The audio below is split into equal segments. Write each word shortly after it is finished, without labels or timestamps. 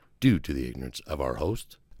Due to the ignorance of our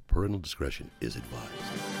host, parental discretion is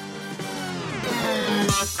advised.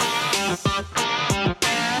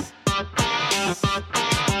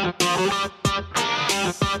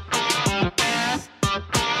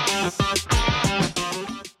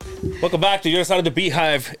 Welcome back to Your Side of the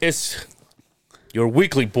Beehive. It's your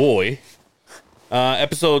weekly boy.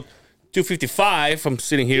 Episode 255. I'm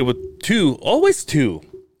sitting here with always two.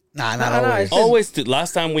 Nah, not always. Always two.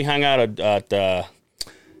 Last time we hung out at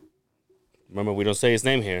remember, we don't say his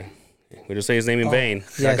name here. We don't say his name in vain.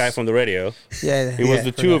 Yes. That guy from the radio. Yeah, It was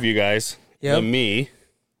the two of you guys. Yep. And me.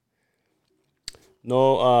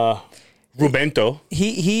 No, Rubento.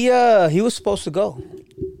 He was supposed to go.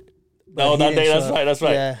 No, he that day. didn't show That's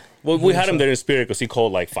right. Yeah. Well, we had him there in spirit because he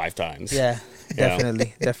called like 5 times. Yeah,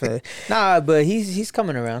 definitely. Nah, but he's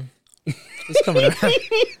coming around. He's coming around.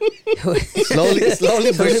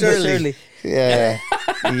 Slowly but surely. Yeah.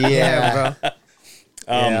 Yeah, bro.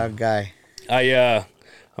 Yeah, guy.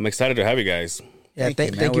 I'm excited to have you guys. Yeah,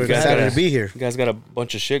 thank you We're for excited having to us. be here. You guys got a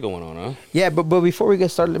bunch of shit going on, huh? Yeah, but before we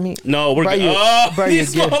get started, let me. No, we're Brought good. you- Oh, brought you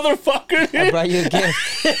these a gift. motherfuckers. I brought you a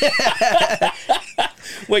gift.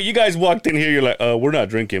 Wait, you guys walked in here. You're like, we're not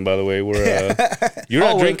drinking, by the way. We're you're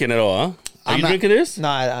not Oh, drinking at all, huh? Are you drinking this? No,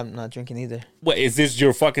 I'm not drinking either. What is this?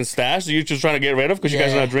 Your fucking stash? That you're just trying to get rid of because you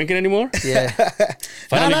guys are Yeah. not drinking anymore? Yeah,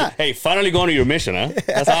 Finally, nah. Hey, finally going to your mission, huh?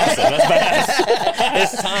 That's awesome. That's badass.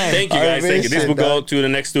 it's time. Thank you Our guys. Thank you. This mission, will go dog. to the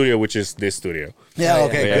next studio, which is this studio. Yeah, Yeah,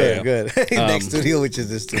 okay, yeah, good. Next studio, which is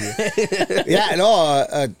this studio. Yeah,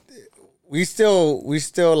 no, we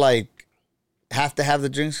still like have to have the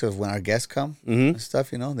drinks because when our guests come and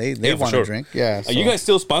stuff, you know, they Yeah, for want to sure. drink. Yeah. Are you guys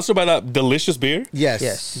still sponsored by that delicious beer? Yes.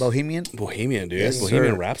 Yes. Bohemian. Bohemian, dude. Yes,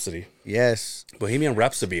 Bohemian sir. Rhapsody. Yes. Bohemian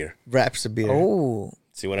Rhapsody beer. Wraps of beer. Oh,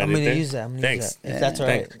 See what I I'm did gonna there? use that. I'm gonna Thanks. use that. If that's all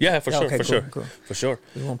right. Thanks. Yeah, for sure, okay, for cool, sure, cool. for sure.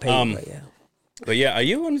 We won't pay you, but yeah. But yeah, are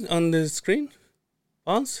you on the screen,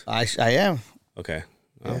 Hans? I am. Okay,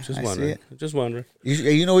 I'm just I see wondering. it. Just wondering.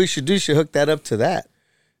 You know what you should do? You should hook that up to that.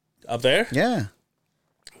 Up there? Yeah.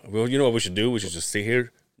 Well, you know what we should do? We should just sit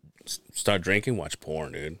here, start drinking, watch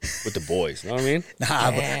porn, dude, with the boys. You know what I mean?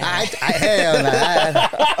 Nah, but hell nah.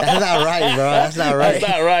 That's not right, bro. That's not right. That's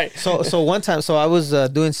not right. So one time, I was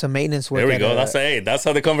doing some maintenance work. There we at go. a- That's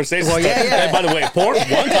how the conversation. Well, yeah, started. yeah. Hey, by the way, porn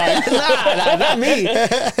one time. nah, not me.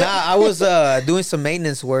 Nah, I was doing some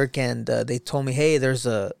maintenance work, and they told me, "Hey, there's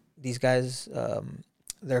these guys.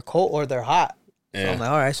 They're cold or they're hot." So Yeah. I'm like,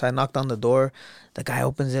 "All right." So I knocked on the door. The guy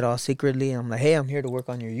opens it all secretly, and I'm like, "Hey, I'm here to work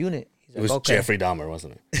on your unit." He's It like, was "Okay." Jeffrey Dahmer,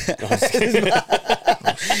 wasn't it? No, I'm just kidding.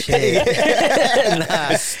 Shit.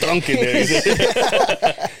 It stunk in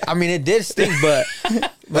there. I mean, it did stink, but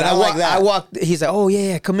I like that. I walked. He's like, "Oh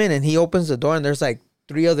yeah, come in," and he opens the door, and there's like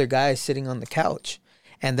 3 other guys sitting on the couch,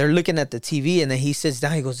 and they're looking at the TV, and then he sits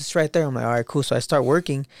down. He goes, "It's right there." I'm like, "All right, cool." So I start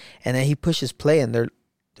working, and then he pushes play, and they're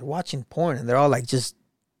watching porn, and they're all like just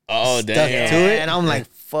Oh stuck damn! to it, and I'm like,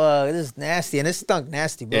 "Fuck, this is nasty," and it stunk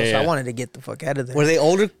nasty, bro. Yeah, So I yeah. wanted to get the fuck out of there. Were they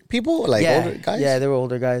older people? Like yeah, older guys? yeah, they were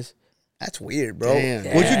older guys. That's weird, bro. Damn.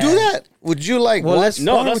 Would you do that? Would you like Well, watch let's-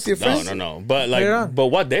 No, porn that's with your friends? no. But Put it on. like, but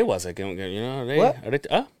what day was it? You know, they, What? Are they,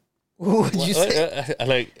 huh? What would you say?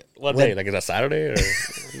 Like what day? Like is that Saturday or?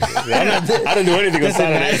 I don't do anything on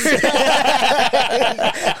Saturdays.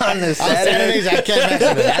 On the On Saturday? Saturdays, I can't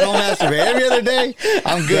masturbate. I don't masturbate. Every other day,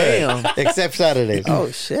 I'm good. Damn. Except Saturdays.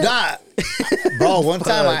 Oh shit! Nah, bro. One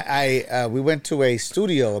time, I we went to a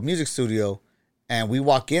studio, a music studio, and we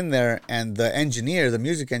walk in there, and the engineer, the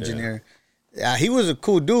music engineer, he was a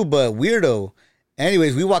cool dude, but weirdo.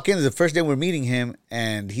 Anyways, we walk in. The first day we're meeting him,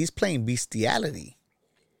 and he's playing Bestiality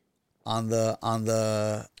on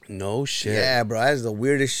the. No shit. Yeah, bro. That's the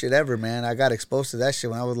weirdest shit ever, man. I got exposed to that shit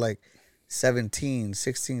when I was like 17.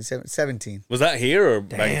 Was that here or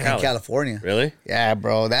back in In Cali? California. Really? Yeah,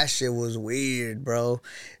 bro, that shit was weird, bro.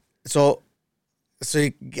 So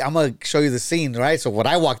I'm gonna show you the scene, right? So what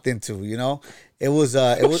I walked into, you know, it was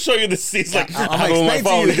I'll show you the scenes. Like I'm I have it on my explaining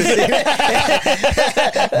phone. to you the scene.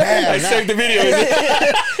 I saved the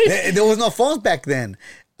video. There was no phones back then.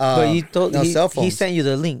 But you told no cell phones. he sent you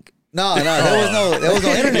the link. No, there was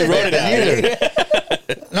no internet. wrote it back then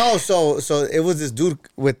either. No, so it was this dude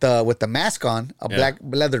with the mask on, a Yeah. black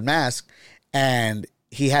leather mask, and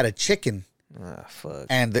he had a chicken, Ah, fuck.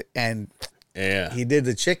 and Yeah. he did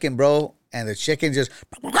the chicken, bro, and the chicken just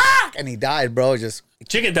and he died, bro. Just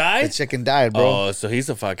Chicken the died? chicken died, bro. Oh, so he's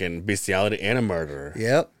a fucking bestiality and a murderer.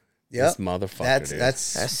 Yep. This motherfucker, That's dude.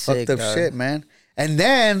 that's That's fucked sick, up dog. shit, man. And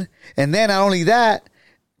then not only that,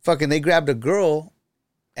 fucking they grabbed a girl,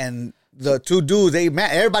 and the 2 dudes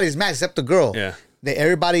everybody's mad except the girl. Yeah.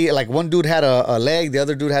 everybody, like one dude had a leg, the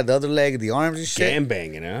other dude had the other leg, the arms and shit. Gang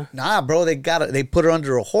banging, huh? Nah, bro, they put her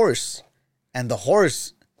under a horse, and the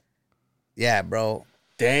horse, yeah, bro.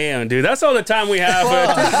 Damn, dude, that's all the time we have.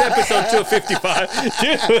 This is episode 255.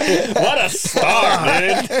 Dude, what a start,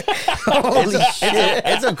 man. Holy shit.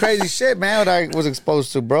 It's some crazy shit, man. What I was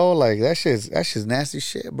exposed to, bro. Like that shit's nasty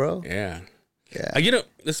shit, bro. Yeah. Yeah. You know,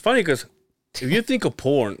 it's funny because if you think of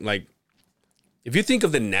porn, like, if you think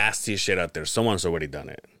of the nastiest shit out there, someone's already done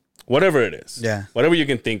it. Whatever it is. Yeah. Whatever you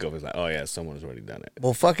can think of is like, oh, yeah, someone's already done it.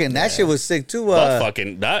 Well, fucking that shit was sick too. Butt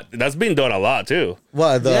fucking, that's been done a lot, too.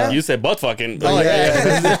 What the? Yeah. You said butt fucking. Oh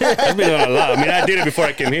yeah. That's been done a lot. I mean, I did it before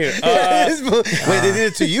I came here. Wait, they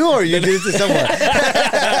did it to you or you did it to someone?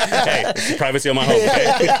 Hey, it's privacy on my home.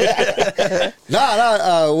 Okay?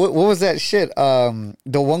 Nah. What was that shit?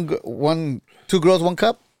 The two girls, one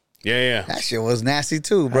cup. Yeah. That shit was nasty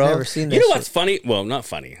too, bro. I've never seen that You know shit. what's funny? Well, not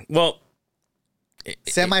funny. Well,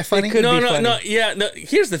 Semi funny. could no, be no, funny. no. Yeah, no.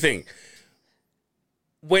 Here's the thing.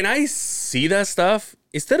 When I see that stuff,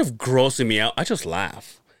 instead of grossing me out, I just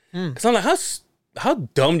laugh. Because I'm like, how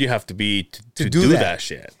dumb do you have to be to do that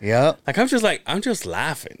shit? Yep. Like, I'm just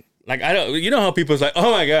laughing. Like, I don't, you know how people's like,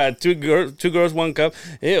 oh my God, two girls, one cup.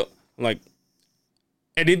 Ew. I'm like,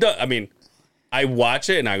 and it does, I mean, I watch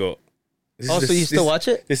it and I go, So you still watch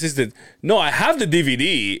it? This is no, I have the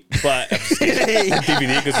DVD, but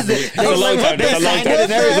DVD because it's a long time. It's a long time.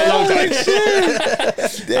 It's a long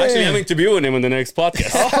time. Actually, I'm interviewing him in the next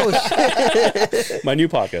podcast. Oh, shit. My new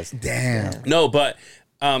podcast. Damn. No, but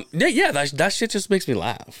yeah, that shit just makes me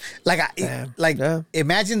laugh. Like Yeah.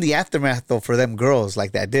 imagine the aftermath though for them girls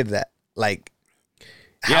like that did that. Like,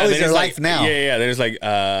 how then is their it's life like, now? Yeah. Then it's like,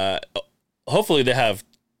 hopefully they have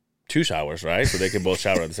 2 showers, right? So they can both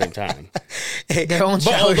shower at the same time. Their own But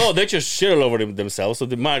shower. although they just shit all over themselves, so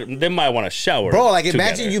they might want to shower. Bro, like together.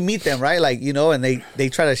 imagine you meet them, right? Like, you know, and they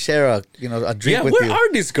try to share a drink Yeah, with where you.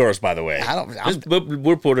 are these girls, by the way?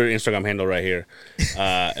 We'll put her Instagram handle right here,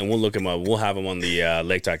 and we'll look them up. We'll have them on the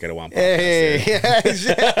Lake Taquedawan podcast. Hey,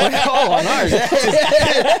 Oh, on ours.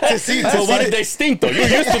 to see, Well, what if they stink though? You're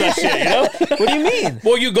used to that shit, you know? What do you mean?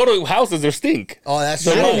 Well, you go to houses, they stink. Oh, that's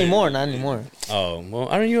Not true. anymore. Not anymore. Oh, well,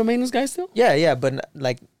 aren't you a maintenance guy still? Yeah, but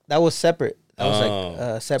like that was separate. That was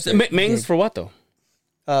like separate. Maintenance for what though?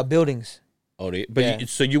 Buildings. Oh, but Yeah.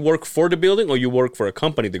 so you work for the building, or you work for a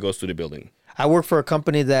company that goes to the building? I work for a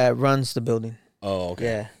company that runs the building. Oh, okay.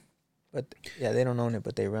 Yeah, but yeah, they don't own it,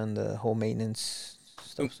 but they run the whole maintenance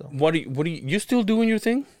stuff. So What do you still doing your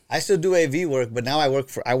thing? I still do AV work, but now I work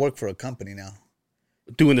for a company now.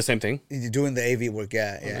 Doing the same thing? Doing the AV work,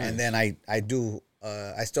 yeah. nice. And then I do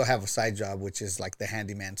I still have a side job which is like the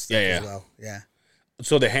handyman stuff Yeah, as yeah. well. Yeah.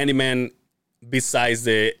 So the handyman, besides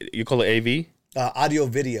you call it AV? Audio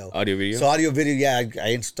video. Audio video? So audio video, yeah, I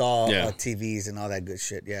install Yeah. TVs and all that good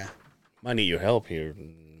shit, yeah. Might need your help here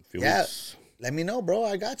in a few Yeah. weeks. Let me know, bro.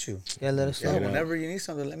 I got you. yeah, let us Yeah, know. whenever you need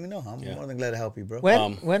something, let me know. I'm more than glad to help you, bro.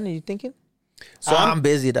 When are you thinking? So I'm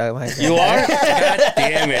busy, dog. You are? God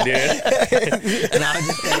damn it, dude. No, I'm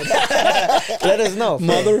just kidding. Let us know.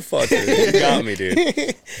 Motherfucker. You got me,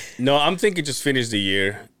 dude. No, I'm thinking just finish the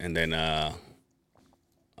year and then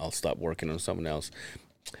I'll stop working on something else.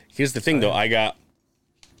 Here's the thing though, I got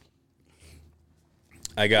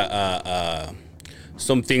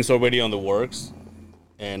some things already on the works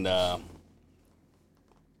and I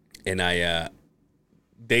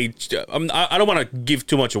don't want to give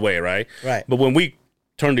too much away, right? Right. But when we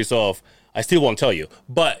turn this off, I still won't tell you.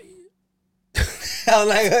 But I'm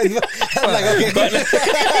like, okay.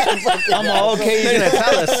 I'm all okay. You're gonna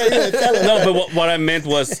tell us. no, but what I meant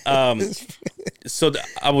was,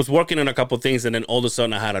 I was working on a couple things, and then all of a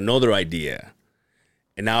sudden I had another idea,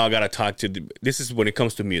 and now I gotta talk to. This is when it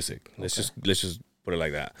comes to music. Let's just put it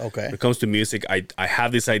like that. Okay. When it comes to music, I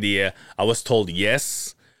have this idea. I was told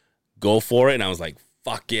yes, go for it, and I was like,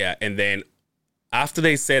 fuck yeah. And then after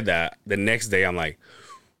they said that, the next day I'm like,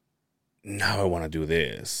 now I want to do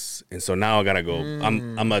this, and so now I gotta go.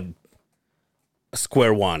 I'm a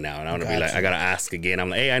square one now, and I want to be like, I gotta ask again.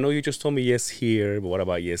 I'm like, hey, I know you just told me yes here, but what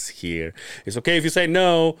about yes here? It's okay if you say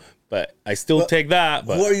no, but I still take that.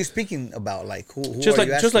 But Who are you speaking about? Like who just are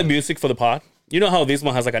you like asking? music for the pod. You know how this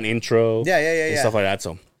one has like an intro, Yeah, and stuff like that.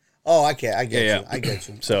 So Oh, I get Yeah, you. I get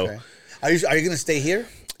you. So- okay. Are you gonna stay here?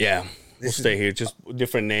 yeah, we'll stay here. Just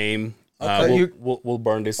different name. Okay. We'll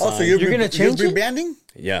burn this. Oh, so sign. you're gonna change it? rebranding?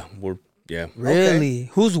 yeah, Really?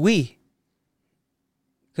 Who's we?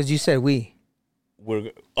 Because you said we.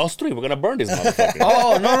 us three, we're gonna burn this motherfucker.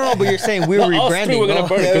 Oh no, but you're saying we're Us three, rebranding. we're gonna no?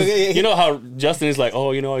 burn it. 'Cause Yeah. You know how Justin is like,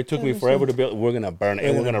 oh, it took me forever to build. We're gonna burn it,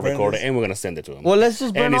 and we're gonna burn record this. it, and we're gonna send it to him. Well, let's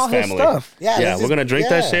just burn And his all his family. stuff. Yeah, let's we're just- gonna drink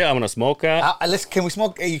that yeah. shit. I'm gonna smoke that. Can we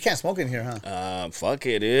smoke? Hey, you can't smoke in here, huh? Fuck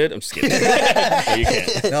it, dude. I'm just kidding. No, you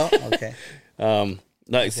can't. No. Okay.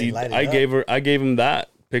 No, see, light it I gave him that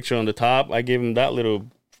picture on the top. I gave him that little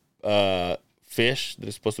fish that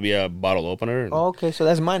is supposed to be a bottle opener. And Oh, okay, so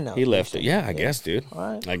that's mine now. he left it. Yeah, I guess, dude. All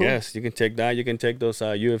right, I cool. guess you can take that. You can take those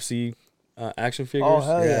UFC action figures. Oh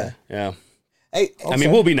hell Yeah. yeah. Yeah. Hey, I mean,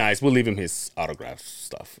 we'll be nice. We'll leave him his autograph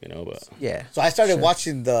stuff, but Yeah. so I started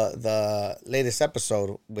watching the latest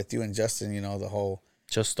episode with you and Justin. You know the whole.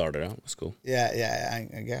 just started out. That's cool. Yeah.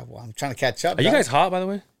 Well, I'm trying to catch up. Are you guys hot, by the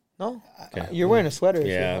way? No, you're wearing a sweater.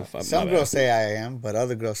 Yeah. Some girls say I am, but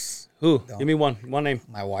other girls, Who? Give me one name.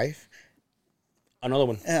 my wife, Another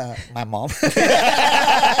one. my mom.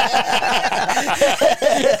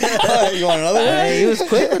 You want another one? He was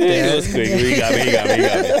quick with It that. was quick. You got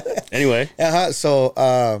me. Anyway. So,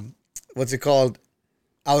 what's it called?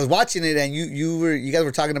 I was watching it, and you guys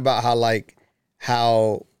were talking about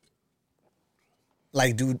how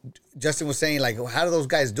dude, Justin was saying how do those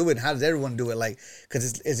guys do it? How does everyone do it?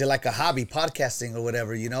 Because is it like a hobby, podcasting or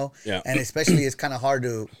whatever, Yeah. And especially it's kind of hard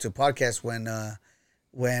to podcast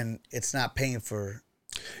when it's not paying for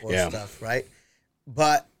Yeah. stuff, right?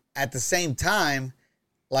 But at the same time,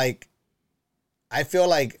 I feel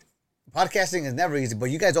like podcasting is never easy, but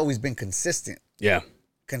you guys always been consistent. Yeah.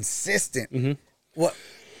 Consistent. Mm-hmm. What,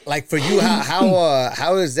 for you?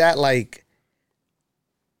 How is that like?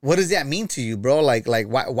 What does that mean to you, bro?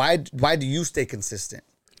 Why do you stay consistent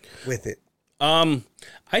with it?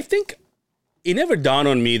 I think it never dawned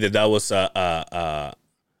on me that was a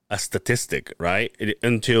statistic, right?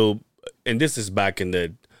 And this is back in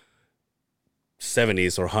the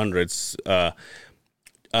 70s or hundreds. That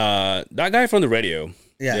guy from the radio,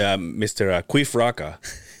 Mr. Queef Rocka,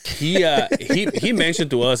 he mentioned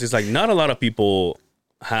to us, it's like not a lot of people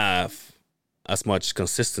have as much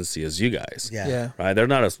consistency as you guys. Yeah. Right? They're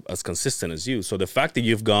not as consistent as you. So the fact that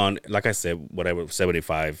you've gone, like I said, whatever,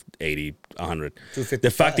 75, 80, 100. 255.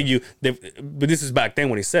 The fact that but this is back then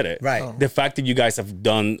when he said it. Right. Oh. The fact that you guys have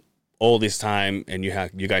done all this time and you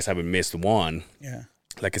guys haven't missed one. Yeah.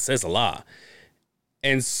 Like it says a lot.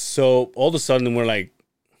 And so all of a sudden we're like,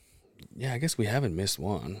 yeah, I guess we haven't missed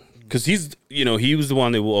one. Because he was the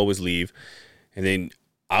one that will always leave. And then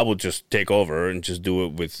I would just take over and just do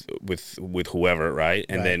it with whoever, right?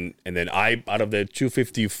 And then I, out of the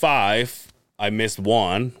 255, I missed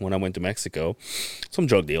one when I went to Mexico. Some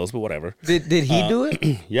drug deals, but whatever. Did he do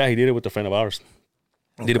it? Yeah, he did it with a friend of ours.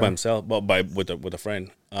 Did it by himself, but with a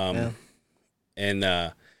friend. And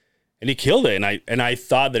he killed it. And I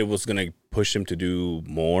thought that it was gonna push him to do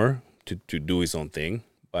more, to do his own thing.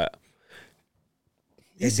 But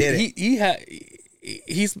he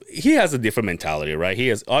has a different mentality, right?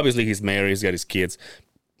 He's married, he's got his kids,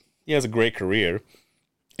 he has a great career,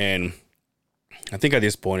 and I think at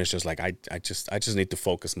this point it's just like I just need to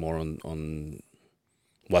focus more on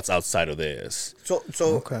what's outside of this. So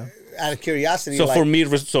out of curiosity, So for me,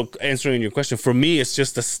 so answering your question, for me it's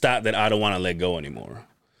just a stat that I don't want to let go anymore.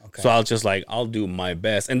 Okay. So I'll do my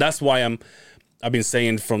best, and that's why I've been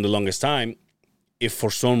saying from the longest time, if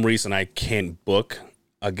for some reason I can't book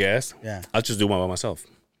a guest, I'll just do one by myself.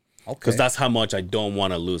 Okay. Because that's how much I don't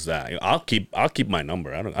want to lose that. I'll keep my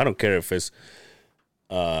number. I don't care if it's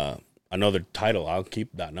another title. I'll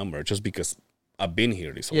keep that number just because I've been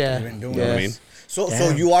here this whole time. Been doing You know what I mean? So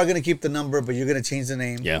you are gonna keep the number, but you're gonna change the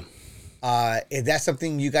name. Yeah. Is that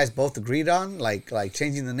something you guys both agreed on, like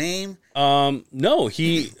changing the name? No,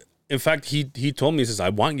 in fact he told me, he says, I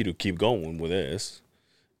want you to keep going with this.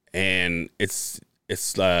 And it's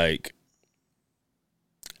like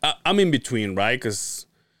I'm in between, right? Because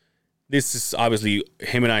this is obviously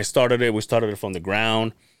him and I started it. We started it from the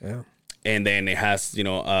ground. Yeah. And then it has,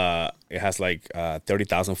 like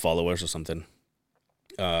 30,000 followers or something.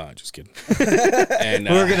 Just kidding. And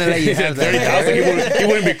We're gonna let you have that. 30,000. He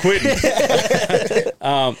wouldn't be quitting.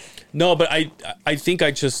 No, but I think I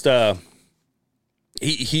just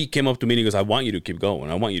he came up to me and he goes, I want you to keep going.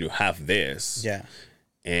 I want you to have this. Yeah.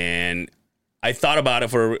 And I thought about it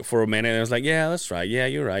for a minute, and I was like, yeah, that's right. Yeah,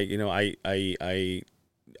 you're right.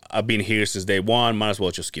 I've been here since day one. Might as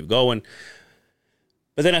well just keep going.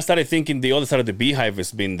 But then I started thinking the other side of the beehive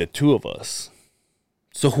has been the two of us.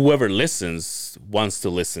 So whoever listens wants to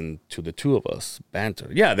listen to the two of us banter.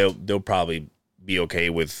 Yeah, they'll probably be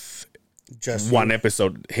okay with Just one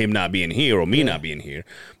episode, him not being here or me not being here.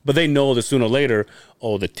 But they know that sooner or later,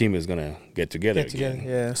 the team is gonna get together again.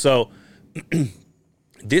 Yeah. So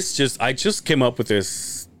I just came up with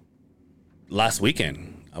this last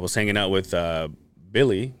weekend. I was hanging out with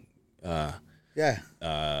Billy, Yeah.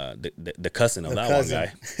 the cousin of The that cousin.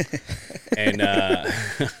 one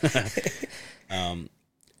guy,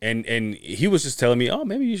 and he was just telling me, oh,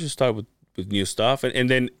 maybe you should start with new stuff, and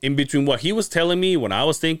then in between what he was telling me, when I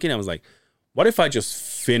was thinking, I was like, what if I just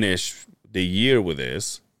finish the year with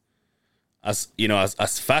this? As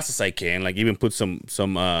fast as I can, like even put some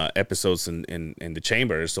episodes in the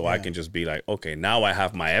chamber, so I can just be like, okay, now I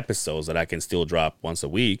have my episodes that I can still drop once a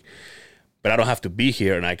week, but I don't have to be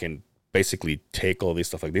here, and I can basically take all this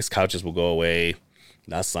stuff. Like these couches will go away,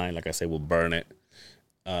 that sign, like I said, we'll burn it.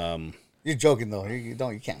 You're joking though. You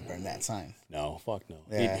can't burn that sign. No, fuck no.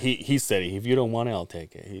 Yeah. He said, if you don't want it, I'll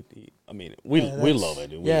take it. We love it,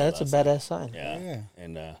 dude. We love that's a that badass sign. Yeah.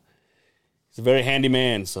 And he's a very handy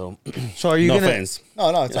man, so So are you no gonna? offense.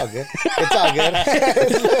 No, it's all good. It's all good.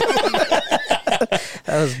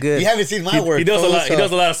 That was good. You haven't seen my work. He does a fool, lot. He so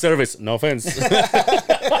does a lot of service. No offense.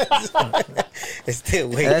 it's still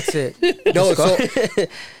wait. That's it. No,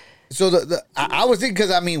 so I was thinking,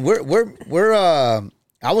 because I mean we're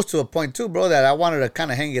I was to a point too, bro, that I wanted to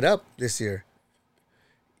kind of hang it up this year.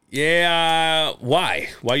 Yeah. Why?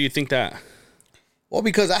 Why do you think that? Well,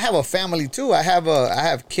 because I have a family too. I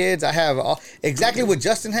have kids. I have exactly what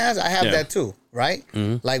Justin has. I have that too, right?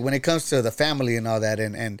 Mm-hmm. Like when it comes to the family and all that,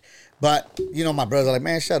 but my brothers are like,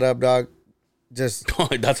 man, shut up, dog. Just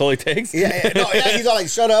That's all it takes. he's all like,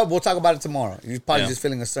 shut up. We'll talk about it tomorrow. He's probably Yeah. just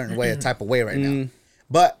feeling a certain way, a type of way right now.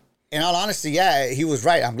 But in all honesty, yeah, he was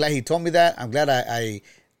right. I'm glad he told me that. I'm glad I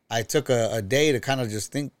took a day to kind of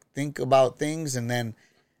just think about things, and then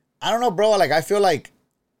I don't know, bro. Like I feel like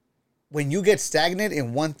when you get stagnant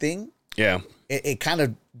in one thing, Yeah. it kind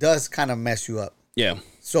of does kind of mess you up. Yeah.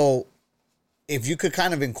 So if you could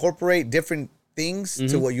kind of incorporate different things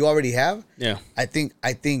to what you already have, Yeah. I think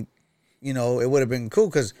it would have been cool,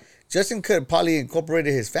 because Justin could have probably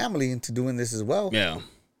incorporated his family into doing this as well. Yeah.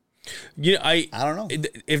 I don't know.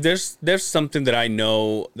 if there's something that I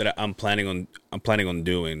know that I'm planning on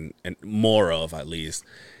doing, and more of at least.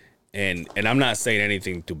 And I'm not saying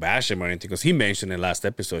anything to bash him or anything, because he mentioned in the last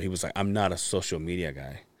episode, he was like, I'm not a social media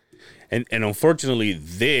guy. And unfortunately,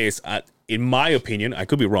 this, in my opinion, I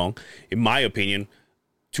could be wrong, in my opinion,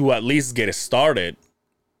 to at least get it started,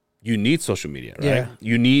 you need social media, right? Yeah.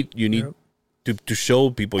 You need to show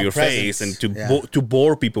people your presence. face, and to Yeah. to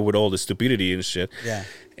bore people with all the stupidity and shit. Yeah.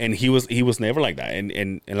 And he was never like that.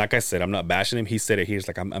 And like I said, I'm not bashing him. He said it. He's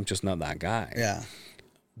like, I'm just not that guy. Yeah.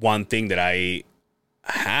 One thing that I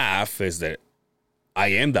have is that I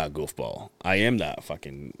am that goofball. I am that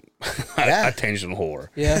fucking Yeah. attention whore.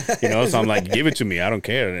 Yeah. So I'm like, give it to me. I don't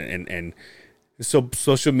care. And so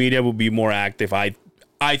social media will be more active. I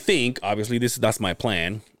think, obviously, that's my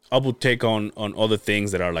plan. I will take on other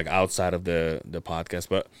things that are like outside of the podcast.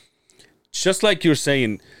 But just like you're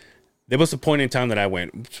saying, there was a point in time that I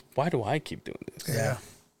went, why do I keep doing this? Yeah.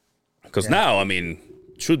 Because now, I mean,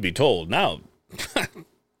 truth be told, now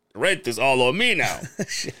rent is all on me now.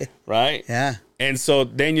 Right? Yeah. And so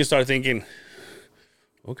then you start thinking,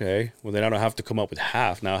 okay, well then I don't have to come up with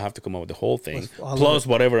half. Now I have to come up with the whole thing. all of Plus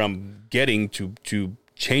whatever I'm getting to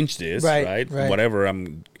change this, right? Right. Whatever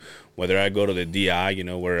whether I go to the DI,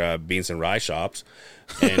 where beans and rice shops,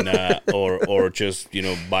 and or just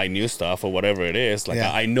buy new stuff or whatever it is. Like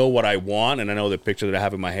Yeah. I know what I want, and I know the picture that I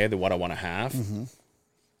have in my head of what I want to have,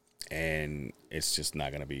 and it's just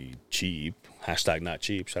not gonna be cheap. # not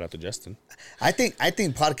cheap. Shout out to Justin. I think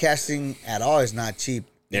podcasting at all is not cheap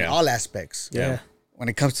in Yeah. all aspects. Yeah. When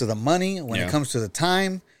it comes to the money, when Yeah. it comes to the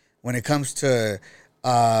time, when it comes to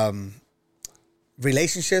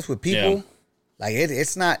relationships with people, Yeah. like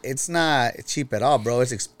it's not cheap at all, bro.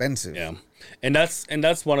 It's expensive. Yeah, and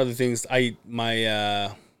that's one of the things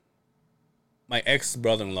my ex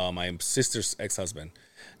brother-in-law, my sister's ex-husband,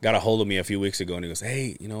 got a hold of me a few weeks ago, and he goes,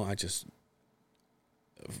 "Hey, I just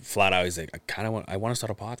flat out, he's like, I want to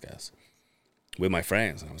start a podcast with my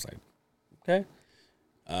friends," and I was like, "Okay,"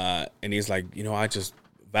 and he's like, I just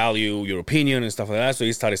value your opinion and stuff like that. So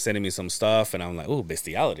he started sending me some stuff, and I'm like, "Oh,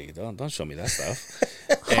 bestiality! Don't show me that stuff."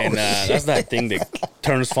 And that's that thing that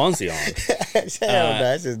turns Fonzie on. That's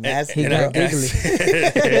just nasty. He And I got giggly.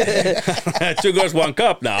 guess 2 girls, 1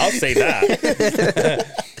 cup. Now I'll say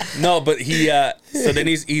that. No, but he. So then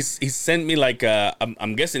he sent me like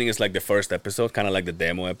I'm guessing it's like the first episode, kind of like the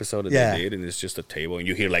demo episode that Yeah. they did, and it's just a table, and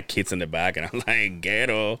you hear like kids in the back, and I'm like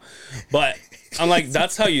ghetto, but I'm like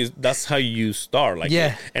that's how you start, like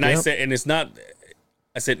Yeah. And I Yep. said, and it's not.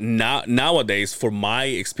 I said nowadays, for my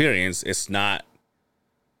experience, it's not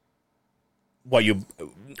what you.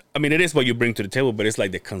 I mean, it is what you bring to the table, but it's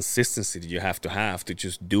like the consistency that you have to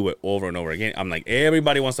just do it over and over again. I'm like,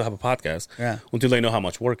 everybody wants to have a podcast until they know how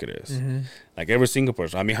much work it is. Like every single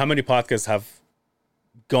person. I mean, how many podcasts have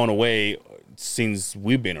gone away since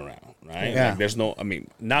we've been around, right? Yeah. Like there's no, I mean,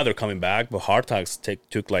 now they're coming back, but Hard Talks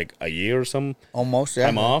took like a year or some Almost,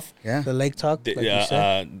 time off. Yeah. The Lake Talk, like you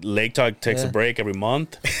said. Lake Talk takes a Yeah. break every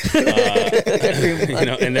month. You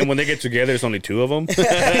know, and then when they get together, it's only two of them.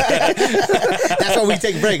 That's why we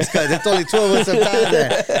take breaks, because it's only two of us sometimes.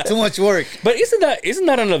 There. Too much work. But isn't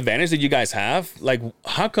that an advantage that you guys have? Like,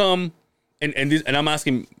 how come? And I'm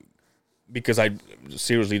asking because I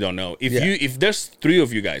seriously don't know. If there's three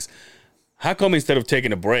of you guys, how come instead of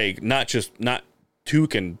taking a break, not two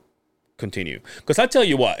can continue? Because I tell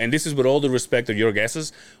you what, and this is with all the respect of your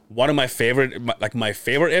guesses, one of my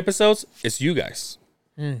favorite episodes is you guys.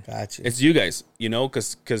 Gotcha. It's you guys, you know,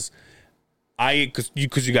 because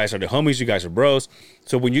you guys are the homies, you guys are bros.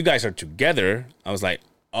 So when you guys are together, I was like,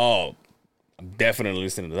 oh, I'm definitely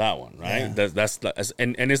listening to that one, right? Yeah. That's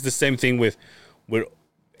and it's the same thing with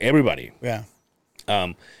everybody. Yeah.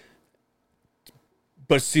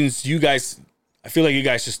 But since you guys, I feel like you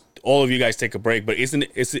guys just all of you guys take a break. But is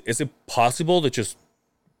it possible that just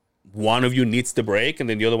one of you needs the break and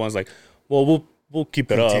then the other one's like, well, we'll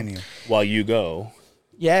keep it Continue. up while you go.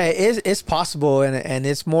 Yeah, it's possible, and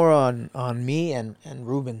it's more on me and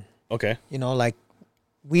Ruben. Okay. You know, like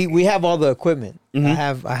we have all the equipment.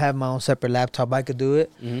 Mm-hmm. I have my own separate laptop. I could do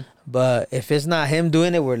it, but if it's not him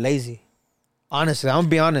doing it, we're lazy. Honestly, I'm gonna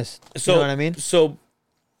be honest. So You know what I mean? So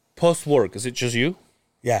post work, is it just you?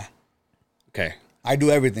 Yeah. Okay. I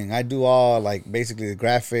do everything. I do all, like, basically the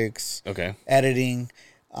graphics, Okay. editing,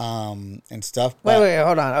 and stuff. But, Wait,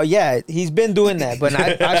 hold on. Oh yeah, he's been doing that, but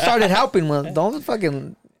I started helping. Well, don't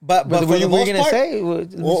fucking. but What for were the you most gonna part, say? Well,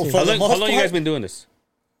 for How the long most you part- guys been doing this?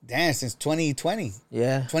 Damn, since 2020,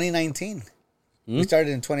 Yeah. 2019. We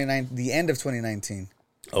started in the end of 2019.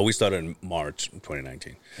 Oh, we started in March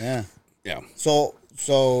 2019. Yeah. Yeah. So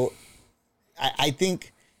I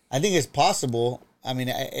think it's possible. I mean,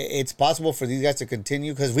 it's possible for these guys to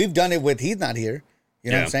continue because we've done it with he's not here.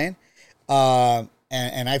 You know what I'm saying?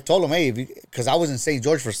 And I've told him, hey, because I was in St.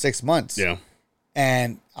 George for 6 months. Yeah.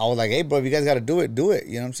 And I was like, hey, bro, if you guys got to do it, do it.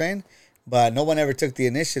 You know what I'm saying? But no one ever took the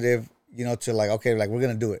initiative, you know, to like, okay, like, we're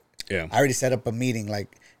going to do it. Yeah. I already set up a meeting. Like,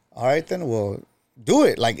 all right, then we'll do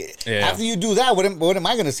it. Like, Yeah. after you do that, what am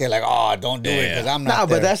I going to say? Like, oh, don't do it because I'm not Nah,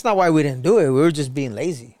 there. but that's not why we didn't do it. We were just being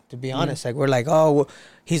lazy, to be honest. Like we're like, oh, well,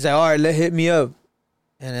 he's like, all right, hit me up,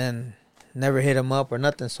 and then never hit him up or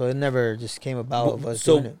nothing. So it never just came about of us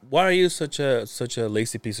doing So it. why are you such a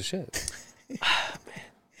lazy piece of shit?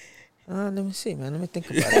 Let me see, man. Let me think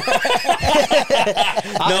about it.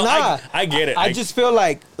 I get it. I just feel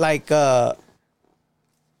like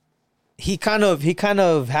he kind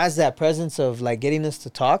of has that presence of like getting us to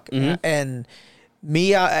talk, and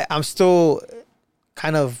me, I'm still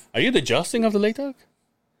kind of Are you the Justin of the Lake Talk?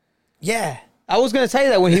 yeah. I was gonna tell you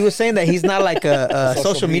that when he was saying that he's not like a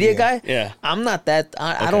social media guy. Yeah. I'm not that.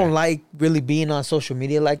 I Okay. don't like really being on social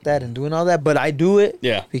media like that and doing all that, but I do it.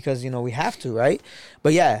 Yeah. Because we have to, right?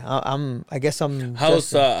 But yeah, I guess I'm.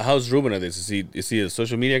 How's Ruben at this? Is he a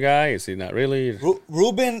social media guy? Is he not really?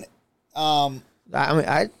 Ruben, I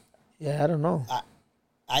don't know.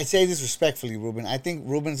 I say this respectfully, Ruben. I think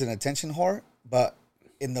Ruben's an attention whore, but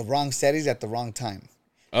in the wrong settings at the wrong time.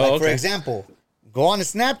 Oh, Like, okay. for example, go on to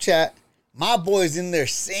Snapchat. My boy's in there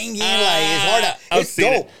singing like it's hard. I've It's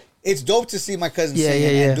seen dope. it. It's dope to see my cousin Yeah,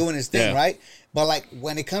 singing yeah. and doing his thing, Yeah. right? But like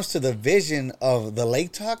when it comes to the vision of the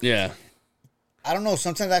Lake Talk, Yeah. I don't know.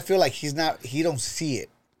 Sometimes I feel like he don't see it.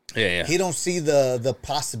 Yeah. He don't see the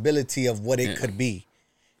possibility of what it could be.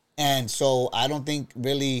 And so I don't think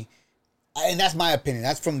really, and that's my opinion.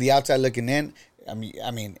 That's from the outside looking in. I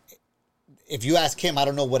mean, if you ask him, I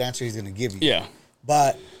don't know what answer he's going to give you. Yeah.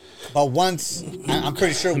 But once, I'm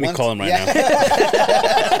pretty sure Let me once. call him right now.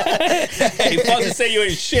 He wants to say you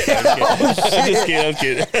ain't shit. I'm just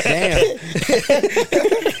kidding. Damn.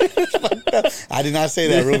 I did not say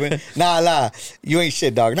that, Ruben. Nah, you ain't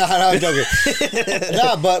shit, dog. Nah, I'm joking.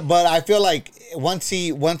 Nah, but I feel like once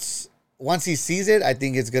he sees it, I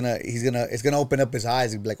think it's gonna open up his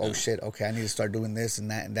eyes and be like, oh shit, okay, I need to start doing this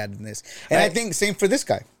and that and that and this. And I think same for this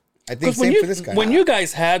guy. I think same for this guy. When you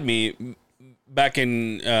guys had me back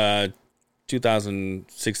in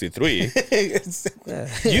 2063,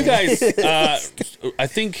 you guys, I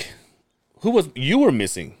think, you were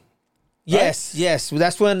missing. Yes.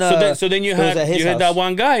 That's when. So then you it was had at his that house.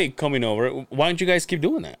 one guy coming over. Why don't you guys keep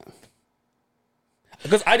doing that?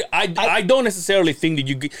 Because I don't necessarily think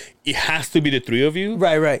that it has to be the three of you.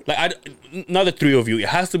 Right. Like not the three of you. It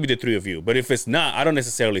has to be the three of you. But if it's not, I don't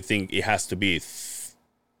necessarily think it has to be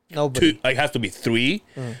Nobody. two. Like, it has to be three.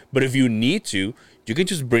 But if you need to, you can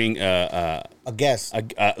just bring A guest.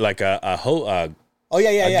 a whole Oh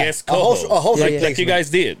yeah. guest co-host, a host like you replacement. guys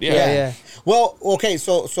did. Yeah. Yeah. Well, okay,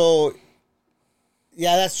 so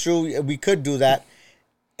yeah, that's true. We could do that,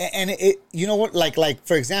 and it you know what, like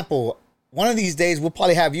for example, one of these days we'll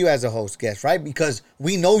probably have you as a host guest, right? Because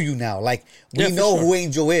we know you now, like we Yeah, for know sure. who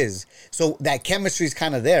Angel is, so that chemistry is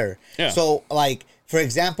kind of there. Yeah. So like for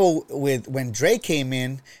example, with when Dre came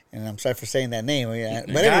in, and I'm sorry for saying that name, yeah,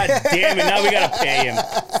 but God damn it! Now we gotta pay him.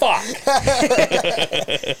 Fuck.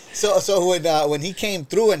 So when he came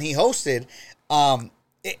through and he hosted,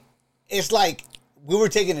 it's like we were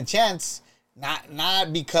taking a chance,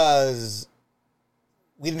 not because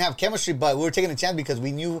we didn't have chemistry, but we were taking a chance because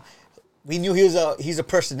we knew he's a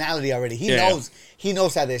personality already. He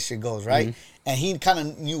knows how this shit goes, right? And he kind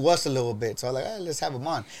of knew us a little bit, so I was like, let's have him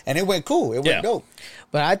on, and it went cool. It went dope.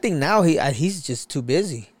 But I think now he's just too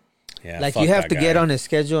busy. Yeah. Like fuck you have that to get guy. on his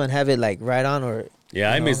schedule and have it like right on or.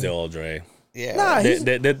 Yeah, I miss the old Dre. Yeah. Nah, he's,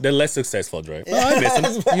 They're less successful, Dre. Oh, I miss him.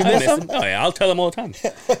 You miss him? Oh yeah, I'll tell him all the time.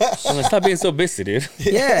 I'm like, stop being so busy, dude.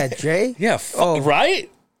 yeah, Dre. Yeah, right.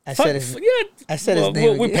 I Fuck, said his, yeah. I said his Well,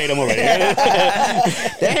 name. We again. paid him already.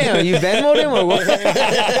 Damn, you Venmoed him or what?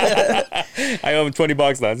 I owe him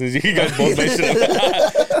 $20 now since you guys both mentioned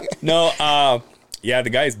him. No, yeah, the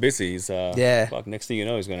guy's busy. He's Yeah. Fuck, next thing you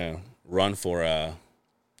know, he's gonna run for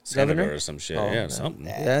senator Governor? or some shit. Oh, yeah, man. something.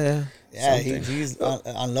 Yeah. Yeah, Something. he's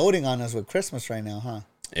unloading on us with Christmas right now, huh?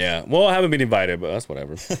 Yeah. Well, I haven't been invited, but that's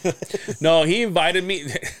whatever. No, he invited me.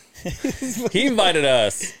 He invited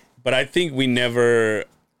us, but I think we never.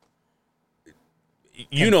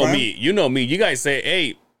 You know me. You know me. You guys say,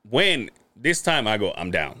 "Hey, when this time?" I go,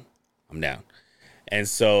 "I'm down. I'm down." And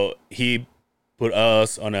so he put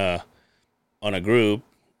us on a group,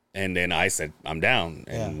 and then I said, "I'm down,"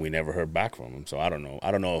 and we never heard back from him. So I don't know.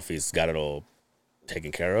 I don't know if he's got it all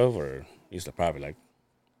taken care of, or he's probably like,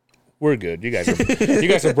 "We're good. You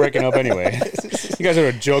guys are breaking up anyway. You guys are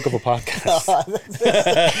a joke of a podcast."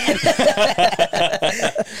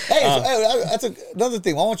 Hey, that's another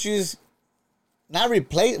thing. Why don't you just not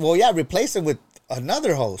replace? Well, yeah, replace it with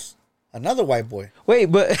another host, another white boy. Wait,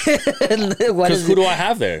 but what Because is who it? do I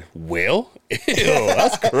have there? Will? Ew,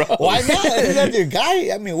 that's gross. Why not? Isn't that your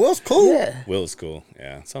guy? I mean, Will's cool. Yeah. Will's cool.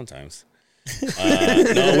 Yeah, sometimes.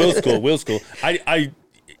 No, Will's cool.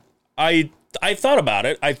 I thought about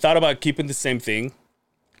it. I thought about keeping the same thing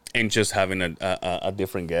and just having a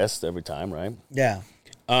different guest every time, right? Yeah.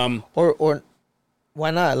 Or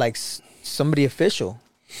why not like somebody official?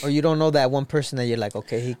 Or you don't know that one person that you're like,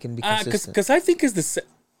 okay, he can be consistent. Because I think it's the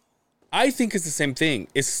same thing.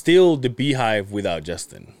 It's still the Beehive without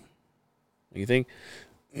Justin. You think?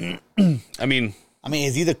 I mean,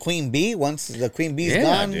 is he the queen bee? Once the queen bee's yeah,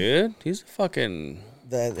 gone, dude. He's a fucking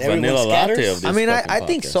everyone vanilla latte scatters. of this I mean, I fucking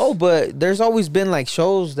think podcast. so, but there's always been like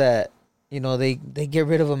shows that, you know, they get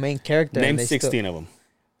rid of a main character. Name and they 16 of them.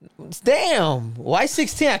 Damn. Why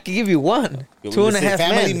 16? I could give you one. You 2.5 say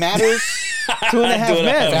Family men. Matters. 2.5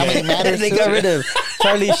 men. Family Matters They too. got rid of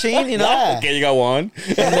Charlie Sheen, you know? Yeah. Okay, you got one.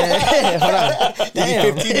 And then, hold on.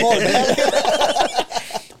 Damn. 15 more.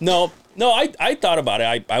 No, I thought about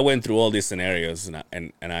it. I went through all these scenarios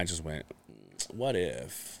and I just went, what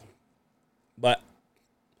if? But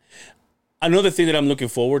another thing that I'm looking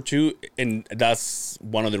forward to, and that's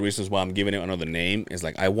one of the reasons why I'm giving it another name, is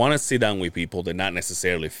like I want to sit down with people that not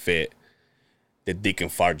necessarily fit the dick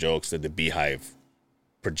and fart jokes that the Beehive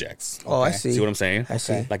projects. Oh, I Okay. see. See what I'm saying? I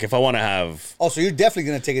see. Like if I want to have Oh, so you're definitely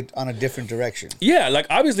gonna take it on a different direction. yeah, like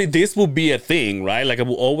obviously this will be a thing, right? Like I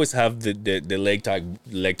will always have the leg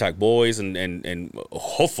talk boys and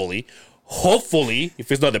hopefully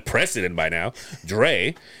if it's not the president by now,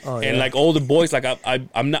 Dre, and like all the boys. Like I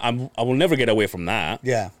will never get away from that.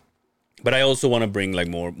 Yeah. But I also want to bring like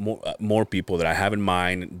more people that I have in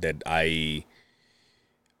mind that I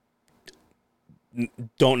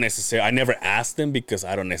don't necessarily. I never ask them because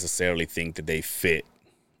I don't necessarily think that they fit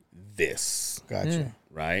this. Gotcha.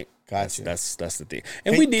 Right. Gotcha. That's the thing.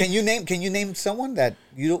 And Can you name someone that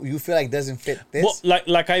you feel like doesn't fit this? Well,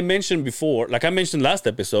 like I mentioned before, like I mentioned last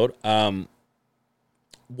episode, one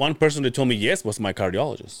person that told me yes was my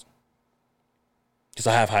cardiologist. Because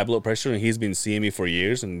I have high blood pressure and he's been seeing me for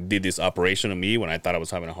years and did this operation on me when I thought I was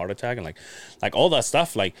having a heart attack and like all that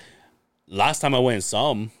stuff. Like last time I went and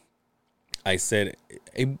saw him, I said,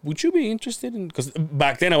 hey, would you be interested in, because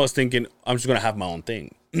back then I was thinking I'm just gonna have my own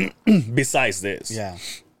thing besides this. Yeah.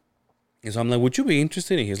 And so I'm like, would you be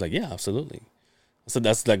interested? And he's like, yeah, absolutely. So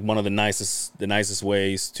that's like one of the nicest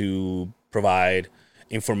ways to provide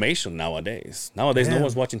information nowadays. Nowadays, no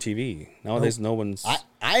one's watching TV. Nowadays, no one's.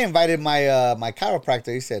 I invited my my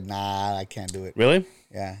chiropractor. He said, "Nah, I can't do it." Really?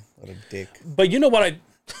 Yeah, what a dick. But you know what I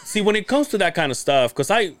see when it comes to that kind of stuff,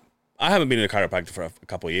 because I haven't been to a chiropractor for a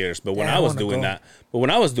couple of years, but when I was doing that,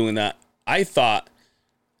 I thought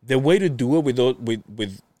the way to do it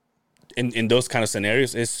with in those kind of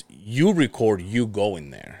scenarios is you record you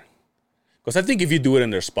going there. Because I think if you do it in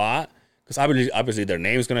their spot, because obviously their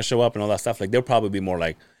name's gonna show up and all that stuff, like they'll probably be more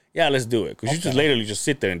like, yeah, let's do it. Because you just literally just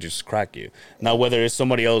sit there and just crack you. Now whether it's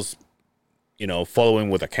somebody else, following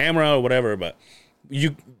with a camera or whatever, but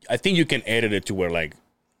I think you can edit it to where like,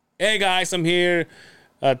 hey guys, I'm here.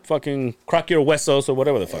 Fucking crack your huesos or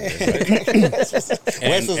whatever the fuck it is.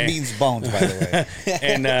 Right? Huesos means bones, by the way.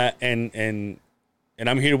 And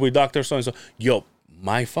I'm here with Dr. So-and-so. Yo,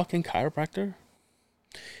 my fucking chiropractor,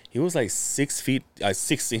 he was like 6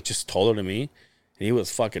 inches taller than me. And he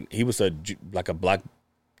was like a black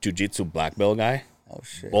jiu-jitsu black belt guy. Oh,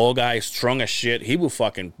 shit. Bald guy, strong as shit. He would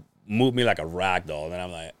fucking move me like a rag doll. And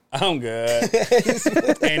I'm like, I'm good.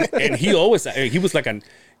 and he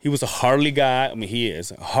was a Harley guy. I mean, he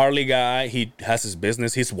is a Harley guy. He has his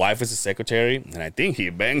business. His wife is a secretary, and I think he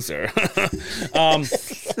bangs her. and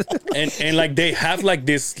like they have like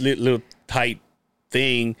this little tight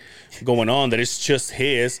thing going on that is just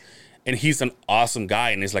his. And he's an awesome guy,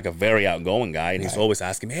 and he's like a very outgoing guy. And he's always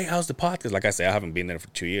asking me, "Hey, how's the podcast?" Like I say, I haven't been there for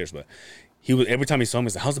 2 years, but he was every time he saw me,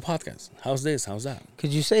 he's like, "How's the podcast? How's this? How's that?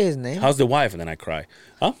 Could you say his name? How's the wife?" And then I cry.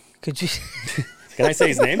 Huh? Could you? Can I say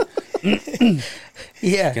his name?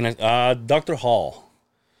 Yeah. Can I? Dr. Hall.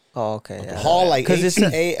 Oh, okay. Yeah. Hall, like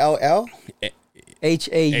H-A-L-L?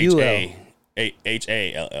 H-A-U-L.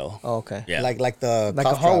 H-A-L-L. Oh, okay. Yeah. Like the Like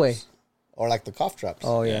cough a hallway. drops. Or like the cough drops.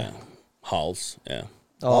 Oh, Yeah. yeah. Halls. Yeah.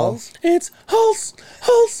 Oh. Halls? It's Halls.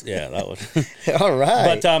 Halls. Yeah, that one. All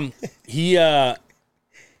right. But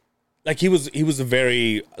he was a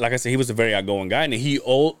very, like I said, he was a very outgoing guy, and he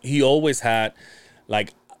always had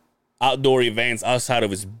like outdoor events outside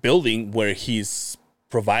of his building where he's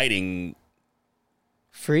providing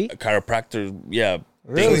Free? a chiropractor,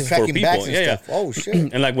 Really? things for Tracking people. backs and stuff. Oh, shit.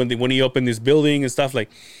 And like when he opened this building and stuff, like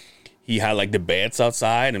he had like the beds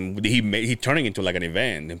outside, and he turning into like an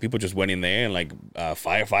event, and people just went in there, and like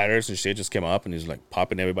firefighters and shit just came up, and he's like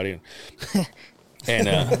popping everybody. And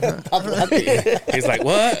he's like,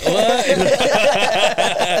 what?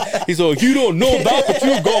 He's like, you don't know that, but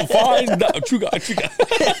you gonna find that. You got.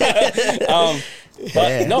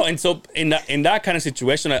 But no, and so in that kind of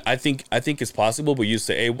situation, I think it's possible. But you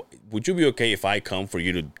say, hey, would you be okay if I come for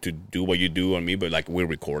you to do what you do on me, but like we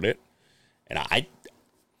record it? And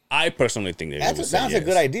I personally think that That's a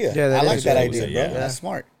good idea. Yeah, I like that idea, bro. Yeah. That's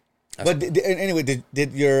smart. But anyway,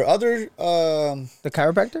 did your other The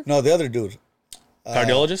chiropractor? no, the other dude,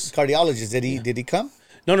 cardiologist. did he come?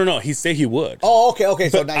 No. He said he would. Oh, okay.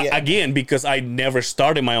 So But not yet. again, because I never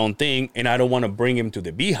started my own thing, and I don't want to bring him to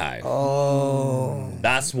the Beehive. Oh.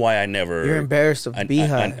 That's why I never. You're embarrassed of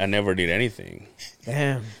Beehive. I never did anything.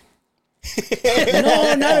 Damn.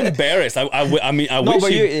 No, not embarrassed. I mean, I but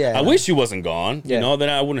wish you- yeah. I wish he wasn't gone. Yeah. You know, then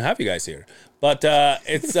I wouldn't have you guys here. But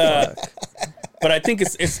it's but I think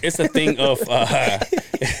it's a thing of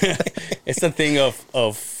it's a thing of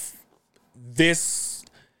this.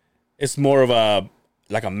 It's more of a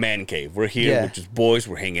like a man cave. We're here, Yeah. we're just boys.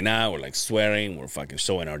 We're hanging out. We're like swearing. We're fucking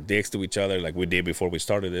showing our dicks to each other like we did before we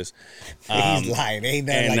started this. He's lying. Ain't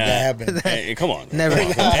nothing like that happened. Hey, come on, Never.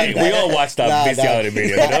 Hey, we all watched that Nah, bestiality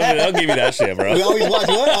video. Don't give me that shit, bro. We always watch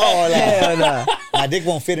what? Oh, no. Hell no. My dick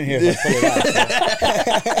won't fit in here if I pull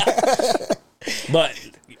it out. But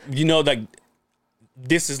you know, like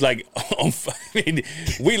this is like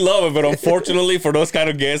we love it, but unfortunately for those kind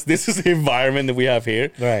of guests, this is the environment that we have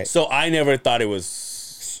here. Right. So I never thought it was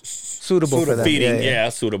Suitable for that. fitting, Yeah.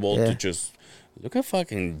 suitable Yeah. to just look at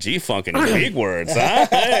fucking G-Funk and big words, huh?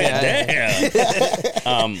 Hey,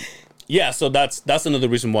 damn. So that's another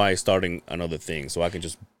reason why I'm starting another thing, so I can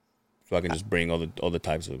just bring all the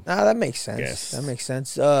types of. Nah, that makes sense. Yes. That makes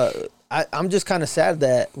sense. I'm just kind of sad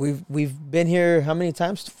that we've been here how many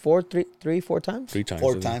times? 4 times? 3 times. 4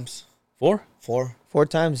 isn't it? times. 4? 4. 4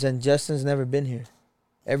 times, and Justin's never been here.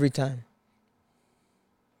 Every time.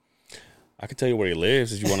 I can tell you where he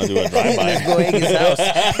lives if you want to do a drive-by. Let's go egg his house.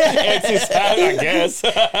 It's his house, I guess.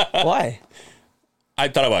 Why? I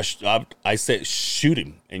thought about. I said shoot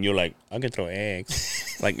him, and you're like, I can throw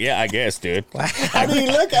eggs. Like, yeah, I guess, dude. How do you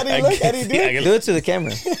look? How do you look? How do you do? Do it to the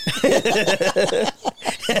camera.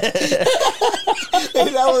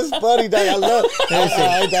 That was funny, dog. I love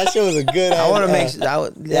that shit was a good. I want to make.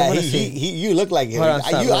 Yeah, you look like him. Hold on,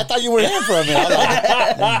 I thought you were him for a minute.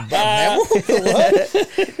 I was like,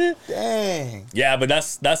 what? Dang. Yeah, but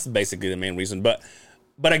that's basically the main reason. But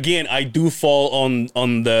again, I do fall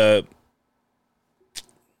on the.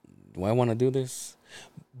 Do I want to do this?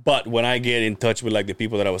 But when I get in touch with like the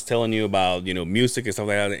people that I was telling you about, music and stuff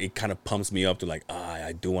like that, it kind of pumps me up to like,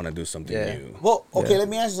 I do want to do something new. Well, okay, let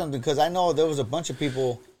me ask you something, because I know there was a bunch of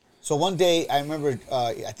people. So one day I remember,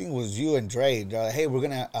 I think it was you and Dre. They're like, hey, we're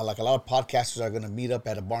gonna like a lot of podcasters are gonna meet up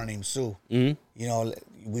at a bar named Sue. Mm-hmm.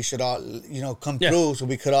 We should all come through so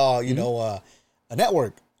we could all a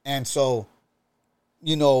network. And so,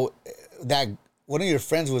 that one of your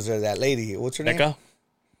friends was there. That lady, what's her name?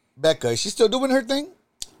 Becca. Is she still doing her thing?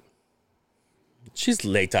 She's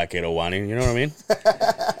late taquero whining, you know what I mean?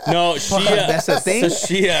 No, she that's a thing. So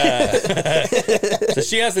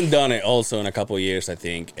she hasn't done it also in a couple of years, I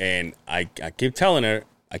think. And I keep telling her,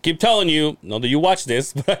 I keep telling you, not that you watch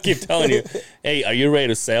this, but I keep telling you, hey, are you ready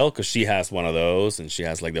to sell? Because she has one of those, and she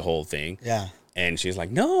has like the whole thing. Yeah. And she's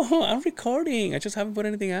like, no, I'm recording. I just haven't put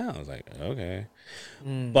anything out. I was like, okay.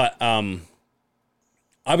 But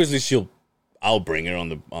obviously I'll bring her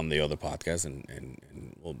on the other podcast and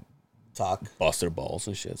we'll talk, bust her balls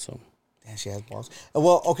and shit. So damn, she has balls.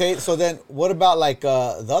 Well, okay. So then, what about like the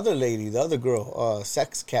other lady, the other girl,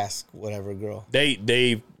 Sex Cask, whatever girl? They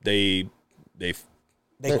quit. They turned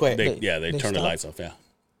the lights off. Yeah.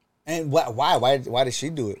 And why did she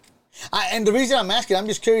do it? And the reason I'm asking, I'm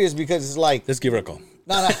just curious because it's like, let's give her a call.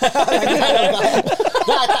 No, I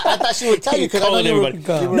thought she would tell you because I know you were.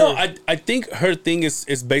 No, I think her thing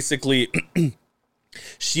is basically.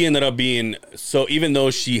 She ended up being, so even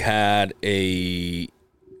though she had a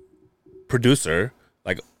producer,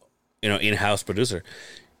 like, in-house producer,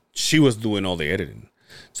 she was doing all the editing.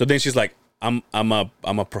 So then she's like, I'm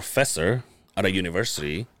a professor at a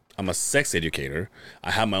university. I'm a sex educator.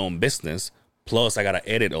 I have my own business. Plus I got to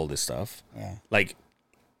edit all this stuff. Yeah. Like,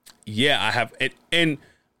 yeah, I have it. And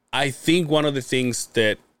I think one of the things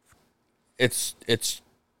that it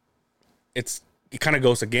kind of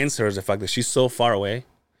goes against her is the fact that she's so far away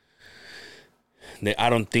that I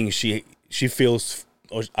don't think she feels,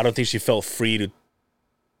 or I don't think she felt free to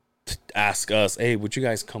ask us, hey, would you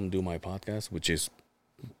guys come do my podcast? Which is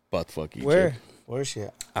buttfuck Egypt. Where is she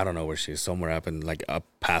at? I don't know where she is. Somewhere up in like up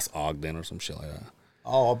past Ogden or some shit like that.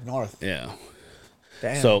 Oh, up north. Yeah.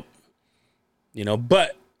 Damn. So,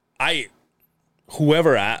 but I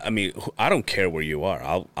don't care where you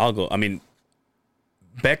are. I'll go. I mean,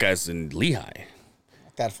 Becca's in Lehigh.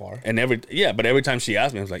 Not that far. And but every time she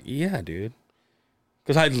asked me, I was like, yeah, dude.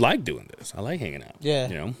 Because I like doing this. I like hanging out. Yeah.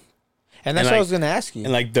 And And that's what I like- was going to ask you.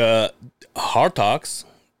 And like the Hard Talks,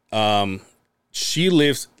 she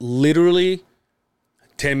lives literally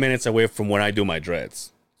 10 minutes away from where I do my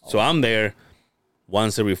dreads. So I'm there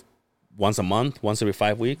once a month, once every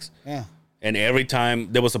 5 weeks. Yeah. And every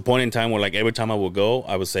time, there was a point in time where like every time I would go,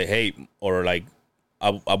 I would say, hey, or like I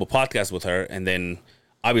would podcast with her. And then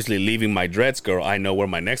obviously leaving my dreads girl, I know where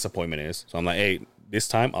my next appointment is. So I'm like, hey, this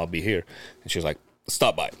time I'll be here. And she was like,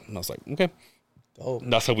 stop by. And I was like, okay. Dope.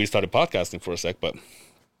 That's how we started podcasting for a sec, but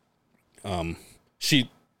she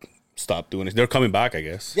stopped doing it. They're coming back, I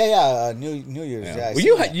guess. Yeah. New Year's. Yeah. Yeah. I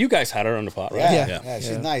Well, seen you guys had her on the pod, right? Yeah.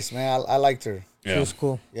 She's nice, man. I liked her. She was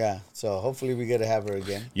cool. Yeah. So hopefully we get to have her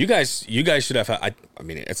again. You guys should have.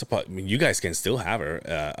 You guys can still have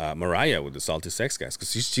her, Mariah, with the Salty Sex Guys,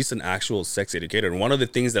 because she's an actual sex educator. And one of the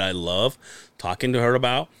things that I love talking to her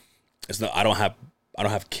about is that I don't have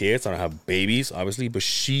kids, I don't have babies, obviously, but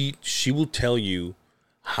she will tell you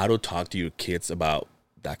how to talk to your kids about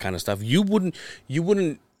that kind of stuff. You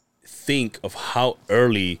wouldn't think of how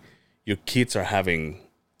early your kids are having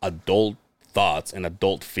adult thoughts and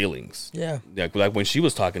adult feelings. Yeah. Like when she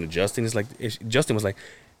was talking to Justin, Justin was like,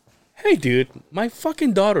 hey, dude, my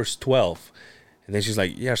fucking daughter's 12. And then she's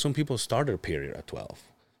like, yeah, some people start their period at 12.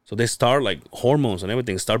 So they start like hormones and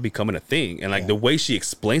everything start becoming a thing. And like the way she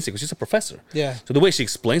explains it, because she's a professor. Yeah. So the way she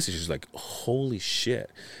explains it, she's like, holy shit.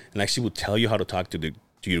 And like she would tell you how to talk to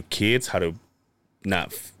your kids, how to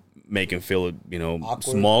not make them feel, Awkward.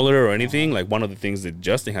 smaller or anything. Like one of the things that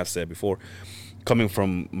Justin has said before, coming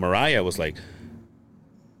from Mariah, was like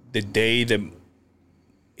the day that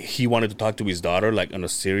he wanted to talk to his daughter, like in a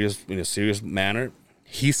serious manner,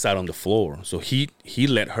 he sat on the floor. So he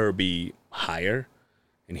let her be higher,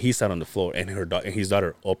 and he sat on the floor, and his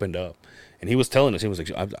daughter opened up, and he was telling us, he was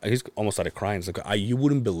like, he's almost started crying. It's like, you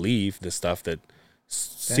wouldn't believe the stuff that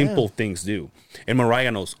simple things do, and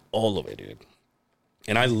Mariah knows all of it, dude.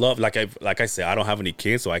 And I love, like I said, I don't have any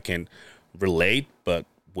kids, so I can relate. But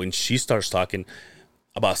when she starts talking,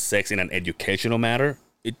 about sex in an educational matter,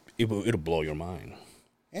 it'll blow your mind.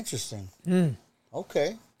 Interesting.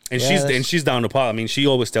 Okay. And Yeah, she's down to pod. I mean, she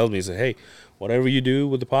always tells me, "Hey, whatever you do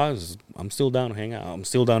with the pods, I'm still down to hang out. I'm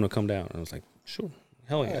still down to come down." And I was like, "Sure,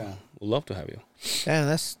 hell yeah, we'd love to have you." Damn,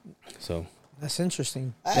 that's So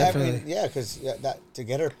interesting. I Definitely. mean, yeah, because to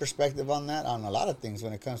get her perspective on that, on a lot of things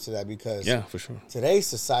when it comes to that, because yeah, for sure. today's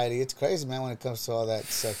society, it's crazy, man, when it comes to all that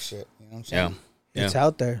sex shit. You know what I'm saying? Yeah. It's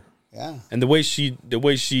out there. Yeah. And the way she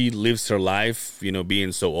lives her life, you know,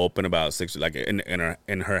 being so open about sex, like in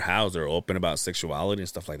her house, they're open about sexuality and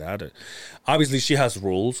stuff like that. Obviously, she has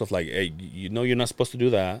rules of like, hey, you know, you're not supposed to do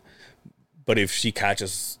that. But if she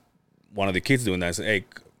catches one of the kids doing that, say, hey,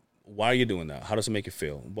 why are you doing that? How does it make you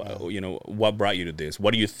feel? What, you know, what brought you to this?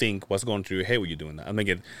 What do you think? What's going through your head when you're doing that? I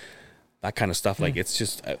mean, that kind of stuff. Like, it's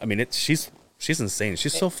just, I mean, she's insane.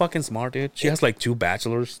 She's so fucking smart, dude. She has like 2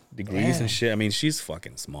 bachelor's degrees and shit. I mean, she's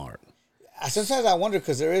fucking smart. Sometimes I wonder,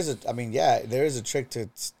 because there is a trick to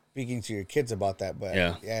speaking to your kids about that. But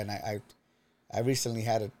Yeah. and I recently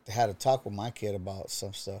had a talk with my kid about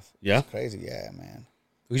some stuff. Yeah? It's crazy. Yeah, man.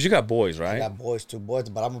 Because you got boys, right? I got 2 boys,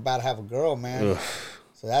 but I'm about to have a girl, man. Ugh.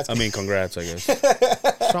 So that's I mean, congrats, I guess.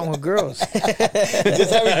 What's wrong with girls? just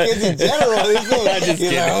having kids in general. I just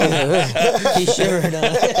He shivered.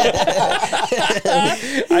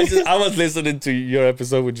 I was listening to your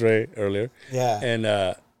episode with Dre earlier. Yeah. And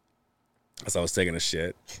as I was taking a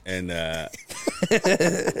shit, and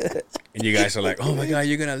you guys are like, "Oh my god,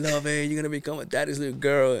 you're gonna love it. You're gonna become a daddy's little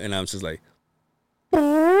girl," and I'm just like.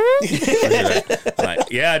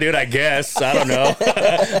 Like, yeah, dude, I guess. I don't know.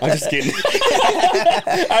 I'm just kidding.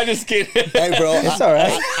 I'm just kidding. Hey, bro, It's all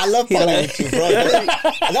right. I love following you, bro.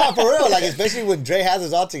 No, for real. Like, especially when Dre has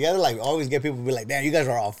us all together. Like, always get people to be like, "Damn, you guys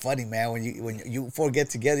are all funny, man. When you 4 get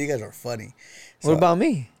together, you guys are funny." What about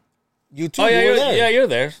me? You too? Oh yeah, you were there. you're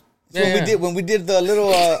there. So when we did the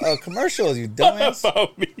little commercials, you dumbass.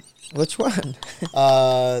 About me. Which one?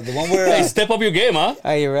 The one where Hey, step up your game, huh?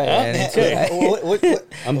 Oh, you're right. I didn't see that.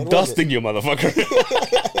 I'm what was dusting you, motherfucker.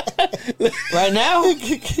 Right now?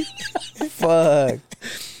 Fuck.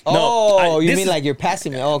 Oh, you this mean is- like you're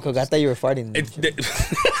passing me? Oh, cause I thought you were farting.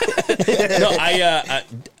 No,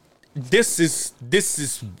 this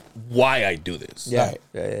is why I do this. Yeah.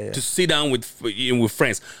 Yeah. To sit down with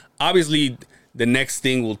friends. Obviously, the next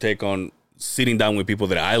thing will take on sitting down with people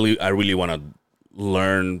that I really want to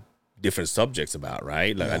learn different subjects about,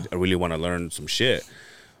 right? Like I really want to learn some shit.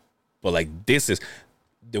 But like this is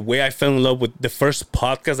the way I fell in love with the first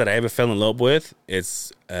podcast that I ever fell in love with.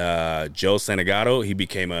 It's Joe Santagato. He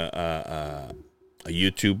became a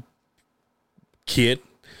YouTube kid,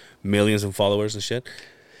 millions of followers and shit.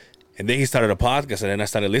 And then he started a podcast, and then I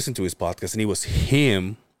started listening to his podcast, and it was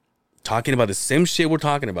him talking about the same shit we're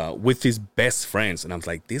talking about with his best friends. And I was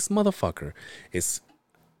like, this motherfucker is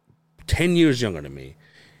 10 years younger than me.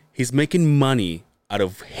 He's making money out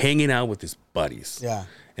of hanging out with his buddies. Yeah.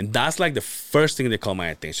 And that's like the first thing that caught my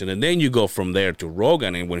attention. And then you go from there to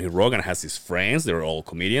Rogan, and when Rogan has his friends, they're all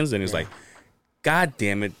comedians, and it's like, God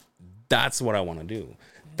damn it, that's what I want to do.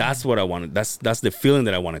 That's what I wanted. That's the feeling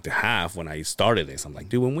that I wanted to have when I started this. I'm like,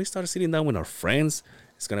 dude, when we started sitting down with our friends,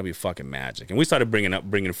 it's gonna be fucking magic. And we started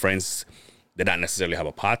bringing friends that not necessarily have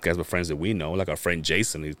a podcast, but friends that we know, like our friend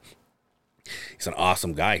Jason. He's an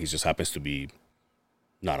awesome guy. He just happens to be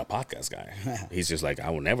not a podcast guy. He's just like, I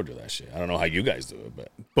will never do that shit. I don't know how you guys do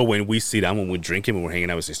it, but when we sit down, when we're drinking, when we're hanging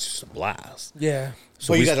out, it's just a blast. Yeah.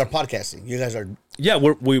 So you guys are podcasting. You guys are. Yeah, we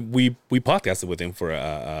podcasted with him for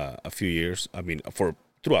a few years. I mean,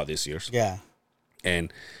 throughout this years. Yeah.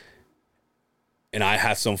 And I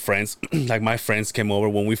had some friends, like my friends came over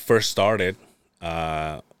when we first started.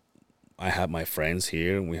 I had my friends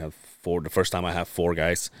here, and we have 4. The first time I had 4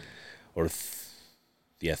 guys, or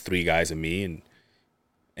 3 guys and me,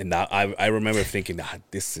 and that I remember thinking,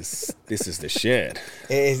 this is the shit.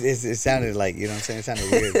 It sounded like, you know what I'm saying? It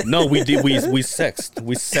sounded weird. No, we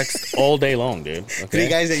sexed all day long, dude. Okay? 3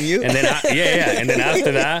 guys and you? And then and then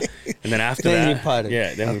after that, Then you potted.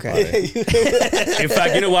 yeah, then Okay. we potted. In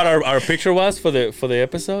fact, you know what our picture was for the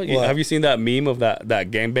episode? What? Have you seen that meme of that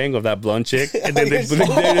gangbang of that blonde chick? And then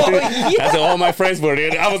that's all my friends were.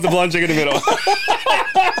 Dude. I was the blonde chick in the middle.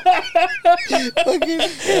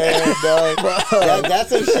 That's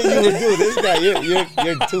some shit you would do. This guy,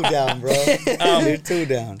 you're too down, bro. You're too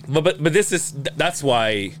down. But that's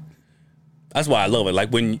why I love it. Like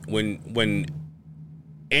when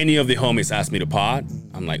any of the homies ask me to pod,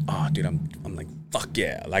 I'm like, oh dude, I'm like, fuck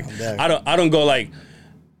yeah. Like I don't go like,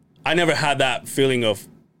 I never had that feeling of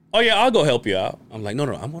oh yeah, I'll go help you out. I'm like, no,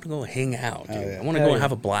 I want to go hang out, dude. yeah. I want to go and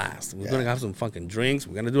have a blast. We're gonna have some fucking drinks.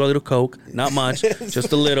 We're gonna do a little coke, not much,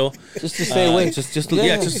 just a little, Just to stay awake. just just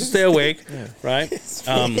to stay awake, right?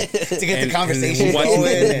 To get the conversation And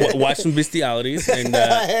going. watch some bestialities, and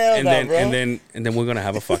Hell and no, then bro. and then we're gonna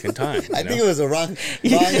have a fucking time. I you think know? it was a wrong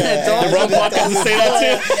the wrong podcast to say that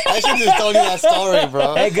too. I should just told you that story,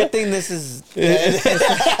 bro. Hey, good thing this is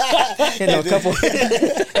a couple.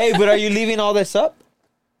 Hey, but are you leaving all this up?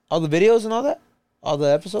 All the videos and all that? All the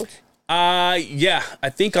episodes? Yeah, I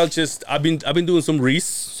think I've been doing some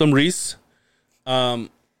Reese. I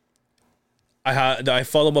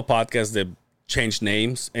follow a podcast that changed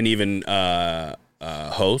names and even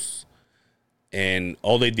hosts, and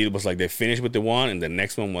all they did was like they finished with the one, and the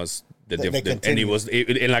next one was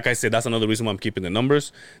and like I said, that's another reason why I'm keeping the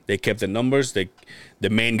numbers. They kept the numbers. The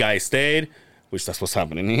main guy stayed, which that's what's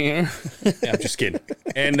happening here. Yeah, I'm just kidding.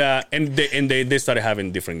 And they started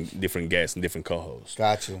having different guests and different co-hosts.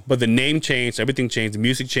 Got you. But the name changed, everything changed, the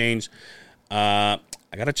music changed. I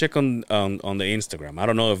gotta check on the Instagram. I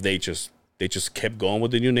don't know if they just kept going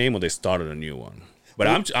with the new name or they started a new one.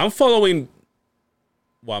 But I'm following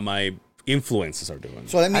what my influences are doing.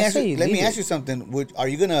 So let me I ask say you. Let me leave ask you something. Are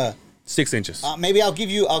you gonna? 6 inches. Maybe I'll give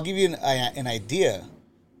you an idea.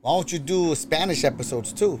 Why don't you do Spanish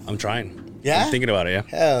episodes too? I'm trying. Yeah? I'm thinking about it. Yeah.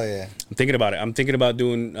 Hell yeah. I'm thinking about it. I'm thinking about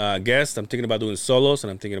doing guests. I'm thinking about doing solos,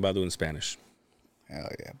 and I'm thinking about doing Spanish. Hell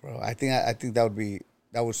yeah, bro. I think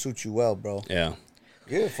that would suit you well, bro. Yeah.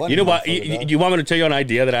 You're funny. You know what? motherfucker, dog. You want me to tell you an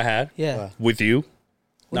idea that I had? Yeah. With you?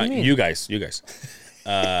 What do you mean? You guys.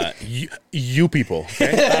 You people.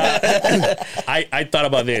 Okay? I thought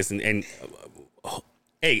about this and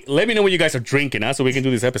hey, let me know when you guys are drinking, so we can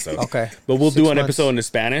do this episode. Okay. But we'll 6 do an months. episode in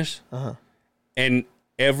Spanish. And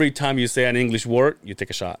every time you say an English word, you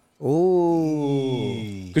take a shot.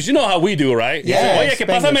 Ooh. Because you know how we do, right? Yeah, Oye, que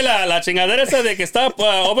Spanish. pásame la chingadera esa de que está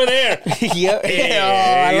over there. Yeah. Hey,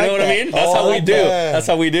 I you like know what I that. mean? That's Oh, how we do. yeah. That's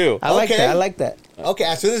how we do. I like Okay. that. I like that. Okay,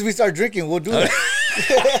 as soon as we start drinking, we'll do that.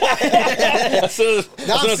 As soon as-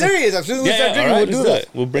 No, as soon I'm as- serious. As soon as we Yeah, start drinking, all right, we'll do let's do that. it.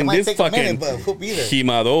 We'll bring It might this take a minute, fucking but we'll be there.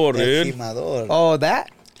 Jimador, dude. Jimador. Oh,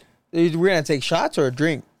 that? We're going to take shots or a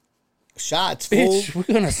drink? Shots, fool. Bitch, we're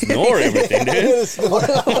gonna snore everything, dude.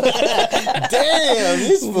 Damn,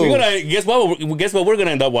 this fool. We're gonna guess what we're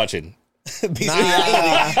gonna end up watching.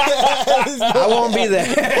 I won't be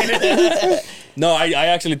there. No, I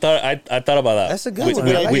actually thought I thought about that. That's a good with, one.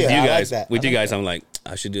 With, I like with that. you I like guys, that. with I you like guys, I'm like,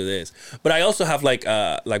 I should do this. But I also have like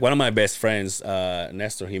one of my best friends,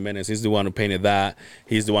 Nestor Jimenez. He's the one who painted that.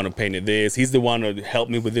 He's the one who painted this. He's the one who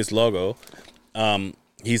helped me with this logo.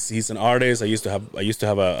 He's an artist. I used to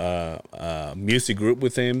have a music group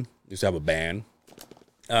with him. Used to have a band.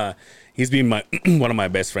 He's been one of my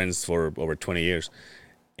best friends for over 20 years,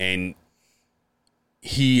 and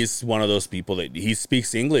he is one of those people that he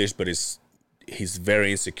speaks English, but he's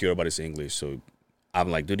very insecure about his English. So I'm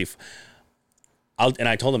like, dude, and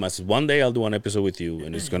I told him, I said, one day I'll do an episode with you,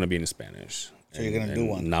 and it's gonna be in Spanish. So you're gonna do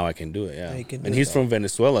one. Now I can do it, yeah. you can do And it. he's from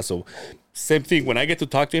Venezuela, so same thing. When I get to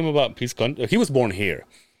talk to him about his country, he was born here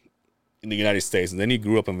in the United States, and then he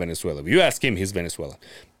grew up in Venezuela. If you ask him, he's Venezuelan.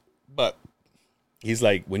 But he's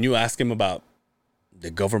like, when you ask him about the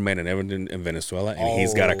government and everything in Venezuela, and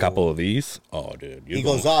he's got a couple of these, oh, dude. He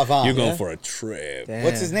goes off, huh? You're going Yeah? for a trip. Damn.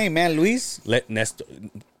 What's his name, man? Luis? Let Nestor.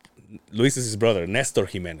 Luis is his brother, Nestor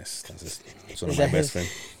Jimenez. That's one of my that best his-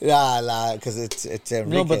 La, because it's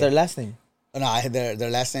Enrique. No, but their last name. No, their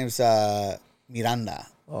last name's Miranda.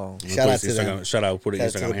 Oh. Shout out to them. Shout out, put it Shout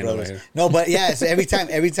out to Instagram the handle right brothers. here. No, but yeah, so every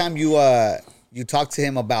time you talk to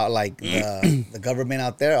him about like the government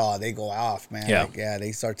out there, oh, they go off, man. Yeah. Like, yeah,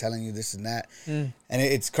 they start telling you this and that, and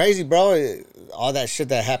it's crazy, bro. All that shit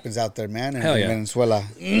that happens out there, man, in Hell yeah. Venezuela.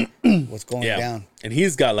 What's going Yeah. down? And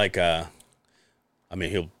he's got like I mean,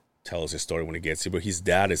 he'll tell us his story when he gets here, but his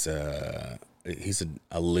dad is he's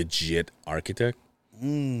a legit architect.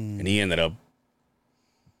 And he ended up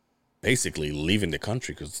basically leaving the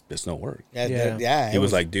country because there's no work. Yeah, Yeah. yeah. He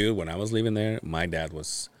was like, dude, when I was living there, my dad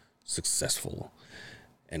was successful.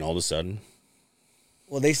 And all of a sudden,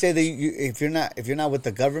 well, they say that if you're not with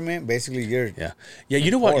the government, basically you're yeah.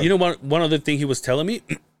 You know what? You know what? One other thing he was telling me,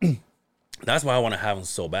 that's why I want to have him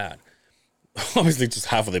so bad. Obviously, just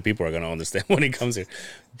half of the people are going to understand when he comes here.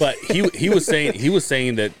 But he was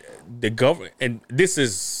saying that the government, and this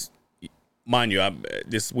is, mind you,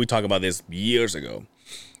 we talked about this years ago.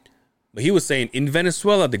 But he was saying in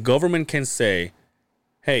Venezuela, the government can say,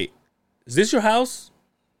 "Hey, is this your house?"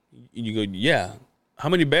 And you go, "Yeah." How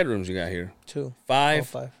many bedrooms you got here? 2. 5. Oh,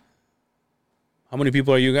 5. How many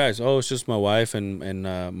people are you guys? Oh, it's just my wife and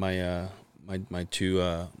my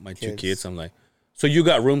two kids. I'm like, So you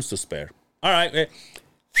got rooms to spare. All right.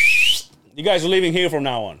 You guys are living here from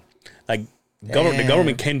now on. Like, the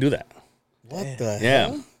government can't do that. What the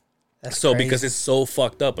hell? Yeah. That's So crazy. because it's so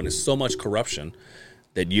fucked up and it's so much corruption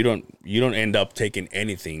that you don't end up taking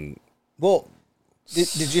anything. Well,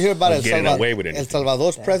 did you hear about Or getting away with El anything.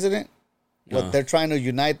 Salvador's president? What they're trying to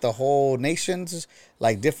unite the whole nations,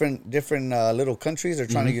 like different little countries. They're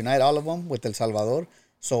trying to unite all of them with El Salvador,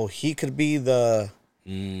 so he could be the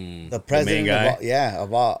president guy?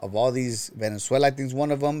 of all these. Venezuela, I think, is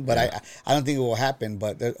one of them, but I don't think it will happen.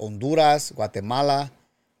 But there's Honduras, Guatemala,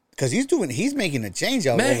 because he's making a change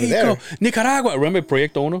over Mexico, there. Nicaragua. Remember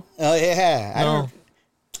Proyecto Uno? Oh yeah, I No. don't.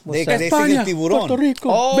 They that? say España, el tiburón. Puerto Rico,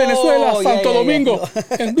 Oh, Venezuela, yeah, Santo yeah, yeah. Domingo,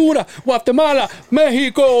 Honduras, Guatemala,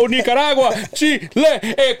 Mexico, Nicaragua, Chile,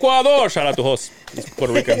 Ecuador. Shout out to host. He's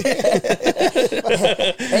Puerto Rican.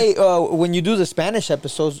 Hey, when you do the Spanish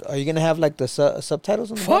episodes, are you gonna have like the subtitles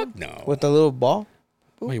on the Fuck bottom? no. With the little ball?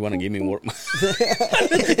 Oh, you want to give me more?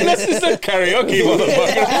 That's just a karaoke,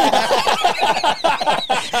 motherfucker.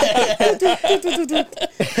 I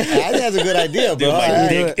think that's a good idea, bro. Dude, my I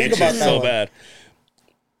dick think about itches that so one. bad.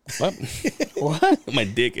 What? What? My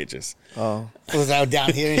dick itches. Oh, Was out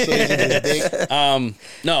down here and shit. his dick. No.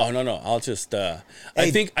 I'll just. I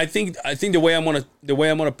think the way I'm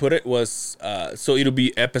gonna put it was so it'll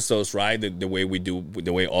be episodes, right? The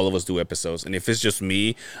way all of us do episodes. And if it's just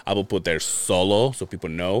me, I will put there solo so people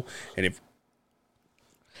know. And if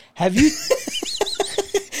have you?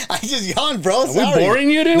 I just yawned, bro. we boring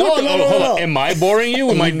you, dude? No, What the- no, no, hold no. on. Am I boring you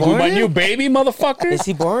with my boring new you? baby, motherfucker? Is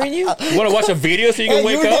he boring you? You want to watch a video so you can Hey,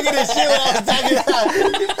 wake you were up? taking this shit when I was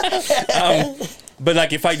talking about. But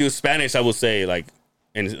like if I do Spanish, I will say like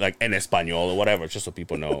en español or whatever, just so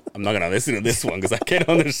people know. I'm not gonna listen to this one because I can't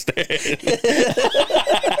understand.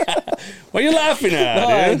 What are you laughing at,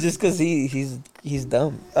 No, dude? just because he's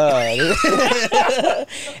dumb.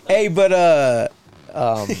 Hey, but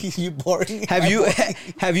You boring? have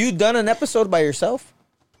you done an episode by yourself?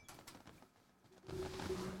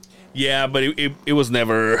 Yeah, but it was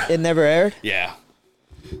never. It never aired. Yeah,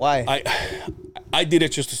 Why? I did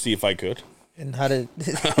it just to see if I could. And how did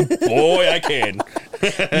Boy, I can.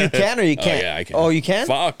 you can or you Oh can't? yeah, I can. Oh, you can?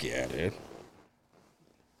 Fuck yeah, dude.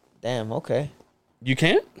 Damn. Okay. You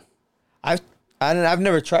can't I've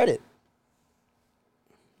never tried it.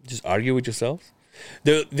 just argue with yourself.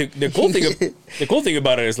 The cool thing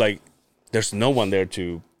about it is like there's no one there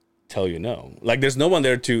to tell you no. Like there's no one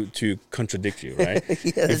there to contradict you, right?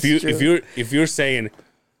 Yeah, that's if you're saying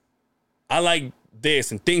I like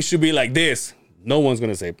this and things should be like this, no one's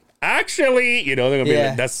gonna say actually. They're gonna be Yeah.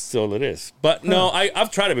 like that's all it is. But no,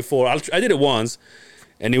 I've tried it before. I did it once,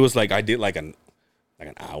 and it was like I did like an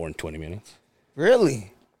hour and 20 minutes.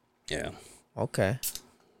 Really? Yeah. Okay.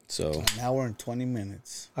 So An hour and 20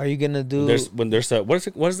 minutes. Are you gonna do? there's a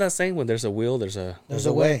what is that saying? When there's a will, there's a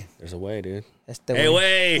a way. There's a way, dude. That's the Hey,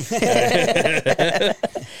 way. way.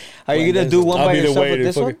 Are you gonna do one I'll by be the yourself way with to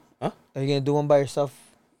this one? fucking- Huh? Are you gonna do one by yourself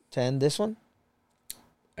to end this one?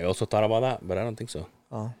 I also thought about that, but I don't think so.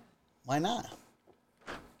 Oh. Why not?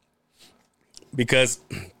 Because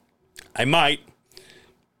I might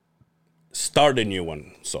start a new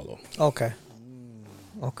one solo. Okay.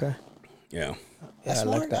 Okay. Yeah. That's I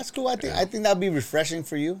smart. like that. That's cool. I think that'd be refreshing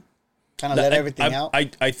for you. Kind of let everything out.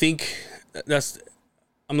 I think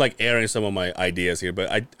I'm like airing some of my ideas here,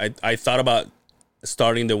 but I thought about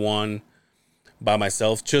starting the one by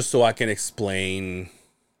myself just so I can explain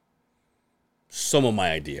some of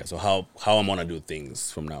my ideas or how I'm gonna do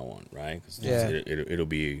things from now on, right? 'Cause Yeah. it'll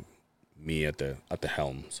be me at the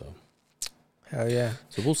helm. So Hell yeah.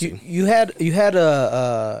 we'll see. You had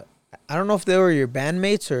a I don't know if they were your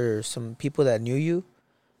bandmates or some people that knew you,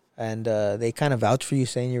 and they kind of vouched for you,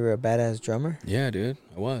 saying you were a badass drummer. Yeah, dude,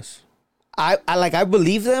 I was. I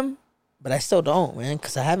believe them, but I still don't, man,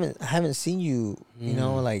 because I haven't seen you,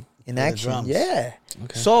 like in the action. drums. Yeah.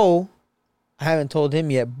 Okay. So I haven't told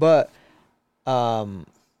him yet, but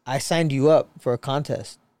I signed you up for a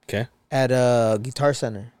contest Okay. at Guitar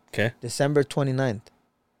Center, Okay. December 29th.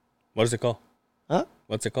 What is it called? Huh?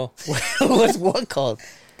 What's it called? What's what called?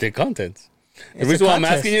 The contents. The It's reason a why I'm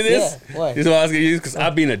contest. asking you this, Yeah, why? the reason why I'm asking you is because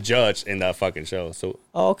I've been a judge in that fucking show. So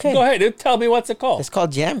Oh, okay. go ahead, dude. Tell me what's it called. It's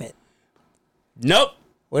called Jam It. Nope.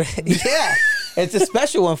 Yeah, it's a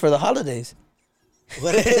special one for the holidays.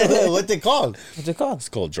 What they called? What's it called? It's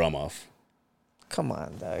called Drum Off. Come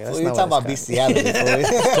on, dog. That's Well, you're not talking what about it's called. bestiality.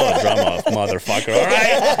 It's called Drum Off, motherfucker. All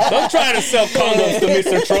right. Don't try to sell condoms to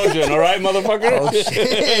Mr. Trojan. All right, motherfucker. Oh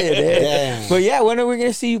shit! Damn. But yeah, when are we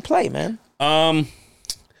gonna see you play, man?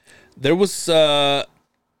 There was that's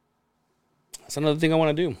another thing I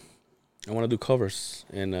want to do. I want to do covers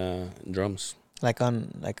and drums. Like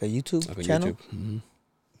on like a YouTube Like on channel?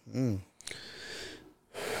 YouTube.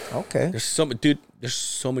 Okay. There's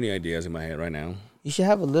so many ideas in my head right now. You should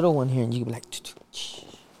have a little one here and you can be like,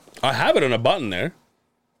 I have it on a button there.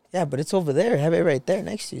 yeah, but it's over there. Have it right there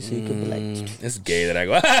next to you so you could be like, It's gay that I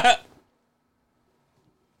go,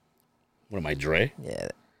 what am I, Dre? yeah.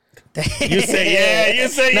 You say yeah, you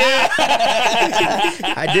say yeah.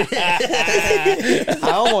 I did.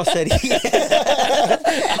 I almost said yeah.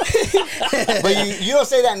 But you don't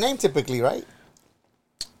say that name typically, right?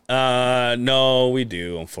 No, we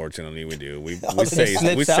do. Unfortunately, we do. We it say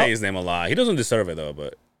slips out? his name a lot. He doesn't deserve it though,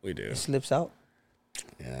 but we do. It slips out.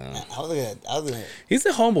 Yeah, I was gonna. he's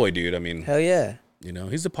the homeboy dude. I mean, Hell yeah.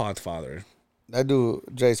 he's the podfather. That dude,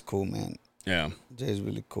 Jay's cool, man. Yeah. Jay's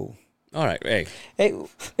really cool. All right. Hey, Hey, let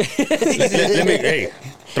me. Hey,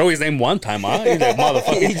 throw his name one time, huh? He's like,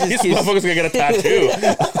 motherfucker. He just This keeps- motherfucker's gonna get a tattoo.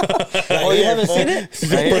 oh, you haven't seen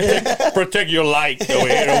it? Protect your light over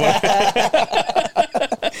here. Or what?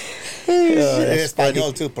 In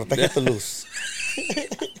Espanol too. Protege tu luz.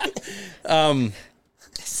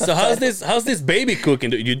 So how's this baby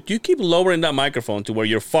cooking? You keep lowering that microphone to where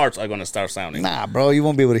your farts are gonna start sounding. Nah, bro, you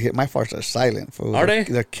won't be able to hear. My farts are silent. Fool. Are they?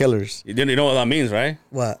 They're killers. You know what that means, right?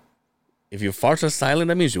 What? If your farts are silent,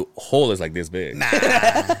 that means your hole is like this big. Nah.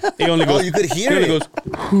 He only Oh, goes. you could hear he only it. goes.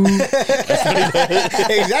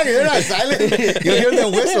 Exactly. They're not silent. You'll hear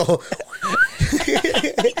them whistle.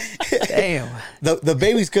 Damn. The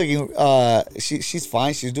baby's cooking. She's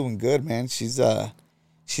fine. She's doing good, man. She's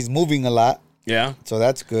moving a lot, Yeah. so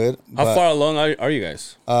that's good. How But, far along are you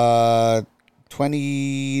guys?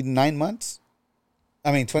 29 months.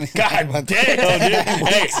 I mean, 29 God months. damn, dude.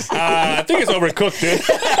 Hey, I think it's overcooked, dude.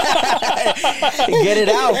 Get it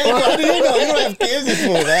out. Hey, how do you know? You don't have kids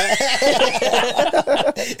before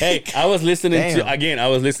that. Hey, I was listening Damn.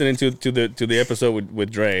 to the episode with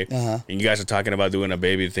Dre, and you guys are talking about doing a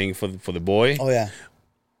baby thing for the boy. Oh yeah.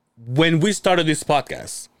 When we started this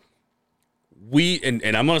podcast, and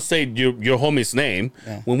I'm gonna say your homie's name.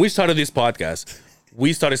 Yeah. When we started this podcast,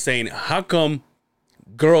 we started saying, how come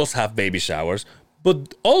girls have baby showers,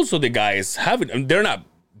 but also the guys they're not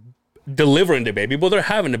delivering the baby, but they're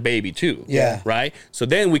having a baby too. Yeah. Right? So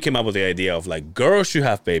then we came up with the idea of like girls should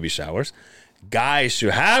have baby showers, guys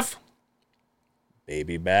should have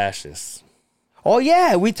baby bashes. Oh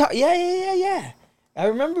yeah, we talked. Yeah. I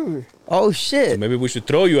remember. Oh shit, Maybe we should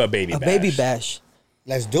throw you a baby a bash. baby bash.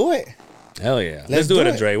 Let's do it. Hell yeah. Let's Let's do do it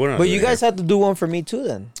it. at Dre. We're not But doing you it guys here. have to do one for me too,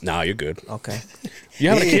 then. Nah, you're good. Okay. You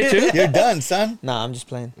having a kid too? You're done, son. Nah, I'm just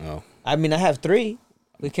playing. Oh. I mean, I have 3.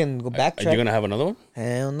 We can go Are backtrack. you gonna have another one?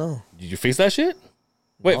 Hell no. Did you fix that shit?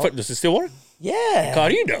 Wait, does it still work? Yeah. How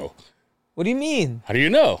do you know? What do you mean? How do you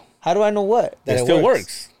know? How do I know what? That It it still works.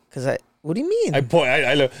 works. Because what do you mean? I point.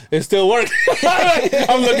 I look. It still works.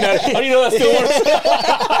 I'm looking at it. How do you know that still works?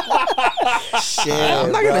 Shit,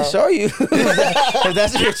 I'm not gonna show you if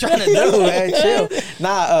that's what you're trying to do, man. Chill.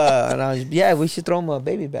 Yeah, we should throw him a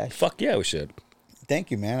baby bash. Fuck yeah, we should.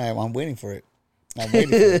 Thank you, man. I'm waiting for it. I'm waiting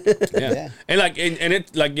for it. Yeah. Yeah. And like, and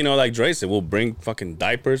it like like Dre said, we'll bring fucking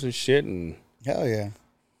diapers and shit. And Hell yeah.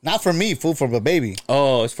 Not for me, food for the baby.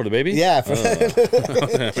 oh, it's for the baby. Yeah. For,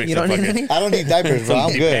 You don't need any? I don't need diapers, bro.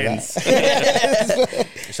 I'm good. Depends.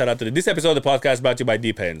 Shout out to this episode of the podcast brought to you by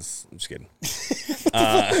Depends. I'm just kidding.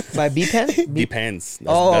 By B-Pen? Depends.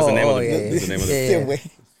 Oh, That's the name of the. yeah, That's the name of the. yeah. Still wait.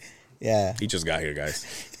 Yeah. He just got here, guys.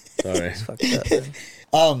 Sorry. Fucked up,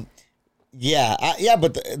 man. Yeah,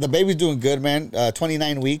 but the baby's doing good, man.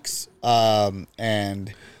 29 weeks,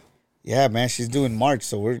 and yeah, man, she's due in March,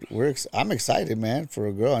 so I'm excited, man, for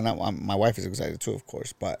a girl, and my wife is excited too, of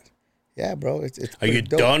course. But yeah, bro, it's Are pretty you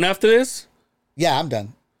dope. done after this? Yeah, I'm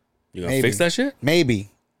done. You gonna Maybe. fix that shit? Maybe.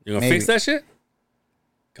 You gonna Maybe. fix that shit?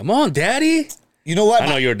 Come on, daddy. You know what? I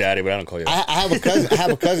know you're daddy, but I don't call you. I have a cousin. I have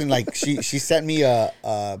a cousin. Like she sent me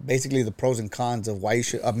basically the pros and cons of why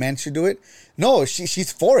a man should do it. No,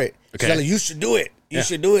 she's for it. Okay. She's like, you should do it. You Yeah.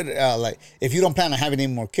 should do it. Like if you don't plan on having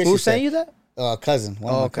any more kids. Who she said. sent you that? Cousin.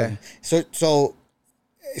 One of Oh, my okay. cousins. So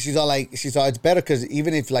she's all it's better because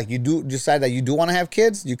even if like you do decide that you do want to have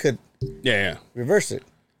kids, you could yeah. reverse it.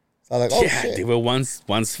 So I'm like, oh Yeah, shit. dude, but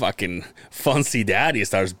once fucking fancy daddy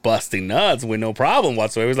starts busting nuts with no problem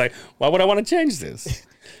whatsoever, it's like, why would I want to change this?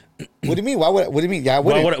 What do you mean? What do you mean? Yeah, I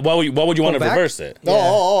Why wouldn't. would you want to back? reverse it?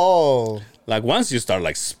 Oh. Like once you start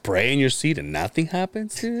like spraying your seed and nothing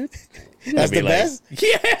happens, dude. you're gonna That's be the like, best?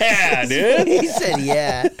 Yeah, dude. He said,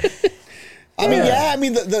 yeah. I mean, yeah. I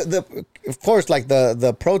mean, the of course, like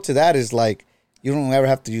the pro to that is like you don't ever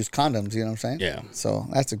have to use condoms. You know what I'm saying? Yeah. So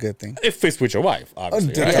that's a good thing. It fits with your wife,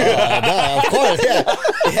 obviously. right? Of course,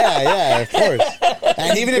 yeah, of course.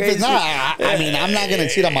 And even if it's not, I mean, I'm not gonna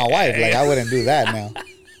cheat on my wife. Like I wouldn't do that now,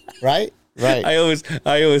 right? Right. I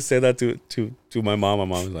always say that to my mom. My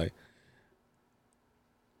mom was like,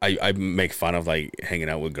 I make fun of like hanging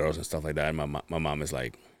out with girls and stuff like that. And my mom is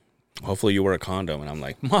like, hopefully you wear a condom. And I'm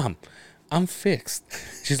like, Mom, I'm fixed.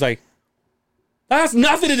 She's like, that has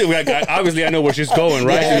nothing to do with it. Obviously, I know where she's going,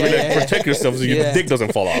 right? Yeah, She's yeah, like, protect yourself so your dick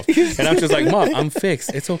doesn't fall off. And I'm just like, Mom, I'm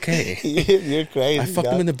fixed. It's okay. You're crazy. I fucked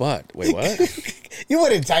him in the butt. Wait, what? You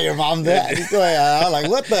wouldn't tell your mom that. You're going, like,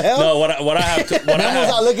 what the hell? No, what I have to. What I Mom was have,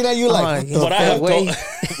 out looking at you like, Oh, what I have Wait.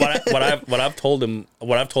 told,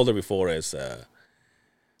 what I've told her before is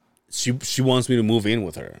she wants me to move in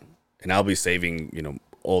with her, and I'll be saving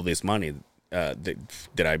all this money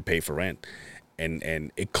that I pay for rent,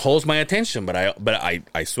 and it calls my attention, but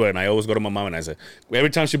I swear, and I always go to my mom and I say, every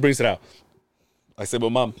time she brings it out, I say, well,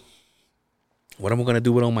 Mom, what am I gonna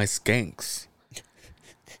do with all my skanks?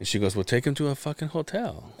 And she goes, well, take him to a fucking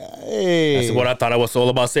hotel. hey. I said, well, I thought I was all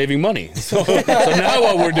about saving money. So now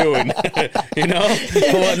what we're doing,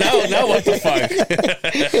 Well, now what the fuck?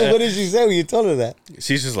 What did she say when you told her that?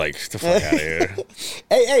 She's just like, get the fuck out of here.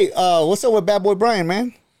 Hey, what's up with Bad Boy Brian,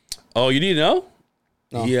 man? Oh, you need to know?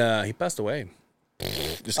 No. He passed away.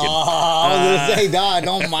 Just kidding. Oh, I was gonna say, dog,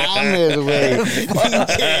 don't mind this way.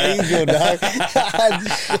 Angel, dog.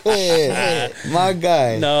 Shit. My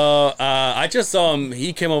guy. No, I just saw him.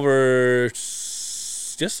 He came over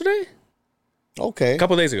yesterday, Okay. a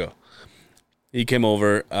couple days ago. He came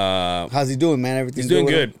over. How's he doing, man? Everything's He's doing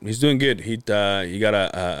with good. him? He's doing good. He got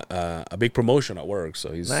a big promotion at work,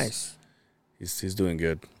 so he's Nice. He's doing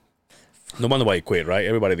good. No wonder why he quit, right?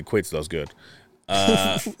 Everybody that quits does good.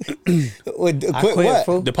 Quit I quit, what?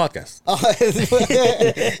 fool. The podcast. Oh.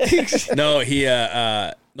 No,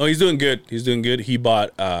 no, he's doing good. He's doing good. He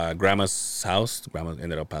bought grandma's house. Grandma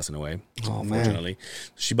ended up passing away. Oh, man. Unfortunately,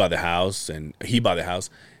 she bought the house, and he bought the house,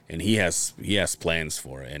 and he has plans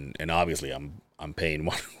for it. And obviously, I'm paying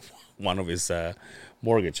one of his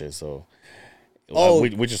mortgages. So,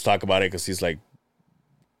 we just talk about it because he's like,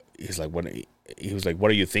 what? He was like, what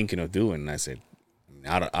are you thinking of doing? And I said,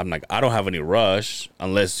 I'm like, I don't have any rush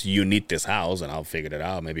unless you need this house, and I'll figure it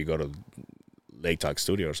out. Maybe go to Lake Talk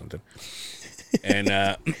Studio or something. And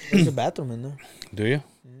There's a bathroom in there. do you?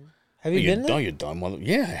 Have you been there? You're dumb. Well,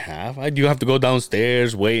 yeah, I have. I do have to go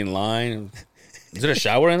downstairs, wait in line. Is there a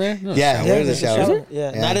shower in there? No, Yeah, Yeah, there's a shower.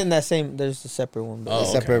 Yeah, not in that same. There's a separate one. But Oh, A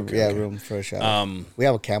okay, separate okay. room for a shower. We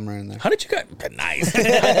have a camera in there. How did you guys? Nice. How'd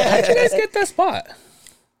you guys get that spot?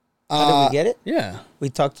 How did we get it? Yeah, We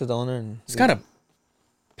talked to the owner and it's kind of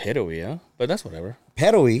pedo-y, yeah, but that's whatever.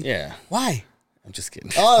 Pedo-y? Yeah, Why? I'm just kidding.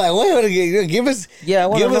 Oh, like wait, give us. Yeah, I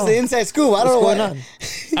wanna give us know. the inside scoop. I don't what's know going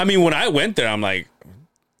what- on. I mean, when I went there, I'm like,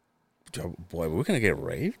 boy, we're gonna get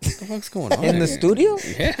raped. What the fuck's going on In the here? studio?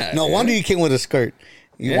 Yeah. No yeah. wonder you came with a skirt.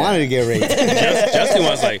 You Yeah. wanted to get raped.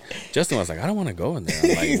 Justin was like, I don't want to go in there.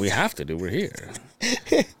 I'm like, we have to, dude. We're here.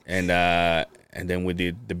 And then we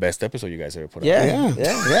did the best episode you guys ever put out. Yeah. Yeah.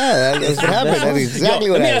 That's what happened. That's exactly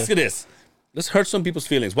Yo, what let me happened. ask you this. Let's hurt some people's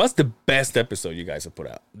feelings. What's the best episode you guys have put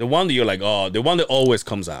out? The one that you're like, oh, the one that always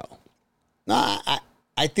comes out. No,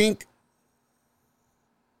 I think.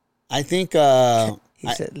 He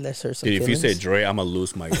said, "Let's hurt some Dude, if you feelings." say Dre, I'm gonna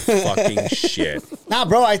lose my fucking shit. Nah,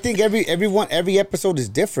 bro. I think every episode is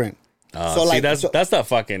different. See, that's the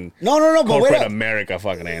fucking No, but wait corporate up. America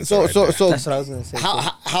fucking answer. So right so there. so That's what I was gonna say.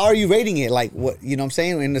 how are you rating it? Like what you know? What I'm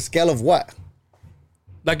saying in the scale of what?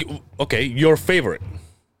 Like, okay, your favorite.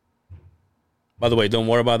 By the way, don't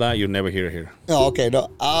worry about that. You'll never hear it here. Oh, okay. No,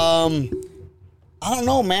 I don't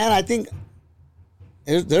know, man. I think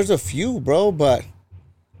there's a few, bro, but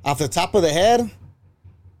off the top of the head,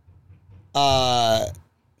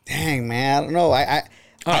 dang, man, I don't know.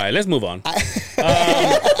 All right, let's move on.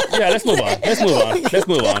 Yeah, let's move on. Let's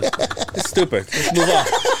move on. It's stupid. Let's move on.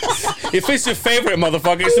 If it's your favorite,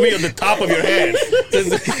 motherfucker, it should be on the top of your head.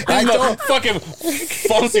 Fucking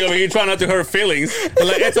Fonzie over here trying not to hurt feelings. But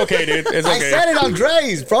like, it's okay, dude. It's okay. I said it on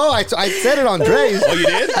Dre's, bro. I said it on Dre's. Oh, you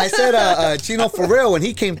did? I said Chino for real when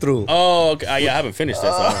he came through. Oh, okay. Yeah, I haven't finished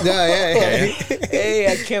that. So. Yeah.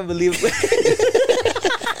 Hey, I can't believe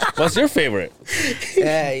it. What's your favorite?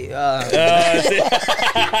 Hey,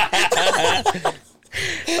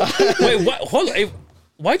 Wait, what? Hold on. Hey,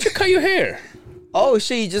 why'd you cut your hair? oh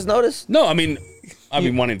shit! You just noticed? No, I mean, I've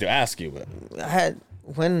been wanting to ask you, but I had.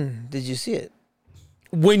 When did you see it?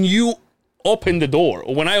 when you open the door.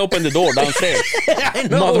 When I open the door downstairs, I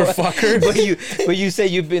know, motherfucker. But you say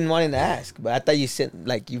you've been wanting to ask. But I thought you said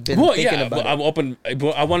like you've been Well, thinking yeah, about but it.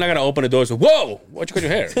 I'm not gonna open the door. So, whoa, what you cut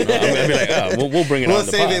your hair? You know, I'll be like, we'll bring it We'll on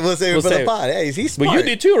the save pod. it. We'll save it for the pod. Hey, he's smart. But you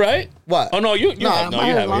did too, right? What? Oh no, you No, have, no, mine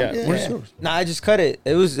you is have, long, yeah. yeah. Where's yours? Nah, I just cut it.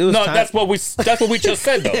 It was No, time. that's what we just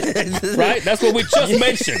said though, right? That's what we just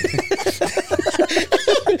mentioned.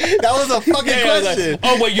 That was a fucking Yeah, I was like, question.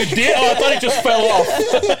 oh, wait, you did? Oh, I thought it just fell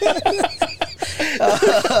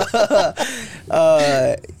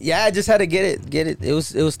off. Yeah, I just had to get it. It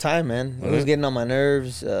was time, man. It was getting on my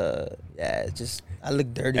nerves. Yeah, it just I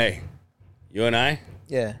look dirty. Hey, you and I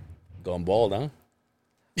Yeah. going bald, huh?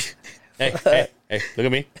 Hey, look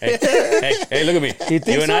at me. Hey, look at me. You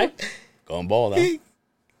think and so? I going bald, huh?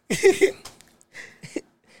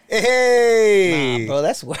 Hey. Nah, bro,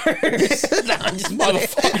 that's worse. Nah, I'm just playing.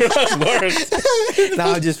 Motherfucker, that's worse.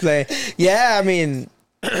 Nah, I'm just playing. Yeah, I mean,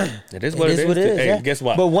 It is what it is. what it is, Hey, yeah. guess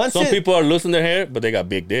what? But once Some it- people are losing their hair, but they got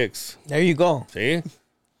big dicks. there you go. See?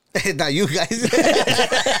 Not you guys.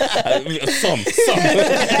 Some.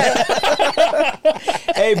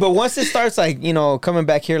 Hey, but once it starts like coming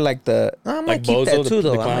back here like I might Like keep Bozo, that too the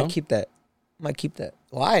though. I clown? might keep that.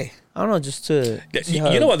 Why? I don't know, just to see how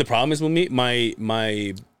You know it- what the problem is with me? My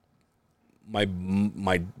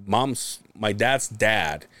dad's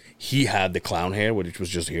dad, he had the clown hair, which was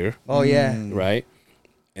just here. Oh yeah. Right?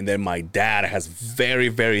 And then my dad has very,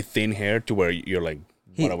 very thin hair to where you're like,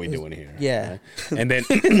 what are we doing here? Yeah. Right? And then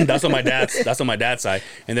that's on my dad's side.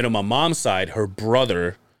 And then on my mom's side, her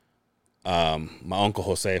brother, my uncle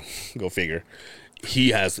Jose, go figure, he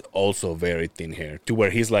has also very thin hair to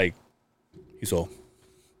where he's all.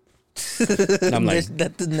 And I'm like, There's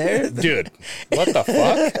nothing there. dude, what the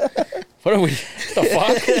fuck? What are we? What the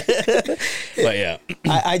fuck? But yeah,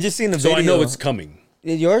 I just seen the so video. I know it's coming.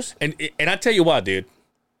 Yours. And I tell you what, dude.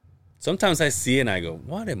 Sometimes I see it and I go,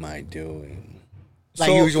 "What am I doing?" Like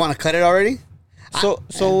So- you just want to cut it already? So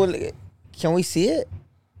can we see it?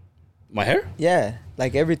 My hair? Yeah,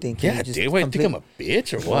 like everything. Can Yeah, you just dude. Wait, think I'm complete- a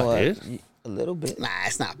bitch or what, Well, dude? a little bit. Nah,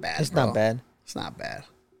 it's not bad. It's bro. not bad. It's not bad.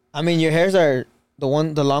 I mean, your hairs are the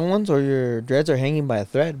long ones, or your dreads are hanging by a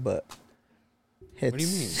thread, but. What do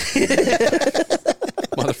you mean,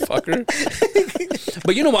 motherfucker?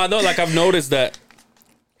 But you know what though? Like I've noticed that.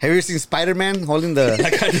 Have you ever seen Spider-Man holding the?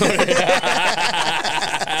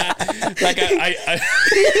 Like I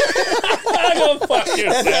go fuck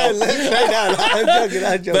yourself. I'm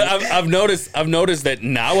joking. But I've noticed that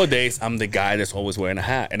nowadays I'm the guy that's always wearing a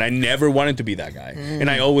hat, and I never wanted to be that guy. And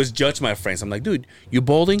I always judge my friends. I'm like, dude, you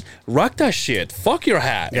balding? Rock that shit. Fuck your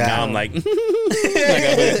hat. And Yeah. now I'm like,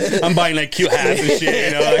 I'm buying like cute hats and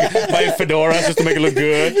shit. Like buying fedoras just to make it look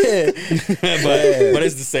good. but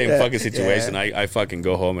it's the same fucking situation. I fucking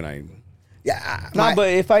go home and I. Yeah. Nah, but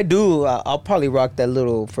if I do, I'll probably rock that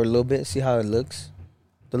for a little bit, see how it looks.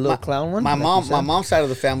 The little clown one. My like you mom, said. my mom's side of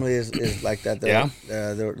the family is like that. Yeah?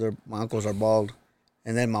 My uncles are bald,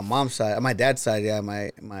 and then my mom's side, my dad's side, yeah, my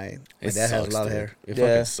It dad has a sucks, lot of dude. hair. It Yeah.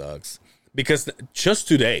 fucking sucks. Because just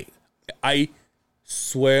today, I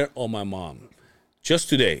swear on my mom, just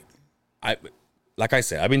today, like I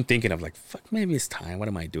said, I've been thinking of like, fuck, maybe it's time. What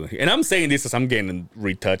am I doing here? And I'm saying this as I'm getting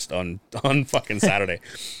retouched on fucking Saturday.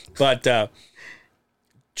 But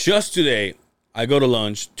just today, I go to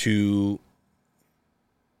lunch to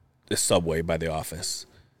the Subway by the office.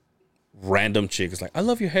 Random chick is like, I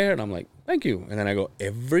love your hair. And I'm like, thank you. And then I go,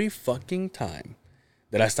 every fucking time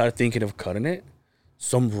that I start thinking of cutting it,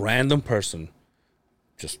 some random person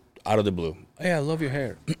just out of the blue, hey, I love your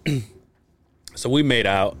hair. So we made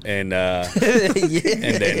out and and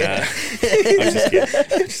then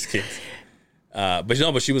I'm just kidding.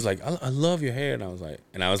 But she was like, I love your hair. And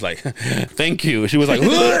I was like, thank you. She was like,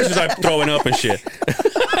 she's like throwing up and shit.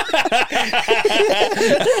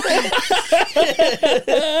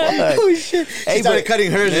 Oh shit! She started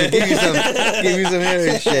cutting hers and give you some hair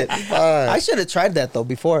and shit. I should have tried that though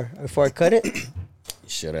before I cut it.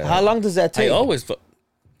 Should have. How long does that I take? always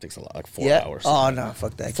takes a lot, like 4 hours. Oh no,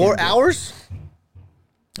 fuck that. I 4 can't do it. hours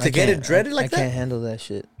I to get it can't- dreaded like I that? can't handle that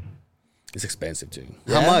shit. It's expensive too.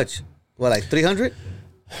 How Yeah? much? What, like 300?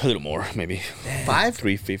 A little more, maybe 5?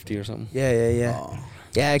 350 or something. Yeah. Oh.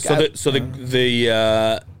 Yeah. So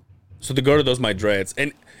the girl that does my dreads,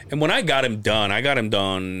 and when I got him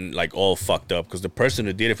done like all fucked up because the person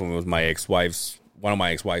who did it for me was one of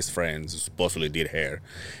my ex-wife's friends who supposedly did hair,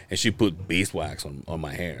 and she put beeswax on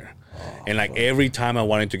my hair. And like every time I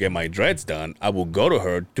wanted to get my dreads done, I would go to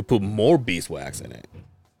her to put more beeswax in it,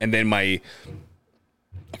 and then the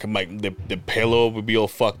pillow would be all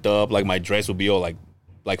fucked up, like my dress would be all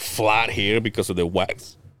like flat here because of the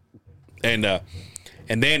wax, and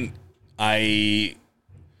then I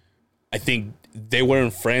think they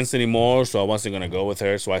weren't friends anymore, so I wasn't gonna go with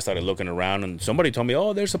her. So I started looking around, and somebody told me,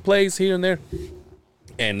 "Oh, there's a place here and there,"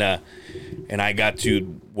 and I got to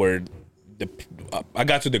where I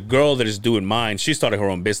got to the girl that is doing mine. She started her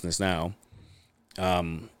own business now,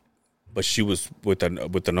 but she was with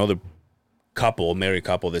another couple, married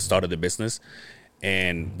couple that started the business.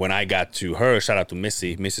 And when I got to her, shout out to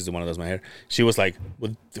Missy. Missy's the one that does my hair. She was like,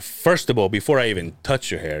 well, first of all, before I even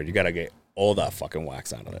touch your hair, you gotta get all that fucking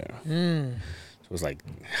wax out of there. So it was like,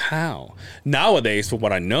 how? Nowadays, from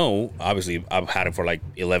what I know, obviously I've had it for like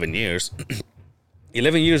 11 years.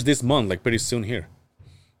 11 years this month, like pretty soon here.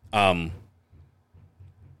 Happy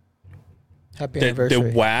The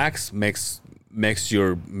anniversary. wax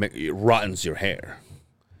rottens your hair.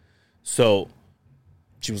 So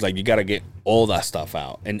she was like, you gotta get all that stuff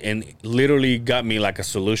out, and literally got me like a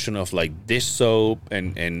solution of like dish soap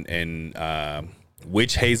and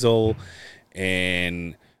witch hazel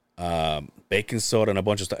and baking soda and a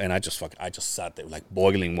bunch of stuff. And I just sat there like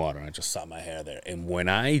boiling water, and I just sat my hair there. And when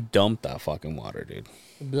I dumped that fucking water, dude,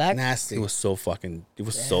 Black. Nasty. it was so fucking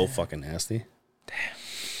nasty.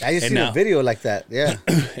 I just And seen now- a video like that. Yeah.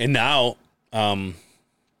 And now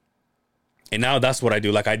that's what I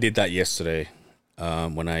do. Like I did that yesterday.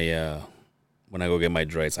 When I go get my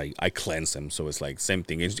dreads, I cleanse them. So it's like same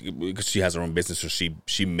thing. Because she has her own business, so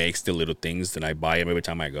she makes the little things, and I buy them every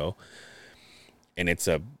time I go. And it's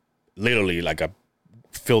literally like I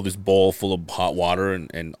fill this bowl full of hot water,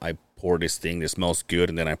 and I pour this thing that smells good,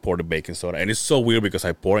 and then I pour the baking soda. And it's so weird because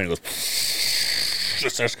I pour it and it goes,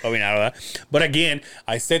 it starts coming out of that. But again,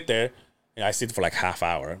 I sit there and I sit for like half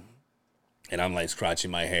hour, and I'm like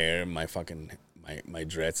scratching my hair, my fucking my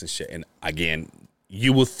dreads and shit. And again,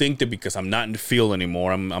 you will think that because I'm not in the field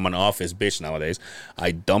anymore, I'm an office bitch nowadays.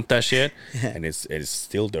 I dump that shit, and it's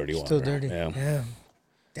still dirty water. Still dirty. Yeah.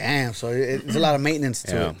 Damn. So it's a lot of maintenance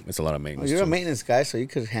to Yeah, it. it's a lot of Well, maintenance. you're a too. maintenance guy, so you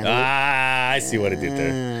could handle it. I see what I did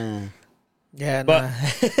there. Yeah, But-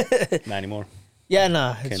 nah. Not anymore. Yeah,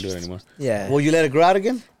 nah. Can't do it anymore. Yeah. Will you let it grow out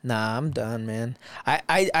again? Nah, I'm done, man. I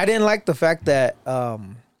didn't like the fact that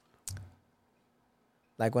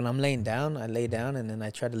like when I'm laying down, I lay down and then I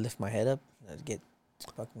try to lift my head up and I get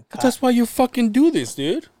fucking caught. That's why you fucking do this,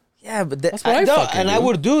 dude. Yeah, but That's what I fucking and do. I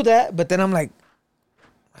would do that, but then I'm like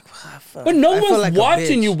But no I feel one's like a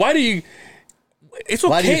watching bitch. you. Why do you? It's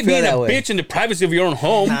Why do you okay feel being a that way? bitch in the privacy of your own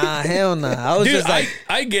home. Nah, hell nah. I was Dude, just like,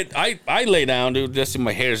 I lay down, dude, just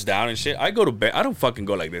my hair's down and shit. I go to bed. I don't fucking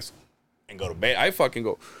go like this and go to bed. I fucking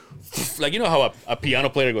go like, you know how a piano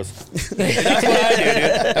player goes. That's what I do,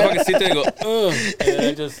 dude. I fucking sit there and go, ugh,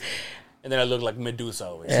 and then I look like Medusa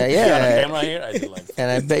always. Yeah, You got yeah. a camera here. I do like,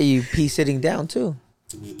 and I bet you pee sitting down too.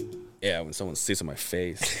 yeah, when someone sits on my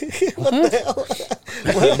face. What the hell?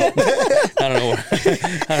 I don't know.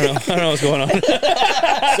 I don't know what's going on.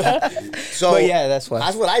 So But yeah, that's why.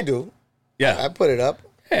 that's what I do. I Yeah, put it up.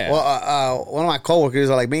 Yeah. Well, one of my coworkers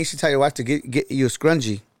are like, man, you should tell your wife to get you a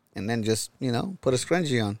scrunchie, and then just put a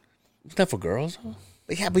scrunchie on. is that for girls?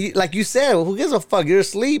 But yeah, but like you said, who gives a fuck? You're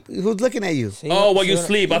asleep. Who's looking at you? See? Oh, while you See?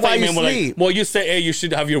 sleep. I While thought you you meant like, sleep. well, you say, hey, you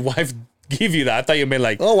should have your wife give you that. I thought you meant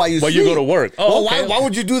like, Oh, while you you sleep. go to work. Well, Oh, okay. why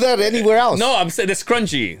would you do that anywhere else? No, I'm saying the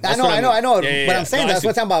scrunchie. I That's know. what But Yeah, I'm saying No, I that's see.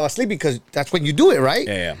 what I'm talking about sleeping because that's when you do it, right?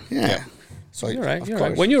 Yeah. Yeah. So You're right. of You're course.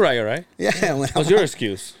 right. When you're right, you're right. Yeah. When What's your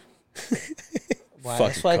excuse? Why, Fucking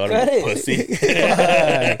that's why I cut cut him, it. pussy.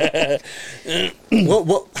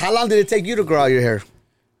 how long did it take you to grow out your hair?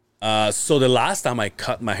 So the last time I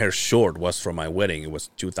cut my hair short was for my wedding. It was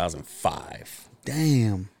 2005.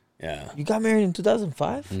 Damn. Yeah. You got married in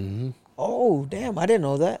 2005? Mm-hmm. Oh, damn. I didn't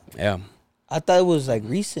know that. Yeah. I thought it was like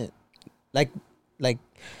recent. Like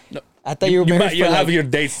I thought you were married You for have like, your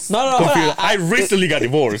dates No, confused. I recently got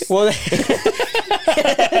divorced. well,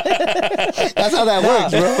 That's how that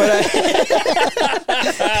works, bro.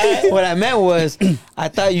 what I meant was I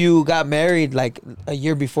thought you got married like a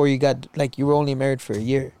year before you got like you were only married for a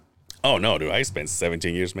year. Oh, no, dude. I spent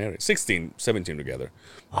 17 years married. 17 together.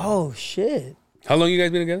 Oh shit. How long you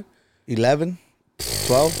guys been together? 11,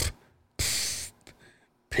 12.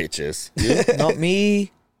 Pitches. Not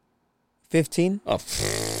me. 15. Oh,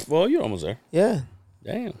 well, you're almost there. Yeah.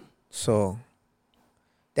 Damn. So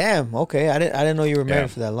damn, okay. I didn't know you were married Yeah.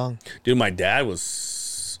 for that long. Dude, my dad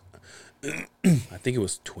was, I think it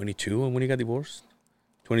was 22 when he got divorced.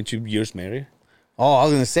 22 years married. Oh, I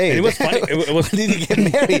was gonna say And it was funny. It was, When did he get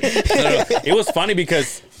married? no. It was funny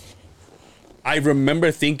because I remember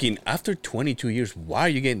thinking, after 22 years, why are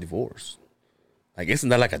you getting divorced? Like, isn't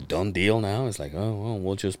that like a done deal now? It's like, oh, well,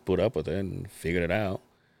 we'll just put up with it and figure it out.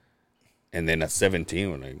 And then at 17,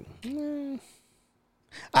 we're like,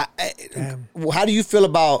 How do you feel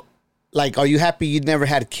about like, are you happy you never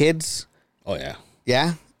had kids? Oh yeah.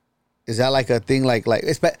 Yeah. Is that like a thing? Like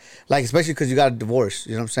especially because you got a divorce.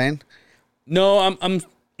 You know what I'm saying? No, I'm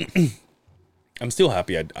I'm still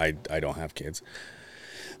happy I don't have kids.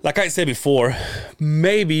 Like I said before,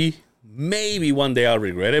 maybe one day I'll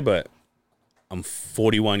regret it, but I'm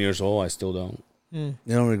 41 years old. I still don't. You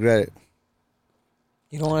don't regret it.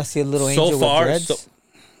 You don't want to see a little angel with dreads?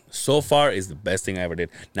 So far is the best thing I ever did.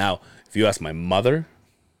 Now, if you ask my mother,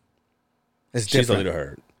 It's she's a different. little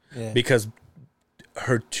hurt Yeah. because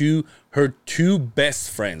her two best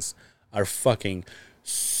friends are fucking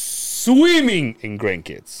swimming in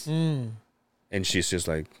grandkids, and she's just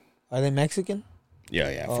like, Are they Mexican?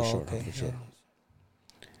 yeah, for sure, okay, for sure.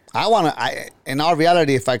 In all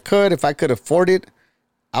reality, if I could afford it,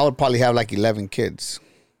 I would probably have like 11 kids.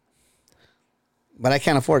 But I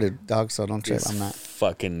can't afford it, dog, so don't trip. This I'm not.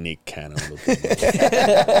 fucking Nick Cannon looking.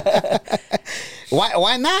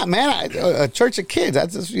 Why not, man? A church of kids.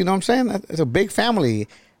 That's just, you know what I'm saying? It's a big family.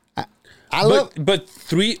 I love. But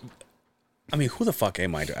three. I mean, who the fuck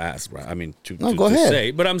am I to ask, bro? I mean, to go ahead.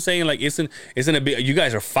 say. But I'm saying, like, isn't it big? You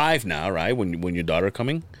guys are 5 now, right? When your daughter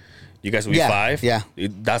coming, you guys will be 5. Yeah.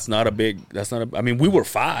 That's not a big. That's not a. I mean, we were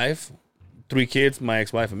 5, 3 kids, my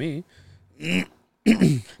ex-wife and me.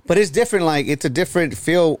 But it's different. Like, it's a different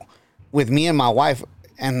feel with me and my wife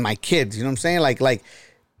and my kids. You know what I'm saying? Like,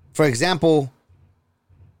 for example,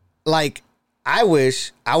 like, I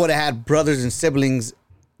wish I would have had brothers and siblings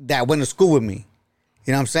that went to school with me.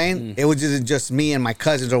 You know what I'm saying? It was just me and my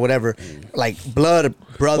cousins or whatever, like blood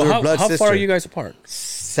brother, blood how sister. far are you guys apart?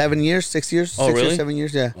 7 years, 6 years. Oh, 6 really? years, 7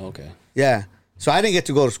 years. Yeah, Okay. yeah. So I didn't get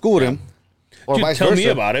to go to school with him, or Dude, vice tell versa. me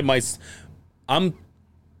about it. I'm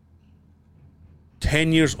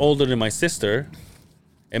 10 years older than my sister,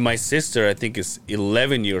 and my sister I think is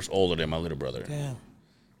 11 years older than my little brother. Yeah.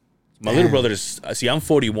 My little brother is. See, I'm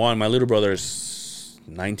 41. My little brother is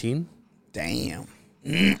 19. Damn,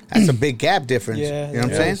 that's a big gap difference. Yeah, you know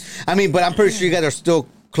what yeah. I'm saying? I mean, but I'm pretty sure you guys are still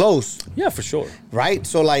close, Yeah, for sure. right?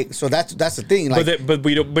 So that's the thing. Like, But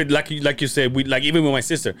we don't. But like you said, we like even with my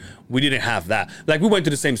sister, we didn't have that. Like we went to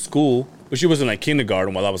the same school, but she was in like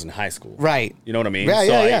kindergarten while I was in high school. right. You know what I mean? Yeah,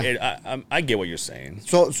 so yeah. I get what you're saying.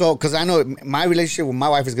 So, because I know my relationship with my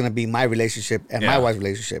wife is gonna be my relationship and my Yeah. wife's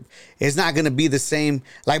relationship. It's not gonna be the same.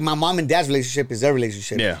 Like my mom and dad's relationship is their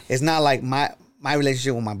relationship. Yeah. It's not like my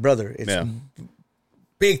relationship with my brother. It's Yeah.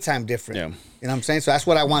 big time different. Yeah. You know what I'm saying? So that's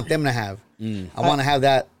what I want them to have. I want to have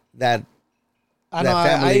that. I That know.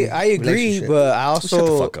 family I agree, relationship. but I also Shut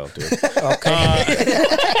the fuck up, dude.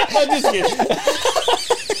 I'm just kidding.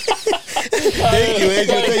 Thank you,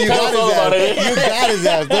 Angel. You got his ass. You got his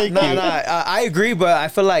ass. Thank No, you. I agree, but I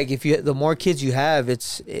feel like the more kids you have,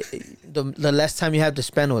 the less time you have to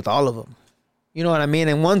spend with all of them. You know what I mean?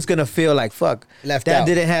 And one's gonna feel like fuck. Left Dad out.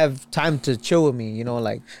 didn't have time to chill with me. You know,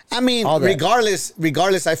 like I mean, all that.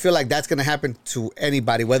 regardless, I feel like that's gonna happen to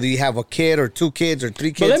anybody, whether you have a kid or 2 kids or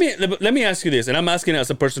 3 kids. But let me ask you this, and I'm asking as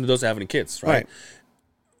a person who doesn't have any kids, right? Right.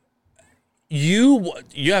 You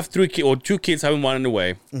have 3 kids or 2 kids having one in the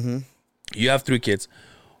way. Mm-hmm. You have 3 kids.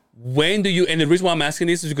 When do you? And the reason why I'm asking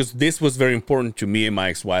this is because this was very important to me and my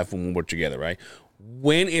ex-wife when we were together, right?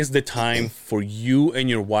 When is the time for you and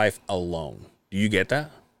your wife alone? Do you get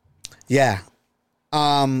that? Yeah.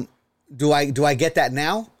 Do I get that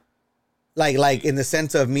now? Like in the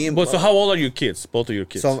sense of me and Well, so how old are your kids? Both of your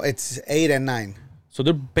kids. so it's 8 and 9. So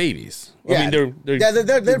they're babies. Yeah. I mean, they're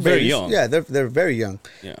they're very babies. young. Yeah, they're very young.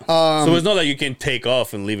 Yeah. So it's not like you can take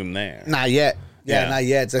off and leave them there. Not yet. Yeah, not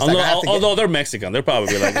yet. It's just although, like I have to get- although they're Mexican, they're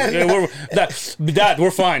probably like, yeah, Dad, we're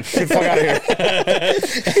fine. Get the fuck out of here.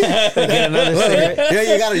 get another cigarette.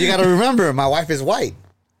 Yeah, you gotta remember, my wife is white.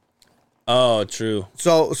 Oh, true.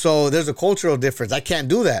 So there's a cultural difference. I can't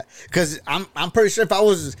do that because I'm pretty sure if I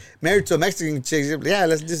was married to a Mexican chick, yeah,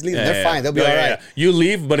 let's just leave them. They're fine. They'll be all right. Yeah. You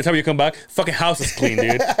leave, by the time you come back, fucking house is clean,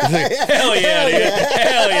 dude. It's like, hell yeah, dude.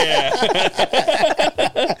 Hell yeah.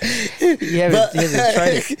 You haven't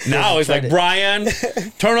tried it. Now it's like, Brian,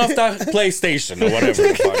 turn off that PlayStation or whatever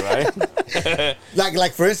the fuck, right?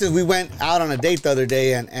 Like for instance, we went out on a date the other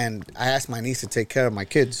day, and I asked my niece to take care of my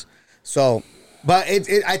kids. So, but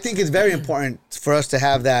I think it's very important for us to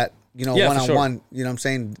have that, Yeah, for sure. one-on-one. You know what I'm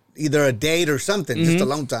saying? Either a date or something, just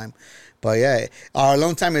alone time. But yeah, our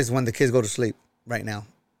alone time is when the kids go to sleep. Right now.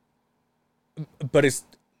 But it's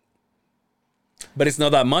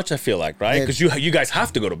not that much, I feel like, right? Because you guys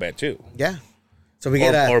have to go to bed too. Yeah. So we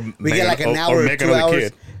get like an hour or or make 2 another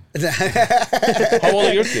hours. kid. How old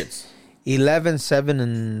are your kids? 11, 7,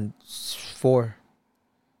 and 4.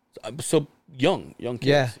 So young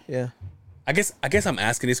kids. Yeah. I guess I'm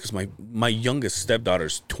asking this because my youngest stepdaughter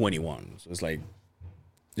is 21, so it's like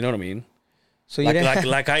You know what I mean? So you Like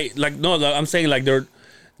didn't no, I'm saying like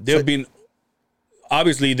they've been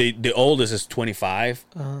obviously the oldest is 25.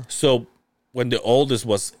 So when the oldest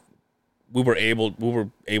was, we were able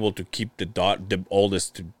to keep the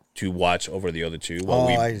oldest to watch over the other two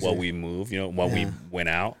while we move, while we went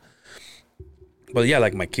out. But yeah,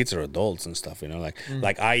 like my kids are adults and stuff,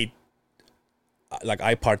 like I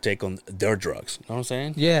partake on their drugs. You know what I'm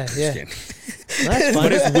saying? Yeah, Just yeah. kidding. That's fun.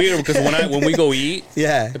 But it's weird because when we go eat,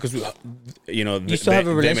 Yeah. because we, You still have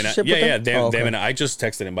a relationship with them? them, Oh, okay. them and I just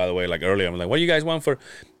texted him, by the way, like earlier. I'm like, what do you guys want for?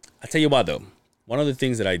 I tell you what though, one of the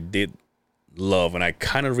things that I did love, and I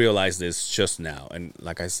kind of realized this just now, and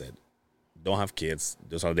like I said, don't have kids.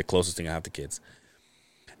 Those are the closest thing I have to kids.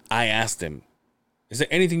 I asked him, is there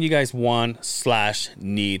anything you guys want /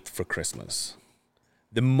 need for Christmas?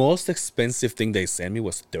 The most expensive thing they sent me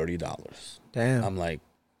was $30. Damn. I'm like,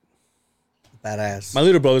 Badass. my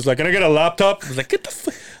little brother's like, can I get a laptop? I was like, get the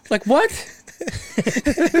fuck. Like, what?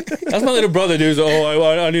 That's my little brother, dude.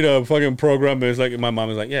 I need a fucking program. It's like, my mom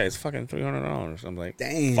is like, yeah, it's fucking $300. I'm like,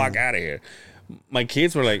 Damn. fuck out of here. My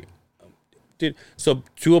kids were like, dude. So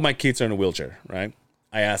 2 of my kids are in a wheelchair, right?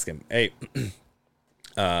 I asked him, hey,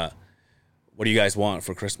 what do you guys want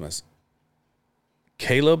for Christmas?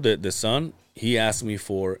 Caleb, the son, he asked me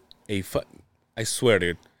for I swear,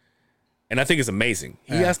 dude. And I think it's amazing.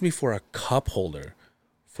 He asked me for a cup holder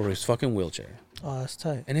for his fucking wheelchair. Oh, that's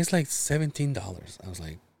tight. And it's like $17. I was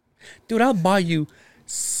like, dude, I'll buy you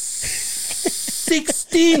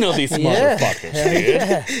 16 of these motherfuckers, dude.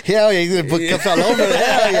 Hell yeah, you gonna put cups all over it.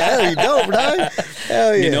 Hell yeah, hell you dope, dog.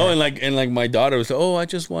 Hell yeah. And like my daughter was like, oh, I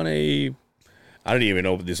just want I didn't even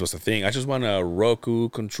know this was a thing. I just want a Roku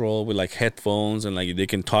control with like headphones and like they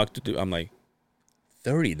can talk to. I'm like,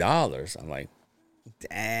 $30. I'm like,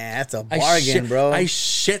 Damn, that's a bargain, bro. I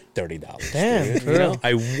shit $30. Damn, dude, for real?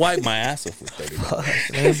 I wipe my ass off with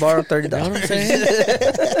 $30. Let me borrow $30. You know what I'm saying?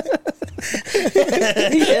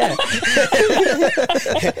 Yeah.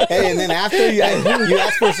 Hey, and then after you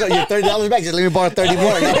ask for your $30 back, just let me borrow 30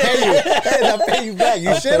 more. And I'll pay you. And I'll pay you back.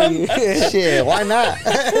 You shit him? Shit, why not?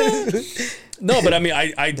 No, but I mean,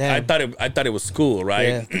 I Damn. thought it was cool,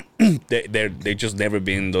 right? They just never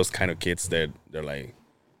been those kind of kids that they're like,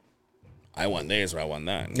 I want this or I want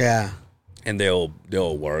that. Yeah. And they'll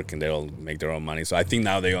work and they'll make their own money. So I think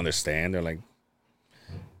now they understand. They're like,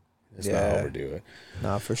 let's not overdo it.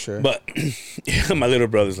 Nah, for sure. But my little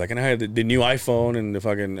brother's like, and I had the new iPhone and the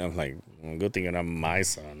fucking. I'm like, well, good thing that I'm my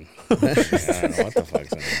son. I don't know what the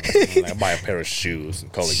fuck's I'm like, I buy a pair of shoes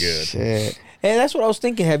and call it good. Shit. Hey, that's what I was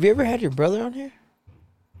thinking. Have you ever had your brother on here?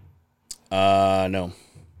 No.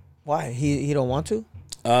 Why? He don't want to?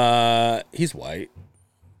 He's white.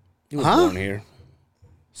 He was Huh? born here.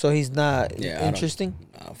 So he's not Yeah, I don't- interesting?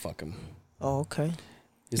 Nah, fuck him. Oh, okay.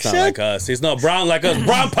 He's not like us. He's not brown like us.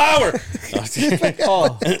 Brown power.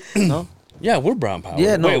 Oh, no? Yeah, we're brown power.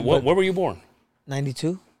 Yeah, no, Wait, but- where were you born?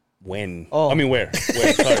 92? When? Oh. I mean, where?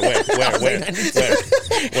 Where? Sorry, where?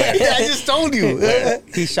 Yeah, I just told you.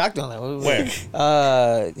 He's shocked on that. Where?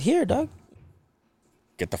 Here, dog.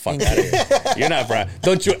 Get the fuck out of here. You're not brown.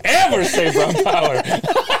 Don't you ever say brown power.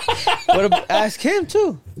 Ask him,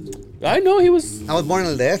 too. I know he was. I was born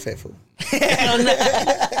in the DF, fool.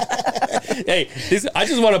 Hey, I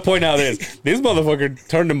just want to point out this motherfucker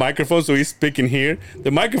turned the microphone so he's speaking here.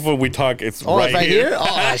 The microphone we talk, it's Oh, right, it's right here?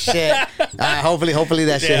 Oh, shit. Hopefully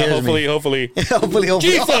that shit Yeah, hears hopefully. me. Hopefully.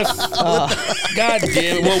 Jesus! God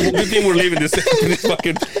damn it. Well, good thing we're leaving this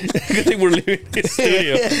fucking. Good thing we're leaving this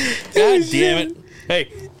studio. God damn it. Hey,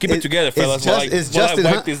 keep it together, fellas. It's Justin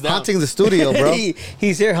haunting the studio, bro.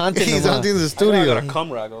 He's here haunting He's him, huh? haunting the I got studio. a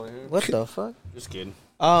cum rag over here. What the fuck? Just kidding.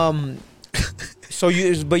 So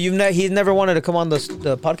he's never wanted to come on the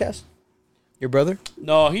podcast? Your brother?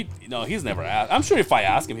 No, he's never asked. I'm sure if I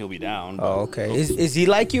ask him, he'll be down. but- Oh, okay. Is he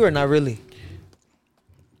like you or not really?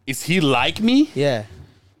 Is he like me? Yeah.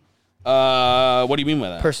 What do you mean by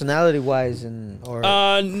that? Personality wise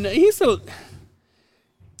He's a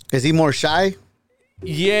Is he more shy?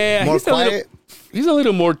 yeah. More he's a little, quiet? he's a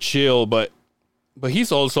little more chill, but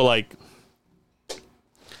he's also like.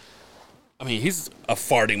 I mean, he's a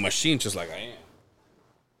farting machine, just like I am.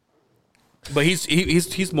 But he's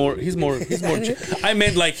more chill. I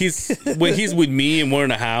meant like when he's with me and we're in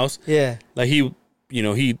a house. Yeah. Like he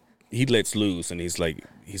lets loose and he's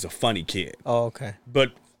a funny kid. Oh, okay.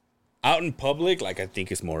 But out in public, like I think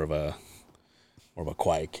he's more of a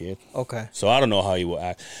quiet kid. Okay. So I don't know how he will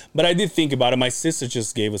act. But I did think about it. My sister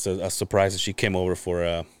just gave us a surprise. She came over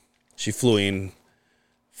she flew in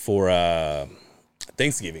for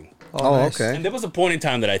Thanksgiving. Oh, nice. okay. And there was a point in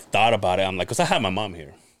time that I thought about it. I'm like, because I had my mom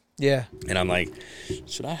here. Yeah. And I'm like,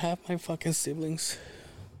 should I have my fucking siblings?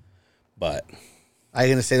 But Are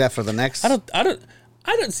you gonna say that for the next? I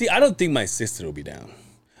don't think my sister will be down.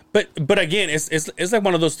 But again, it's like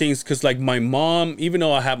one of those things because like my mom, even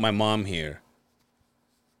though I have my mom here,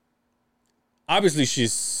 obviously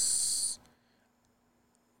she's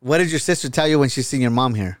What did your sister tell you when she seen your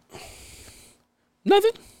mom here?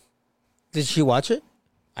 nothing. Did she watch it?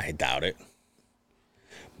 I doubt it.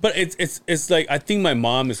 But it's like I think my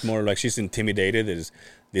mom is more like she's intimidated.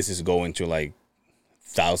 This is going to like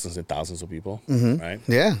thousands and thousands of people, right?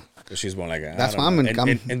 Yeah, So she's more like that's I why don't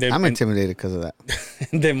know. I'm intimidated because of that.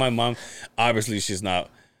 And then my mom, obviously, she's not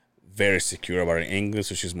very secure about her English,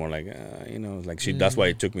 so she's more like, like she. That's why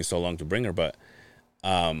it took me so long to bring her. But,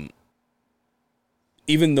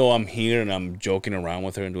 even though I'm here and I'm joking around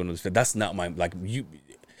with her and doing this, that's not my like you.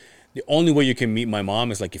 The only way you can meet my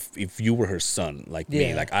mom is like if you were her son, like me.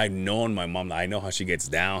 Yeah. Like I've known my mom. I know how she gets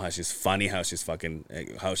down, how she's funny, how she's fucking,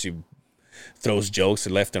 how she throws jokes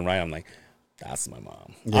left and right. I'm like, that's my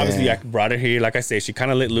mom. Yeah. Obviously, I brought her here. Like I say, she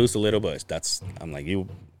kind of let loose a little, but I'm like you.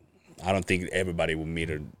 I don't think everybody will meet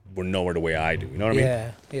her. Will know her the way I do. You know what I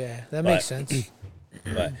mean? Yeah, that makes sense.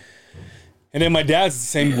 But and then my dad's the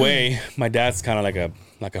same way. My dad's kind of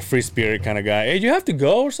like a free spirit kind of guy. Hey, you have to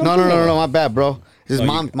go or something? No, my bad, bro. This is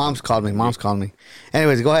No, mom's called me. Mom's called me.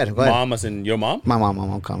 Anyways, go ahead. Mom, as in your mom? My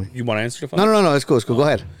mom called me. You want to answer the phone? No, it's cool. Go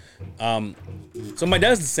ahead. So my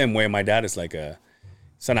dad's the same way. My dad is like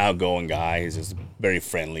he's an outgoing guy. He's just a very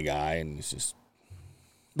friendly guy, and he's just.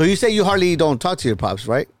 But you say you hardly don't talk to your pops,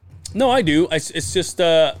 right? No, I do. It's just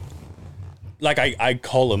like I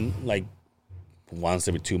call him like once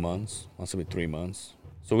every 2 months, once every 3 months.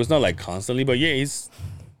 So it's not like constantly, but yeah,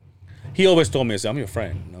 he always told me, I'm your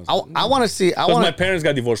friend. And I was like, I want to see. because my parents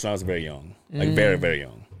got divorced when I was very young, like very very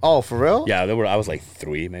young. Oh, for real? Yeah, I was like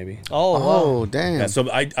 3 maybe. Oh, wow. Oh, damn. Yeah, so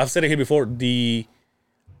I've said it here before. The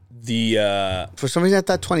For some reason, I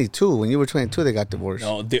thought 22. When you were 22, they got divorced.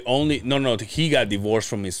 no, he got divorced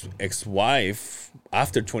from his ex-wife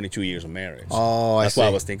after 22 years of marriage. Oh, I that's why I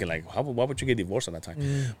see. was thinking like, why would you get divorced at that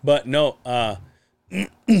time? But no,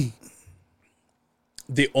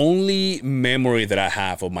 the only memory that I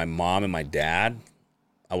have of my mom and my dad,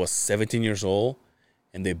 I was 17 years old,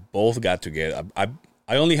 and they both got together.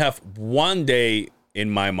 I only have one day in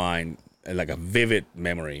my mind, like a vivid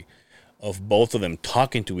memory of both of them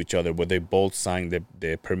talking to each other, where they both signed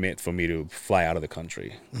the permit for me to fly out of the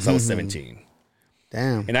country. So I was 17.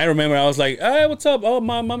 Damn. And I remember I was like, hey, what's up? Oh,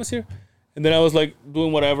 mom is here. And then I was like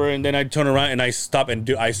doing whatever. And then I turn around and I stop and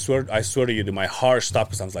I swear to you, my heart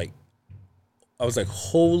stopped because I was like,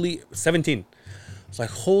 holy, 17. I was like,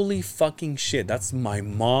 holy fucking shit. That's my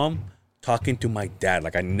mom talking to my dad.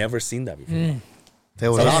 Like I never seen that before. It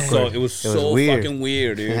was awkward. It was so weird. fucking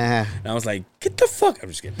weird, dude. Yeah. And I was like, get the fuck. I'm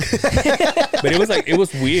just kidding. But it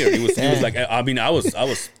was weird. It was like, I mean, I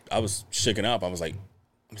was shaken up. I was like,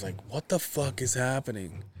 what the fuck is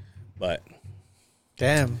happening? But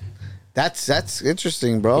Damn. That's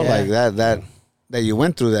interesting, bro. Yeah. Like that you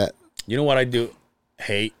went through that. you know what I do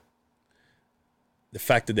hate? The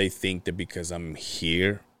fact that they think that because I'm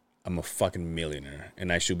here, I'm a fucking millionaire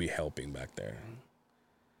and I should be helping back there.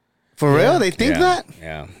 For real? They think that?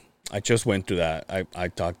 Yeah. I just went through that. I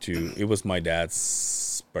talked to, it was my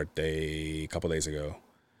dad's birthday a couple days ago.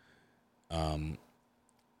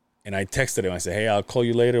 And I texted him. I said, hey, I'll call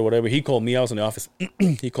you later, whatever. He called me. I was in the office.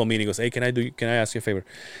 He called me and he goes, hey, can I ask you a favor?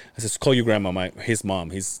 I said, call your grandma, his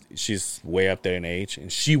mom. She's way up there in age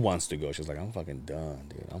and she wants to go. She's like, I'm fucking done,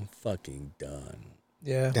 dude. I'm fucking done.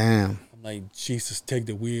 Yeah. Damn. I'm like, Jesus, take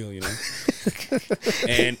the wheel, you know.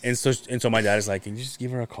 and so my dad is like, can you just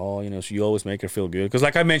give her a call? You know, so you always make her feel good. Because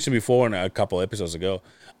like I mentioned before in a couple episodes ago,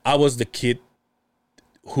 I was the kid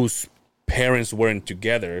whose parents weren't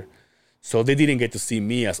together, so they didn't get to see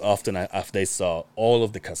me as often as they saw all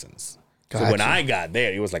of the cousins. So when Gotcha. I got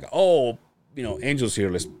there, it was like, oh, you know, Angel's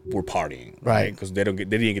here, we're partying, Right. Because they didn't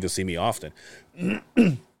get to see me often.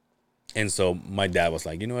 And so my dad was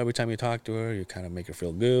like, you know, every time you talk to her, you kind of make her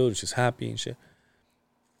feel good. She's happy and shit.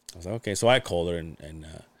 I was like, okay. So I called her and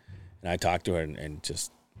I talked to her and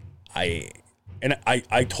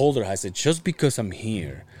I told her, I said, just because I'm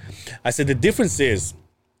here, I said, the difference is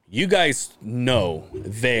you guys know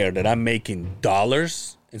there that I'm making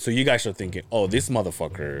dollars. And so you guys are thinking, oh, this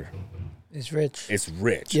motherfucker It's rich. is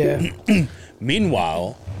rich. Yeah.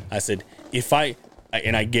 Meanwhile, I said,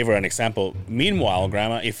 and I gave her an example. Meanwhile,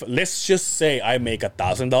 Grandma, if let's just say I make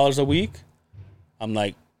 $1,000 a week, I'm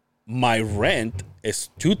like, my rent is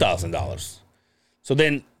 $2,000. So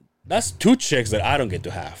then that's 2 checks that I don't get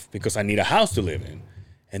to have because I need a house to live in.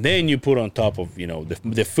 And then you put on top of,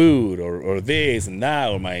 the food or this and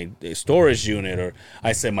that, or my storage unit, or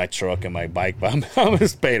I said my truck and my bike, but I'm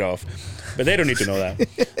just paid off. But they don't need to know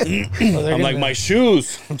that. I'm like, my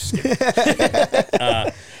shoes. I'm just kidding.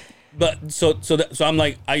 But so I'm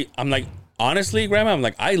like, honestly, Grandma, I'm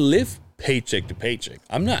like, I live paycheck to paycheck.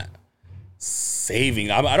 I'm not saving.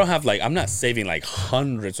 I'm not saving like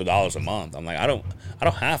hundreds of dollars a month. I'm like, I don't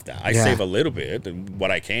have that. I save a little bit,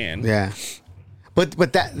 what I can. Yeah.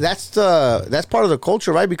 But that's part of the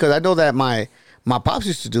culture, right? Because I know that my pops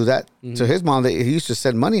used to do that to his mom. He used to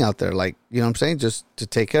send money out there, like, you know what I'm saying, just to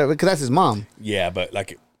take care of it, because that's his mom. Yeah, but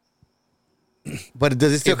like, but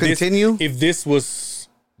does it still continue? If this was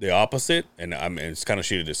the opposite, and it's kind of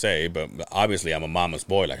shitty to say, but obviously I'm a mama's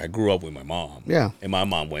boy. Like, I grew up with my mom. Yeah, and my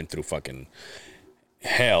mom went through fucking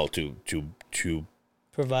hell to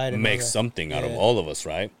provide and make something out of all of us,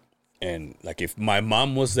 right? And like, if my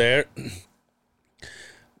mom was there.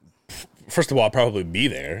 First of all, I'll probably be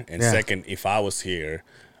there, and second, if I was here,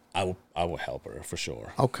 I would help her for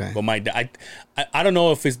sure. Okay. But I don't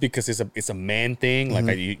know if it's because it's a man thing.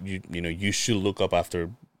 Like, you should look up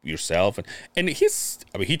after yourself, and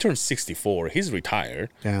he turned 64. He's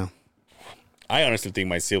retired. Yeah. I honestly think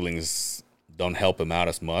my siblings don't help him out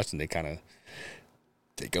as much, and they kind of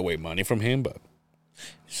take away money from him. But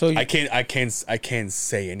so I can't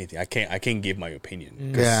say anything. I can't give my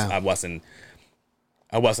opinion because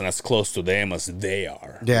I wasn't as close to them as they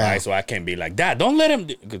are. Yeah. Right? So I can't be like, Dad, don't let him.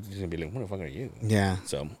 He's gonna be like, what the fuck are you? Yeah.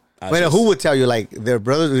 So. Wait, who would tell you, like, their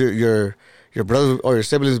brothers, your brothers or your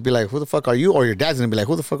siblings would be like, who the fuck are you? Or your dad's gonna be like,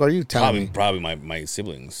 who the fuck are you? Tell me. Probably my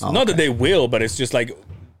siblings. Oh, Not that they will, but it's just like.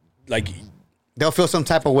 They'll feel some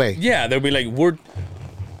type of way. Yeah, they'll be like,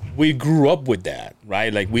 we grew up with that,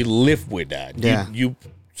 right? Like, we lived with that. Yeah. You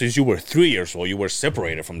since you were 3 years old, you were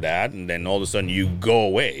separated from that, and then all of a sudden you go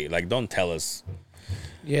away. Like, don't tell us.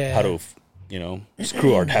 Yeah. How to,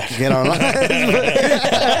 screw our dad. Get our lives.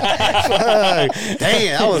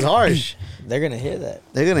 Dang, that was harsh. They're gonna hear that.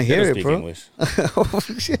 They're gonna hear it, bro. English.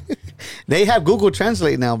 They have Google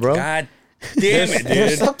Translate now, bro. God damn it, dude.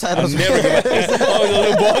 There's subtitles. I'm never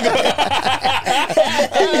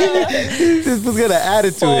This was gonna add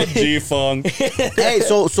it to it. G-Funk. Hey,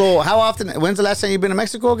 so how often? When's the last time you've been to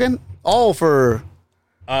Mexico again? Oh, for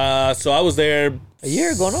So I was there A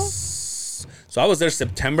year ago, no? So I was there last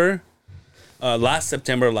September,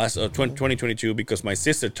 2022, because my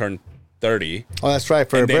sister turned 30. Oh, that's right,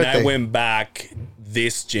 for her And then birthday. I went back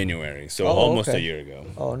this January, so almost a year ago.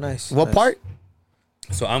 Oh, nice. What nice. part?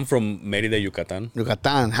 So I'm from Mérida, Yucatan.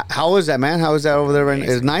 Yucatan. How is that, man? How is that over there?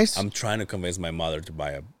 Is it nice? I'm trying to convince my mother to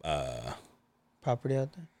buy a Property out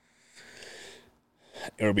there.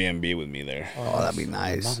 Airbnb with me there. Oh, that'd be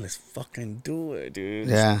nice. Mom, let's fucking do it, dude.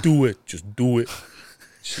 Yeah. Just do it. Just do it.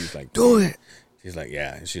 She's like, Do it. She's like,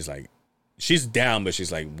 yeah. And she's like, she's down, but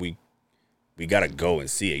she's like, we gotta go and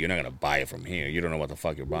see it. You're not gonna buy it from here. You don't know what the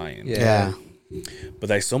fuck you're buying. Yeah. But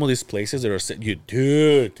like, some of these places that are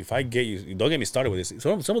dude, if I get you, don't get me started with this.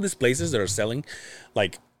 Some of these places that are selling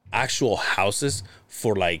like actual houses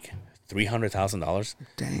for like $300,000,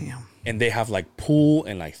 Damn. and they have like pool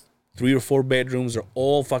and like 3 or 4 bedrooms. They're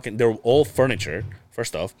all furniture,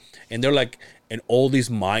 first off, and they're like in all these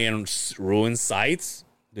Mayan ruin sites.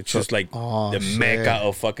 It's just like Oh, the shit. mecca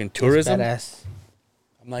of fucking tourism. Badass.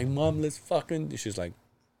 I'm like, Mom, let's fucking. She's like,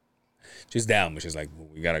 she's down, but she's like,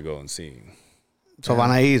 we gotta go and see. So van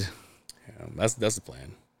a ir. Yeah, that's the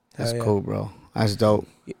plan. That's Hell yeah. cool, bro. That's dope.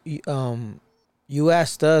 You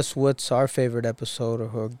asked us what's our favorite episode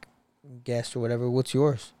or guest or whatever. What's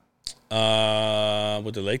yours?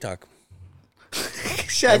 With the lake talk.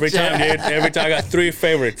 Every time, dude. Every time I got 3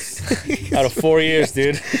 favorites out of 4 years,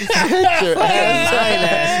 dude.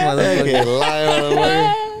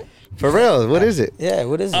 For real, what is it? Yeah,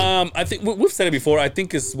 what is it? I think we've said it before. I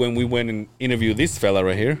think it's when we went and interviewed this fella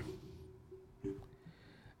right here.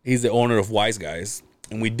 He's the owner of Wise Guys,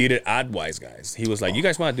 and we did it at Wise Guys. He was like, "You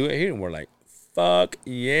guys want to do it here?" And we're like, "Fuck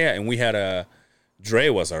yeah!" And we had Dre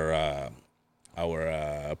was our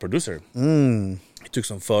producer. He took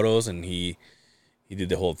some photos and he did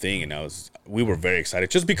the whole thing, and we were very excited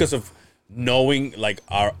just because of knowing like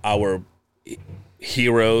our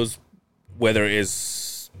heroes, whether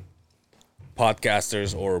it's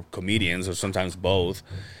podcasters or comedians or sometimes both.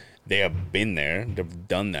 They have been there. They've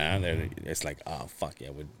done that. It's like, oh fuck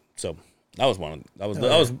yeah. So that was one. That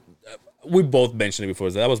was. We both mentioned it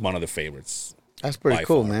before. That was one of the favorites. That's pretty by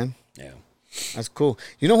cool, far. man. Yeah. That's cool.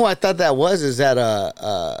 You know who I thought that was? Is that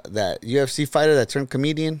that UFC fighter that turned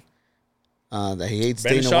comedian? That he hates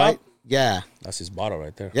Brendan Dana Schaub? White. Yeah. That's his bottle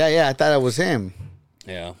right there. Yeah. I thought it was him.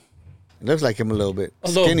 Yeah. It looks like him a little bit.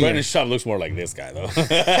 Although Skinnier. Brendan Schaub looks more like this guy, though.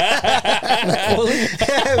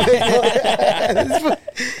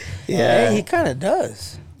 Yeah, hey, he kind of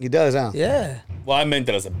does. He does, huh? Yeah. Well, I meant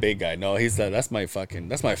that as a big guy. No, that's my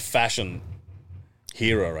fashion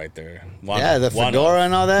hero right there. Yeah, the fedora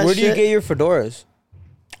and all that. Where do you shit. get your fedoras?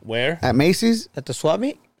 Where? At Macy's? At the swap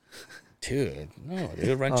meet? Dude, no,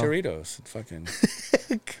 dude, Rancheritos. Fucking.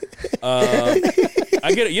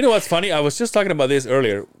 I get it. You know what's funny? I was just talking about this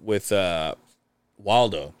earlier with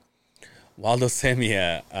Waldo. Waldo sent me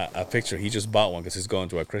a picture. He just bought one because he's going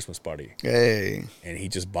to a Christmas party. Hey. And he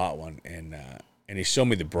just bought one. And he showed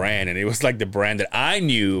me the brand. And it was like the brand that I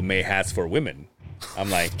knew made hats for women. I'm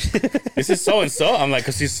like, this is so-and-so. I'm like,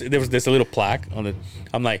 because there's a little plaque on it.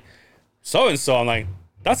 I'm like, so-and-so. I'm like,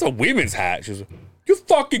 that's a women's hat. She was like, you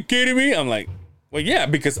fucking kidding me? I'm like, well, yeah,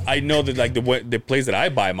 because I know that like the place that I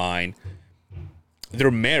buy mine,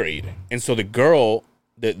 they're married, and so the girl,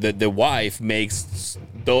 the wife makes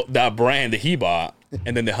that brand that he bought,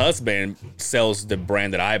 and then the husband sells the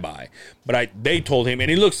brand that I buy. But they told him, and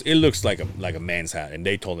it looks like a man's hat, and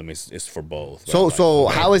they told him it's for both. But So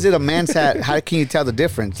how is it a man's hat? How can you tell the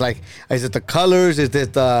difference? Like, is it the colors? Is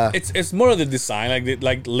it the? It's more of the design,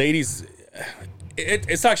 like ladies.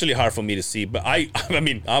 It's actually hard for me to see, but I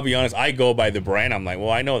mean, I'll be honest. I go by the brand. I'm like,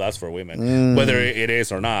 well, I know that's for women, whether it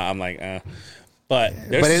is or not. I'm like, but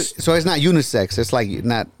so it's not unisex. It's like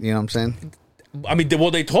not, you know what I'm saying? I mean,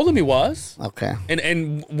 they told him he was. Okay.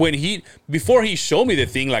 And when before he showed me the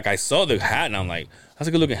thing, like I saw the hat, and I'm like, that's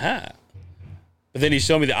a good looking hat. But then he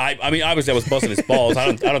showed me I mean, obviously I was busting his balls. I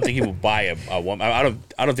don't think he would buy a woman. I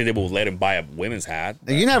don't think they will let him buy a women's hat.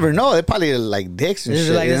 You never know. They probably like dicks and This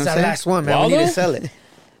shit. is like, you this is know our what I'm last one, man. We Waldo? need to sell it.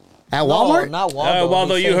 At Walmart? No, not Waldo.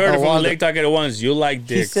 Waldo, He you said- heard it from Waldo. Lake Taquero once. You like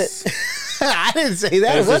dicks. said- I didn't say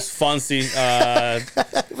that. There's What? this fancy.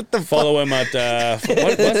 Follow him at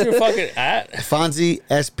what's your fucking at? Fonzie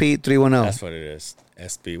SP310. That's what it is.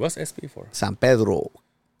 SP. What's SP for? San Pedro,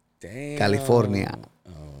 Damn. California.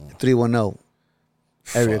 310.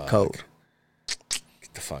 Area Fuck. code.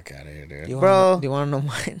 Get the fuck out of here, dude. Do you Bro. wanna, do you want to know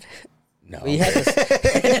mine? No. You had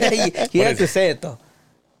to, you had to say it, though.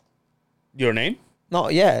 Your name? No,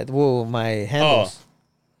 yeah. Well, my handles.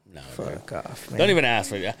 No. Fuck off, man. Don't even ask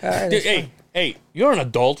for it. right, Dude, that's hey, you're an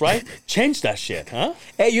adult, right? Change that shit, huh?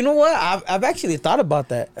 Hey, you know what? I've actually thought about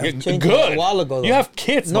that. I Yeah, changed good. it a while ago. Though. You have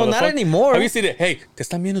kids, No, not motherfucker. anymore. Have you seen it? Hey, te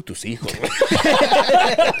están viendo tus hijos.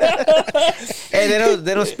 Hey,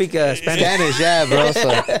 they don't speak Spanish. Spanish, yeah, bro.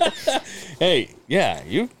 So. Hey, yeah,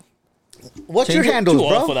 you What's Change your it handles, too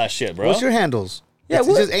bro? old for that shit, bro. What's your handles? Yeah, it's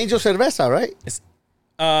what? just Angel Cerveza, right?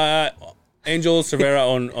 Angel Cervera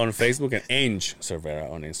on Facebook and Ange Cervera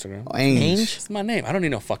on Instagram. Angel. It's my name. I don't need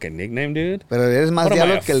no fucking nickname, dude. Pero eres más What am I,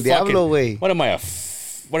 diablo a que el diablo, güey. What am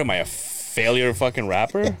I, a failure fucking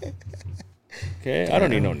rapper? Okay, I don't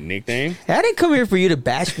need no nickname. I didn't come here for you to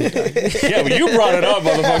bash me. Dog. Yeah, but you brought it up,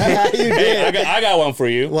 motherfucker. Hey, I got one for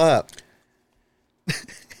you. What up?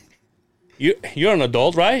 You're an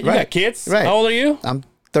adult, right? You Right. got kids? Right. How old are you? I'm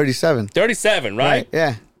 37. 37, right?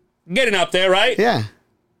 Yeah. Getting up there, right? Yeah.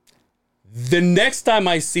 The next time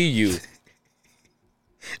I see you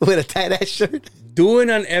With a tight ass shirt. doing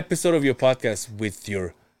an episode of your podcast with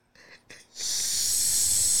your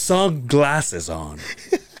sunglasses on,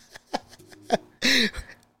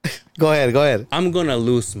 Go ahead. I'm gonna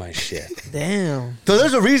lose my shit. Damn. So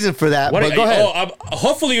there's a reason for that. What But are go you- ahead.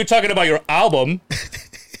 hopefully you're talking about your album.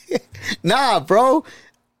 Nah, bro.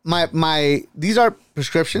 My these are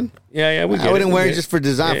prescription. Yeah, we get I wouldn't we wear get it just for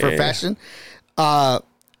design, for Yeah. fashion. I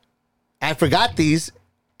forgot these,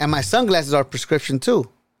 and my sunglasses are prescription too.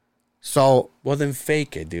 So Well, then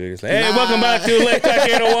fake it, dude. It's like, hey, welcome back to Lake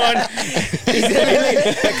Taquero 1.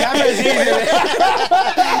 The camera's here.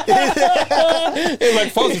 It's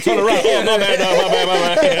like, folks, turn around. Oh,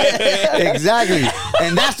 my bad. exactly,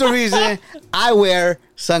 and that's the reason I wear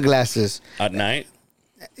sunglasses. At night?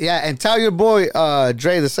 Yeah, and tell your boy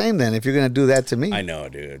Dre the same. Then, if you're gonna do that to me, I know,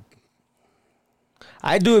 dude.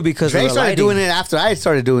 I do it because Dre of the started lighting. doing it after I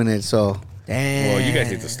started doing it. So Damn. Well, you guys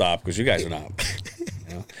need to stop because you guys are not,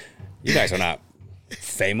 you guys are not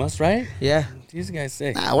famous, right? Yeah. These guys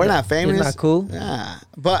say. nah, we're not famous. You're not cool. Nah,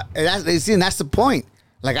 but that's the point.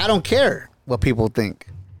 Like, I don't care what people think.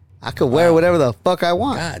 I could wear whatever the fuck I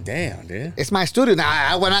want. God damn, dude. It's my studio.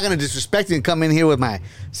 Now, we're not going to disrespect you and come in here with my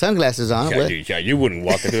sunglasses on. Yeah, you wouldn't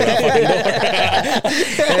walk into that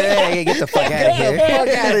fucking door. Hey, get the fuck out of here. Fuck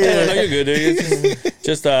out of No, here. you're good, dude. It's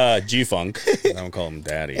just G-Funk. I don't call him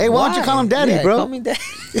daddy. Hey, why don't you call him daddy, Yeah, bro? Call me daddy.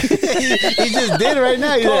 He just did it right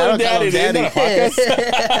now. He's Call like, I him don't call him daddy, dude. daddy. Isn't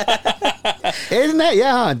that a podcast? Isn't that?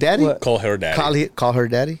 Yeah, huh? Daddy? What? Call her daddy. Call her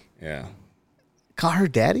daddy? Yeah. Call her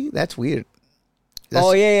daddy? That's weird.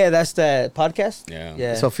 Oh yeah, that's the podcast.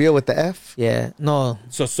 Yeah. Sophia with the F. Yeah, no,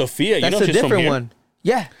 So Sophia, you that's know a she's from different here. one.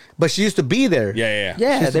 Yeah, But she used to be there. Yeah.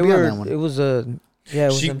 yeah, used to they be on were. that one. It was a yeah. It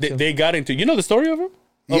was She, them too. they got into. You know the story of her?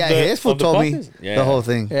 Yeah, his fool told me the whole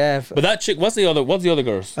thing. Yeah, But that chick, what's the other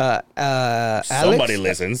girls? Alex? Somebody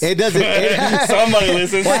listens. It doesn't. Somebody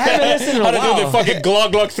listens. Well, I haven't listened in a How to do the while. fucking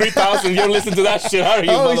Glock 3000. You don't listen to that shit, how are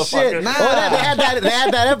you, Oh motherfucker? shit! Oh, they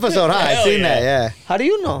had that episode, huh? I Hell seen yeah. that. Yeah. How do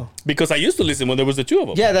you know? Because I used to listen when there was the two of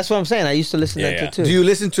them. Yeah, that's what I'm saying. I used to listen to Yeah, that too. Do you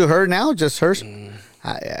listen to her now? Just her?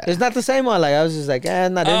 Yeah. It's not the same one. Like I was just like,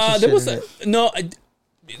 not interested. There was in it. no.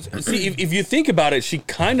 See, if you think about it, she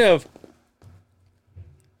kind of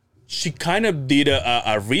did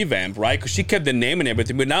a revamp, right? Because she kept the name and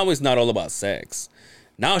everything, but now it's not all about sex.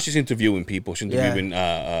 Now she's interviewing people. She's interviewing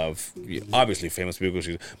obviously famous people,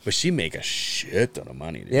 but she make a shit ton of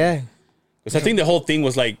money. Dude. Yeah, Because I think the whole thing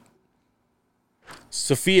was like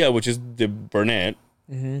Sophia, which is the Burnett.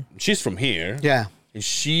 She's from here. Yeah. And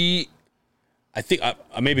she, I think,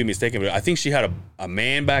 I may be mistaken, but I think she had a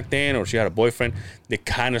man back then, or she had a boyfriend. They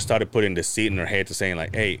kind of started putting the seed in her head to saying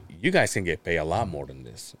like, hey, you guys can get paid a lot more than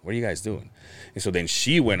this. What are you guys doing? And so then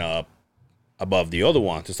she went up above the other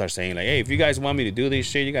one to start saying like, hey, if you guys want me to do this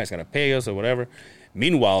shit, you guys got to pay us or whatever.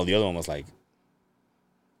 Meanwhile, the other one was like,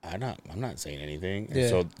 I'm not saying anything.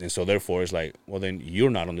 And so therefore it's like, well, then you're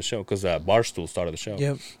not on the show, because Barstool started the show.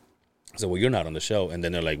 Yep. So, well, you're not on the show. And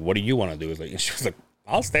then they're like, what do you want to do? It's like, and she was like,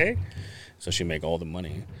 I'll stay. So she make all the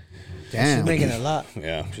money. Damn. she's making a lot.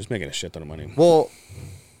 Yeah, she's making a shit ton of money. Well,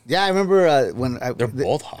 yeah, I remember They're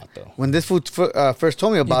both hot, though. when this fool first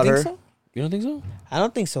told me You about think her. so? You don't think so? I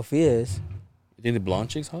don't think Sophia is. You think the blonde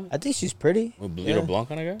chick's hot? I think she's pretty. You're a blonde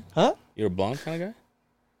kind of guy? Huh? You're a blonde kind of guy?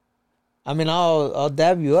 I mean, I'll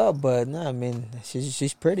dab you up, but no, I mean,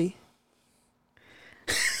 she's pretty.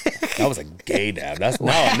 That was a gay dab. That's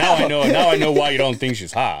now I know why you don't think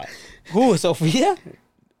she's hot. Who, Sophia?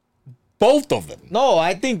 Both of them. No,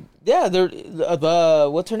 I think they're the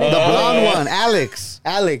what's her name? The blonde one, Alex.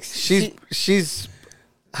 Alex. She's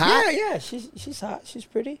hot. Yeah, she's hot. She's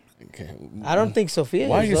pretty. Okay. I don't think Sophia.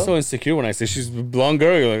 Why are is, you though. so insecure when I say she's a blonde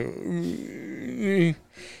girl? You're like,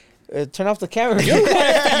 Turn off the camera. your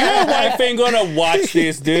wife ain't gonna watch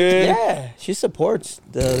this, dude. Yeah, she supports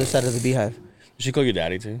the other side of the beehive. Did she call you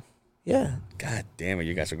daddy too? Yeah. God damn it,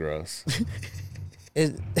 you guys are gross.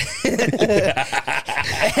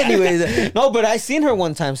 Anyways, no, but I seen her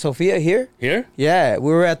one time, Sophia here. Here? Yeah,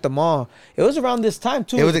 we were at the mall. It was around this time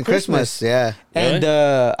too. It was in Christmas. Yeah. And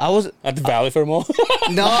Really? I was At the Valley Fair Mall?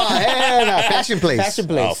 No, hell no. Fashion place. Fashion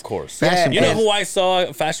Place. Oh, of course. Fashion You know place. who I saw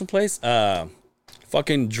at Fashion Place?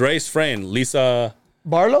 Fucking Dre's friend, Lisa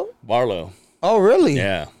Barlow. Barlow. Oh, really?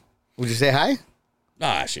 Yeah. Would you say hi?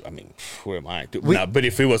 I mean, who am I? Nah, but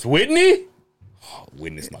if it was Whitney,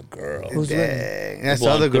 Whitney's my girl. Who's Whitney? Dang, that's the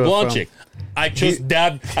Blonde, other girl. the blonde from- chick. I just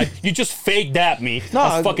you just fake dabbed me. No,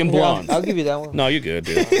 That's fucking blonde. I'll give you that one. No, you're good,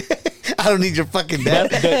 dude. I don't need your fucking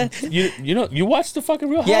dad. You watch the fucking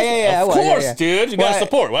Real Yeah, Housewives? yeah, yeah, Of I watch, course, yeah. dude. You Well, gotta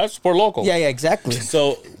support. Well, support local. Yeah, exactly.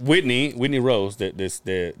 So Whitney Rose,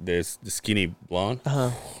 the skinny blonde.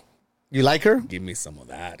 You like her? Give me some of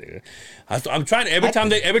that, dude. I'm trying every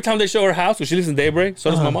time they show her house, because she lives in Daybreak.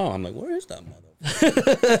 So does my mom. I'm like, where is that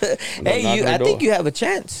mother? Hey, I think you have a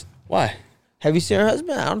chance. Why? Have you seen her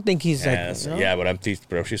husband? I don't think he's Yeah, like. You know? yeah, but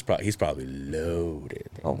bro, he's probably loaded.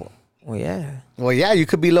 Bro. Oh, well, yeah. Well, yeah, you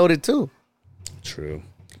could be loaded too. True.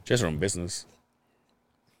 Just her own business.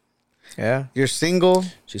 Yeah. You're single.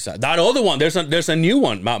 She's that other one. There's a new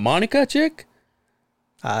one. Monica chick.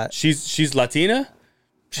 Uh, She's Latina.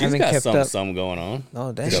 She's Haven't got kept up. something going on.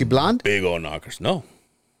 no, damn. Is she blonde? Big old knockers. No.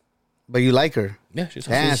 But you like her. Yeah, she's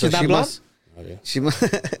Yeah, hot. so not she blonde? must. Oh, yeah. She must.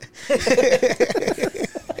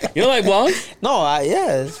 You don't like blonde? No,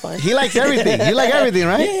 yeah, it's fine. He likes everything. You like everything,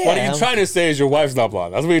 right? Yeah. What are you trying to say is your wife's not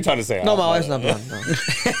blonde. That's what you're trying to say. No, my wife's not blonde. No.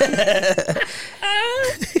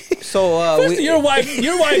 So First, your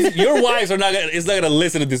wives are not gonna, is not gonna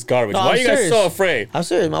listen to this garbage. No, Why I'm are you guys serious. so afraid? I'm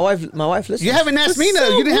serious. My wife listens. You haven't asked me.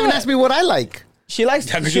 so You haven't good. asked me what I like. She likes.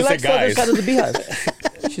 Yeah, 'cause She you said likes the other guys. side of the beehive.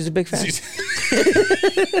 She's a big fan.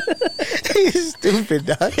 He's stupid,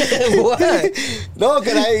 dog. What? No,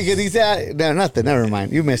 because he said no, nothing. Never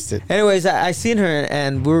mind. You missed it. Anyways, I seen her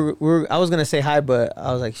and I was gonna say hi, but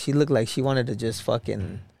I was like, she looked like she wanted to just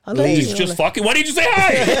fucking. I was like, Just, you know, just like, fucking. Why did you say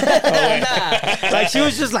hi? nah. Like she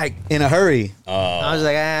was just like. In a hurry. I was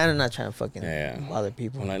like, I'm not trying to fucking Yeah. bother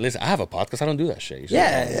people. I'm like, listen, I have a podcast. I don't do that shit. You should-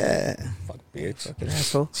 Yeah, Fuck, bitch. fucking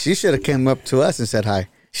asshole. She should have came up to us and said hi.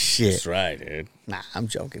 Shit. That's right, dude. Nah, I'm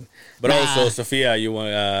joking. But also, Sophia, you want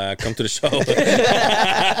to come to the show?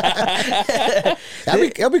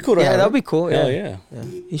 That'd be cool to Yeah, have. that'd be cool. Hell Yeah. yeah.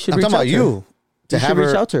 You should I'm reach talking out about to you. her. To You have should reach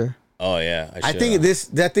her. out to her. Oh yeah. I should, think this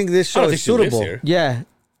I show don't think is she lives suitable. here. Yeah.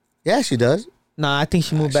 Yeah, she does. Nah, I think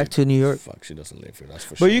she moved back to New York. Fuck, she doesn't live here. That's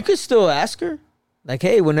for sure. But you could still ask her. Like,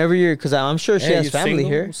 hey, whenever you're, because I'm sure she Hey, has you family single?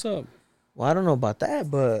 here. What's up? Well, I don't know about that,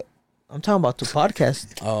 but I'm talking about the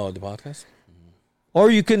podcast. Oh, the podcast. Or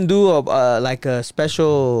you can do a like a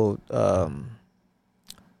special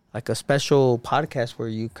podcast where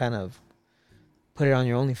you kind of put it on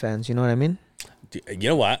your OnlyFans. You know what I mean? You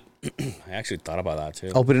know what? I actually thought about that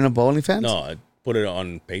too. Opening up OnlyFans? No, I put it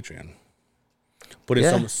on Patreon. Put in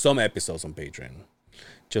Yeah. some episodes on Patreon,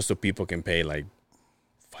 just so people can pay like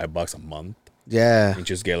 $5 a month Yeah. and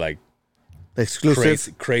just get like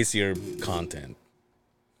Exclusive. crazier content.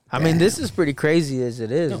 I mean, this is pretty crazy as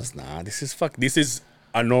it is. No, it's not. This is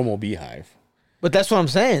a normal beehive. But that's what I'm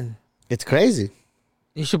saying. It's crazy.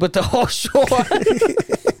 You should put the whole show on.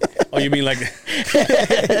 Oh, you mean like?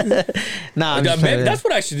 Nah, I'm just Maybe trying that's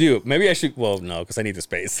what I should do. Maybe I should. Well, no, because I need the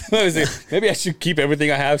space. Maybe I should keep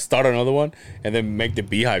everything I have, start another one, and then make the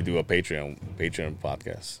beehive do a Patreon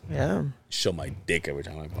podcast. yeah. Show my dick every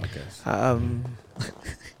time I podcast.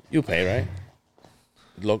 You pay, right?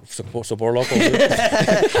 Support local. Dude.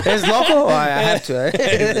 It's local? Oh, I have to.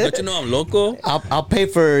 Eh? Don't you know I'm local? I'll pay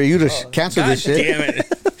for you to cancel God this shit. damn it!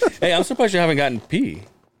 Hey, I'm surprised you haven't gotten pee.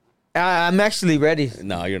 I'm actually ready.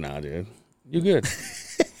 No, you're not, dude. You good?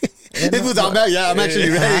 This was all about, I'm actually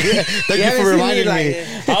ready. Thank you for reminding me.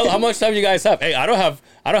 How much time you guys have? Hey, I don't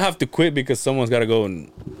have to quit because someone's got to go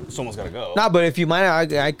and someone's got to go. Nah, but if you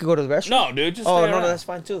mind, I could go to the restroom. No, dude. Just Oh stay no, around. that's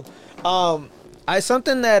fine too. I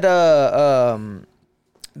something that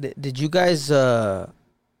did you guys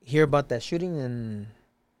hear about that shooting in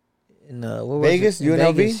what was Vegas, it? In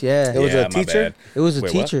UNLV? Vegas, yeah. It was Yeah, a my teacher? bad. It was a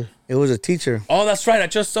Wait, what? teacher. It was a teacher. Oh, that's right. I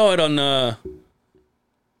just saw it on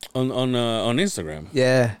Instagram.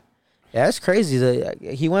 Yeah, yeah, that's crazy.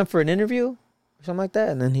 He went for an interview or something like that,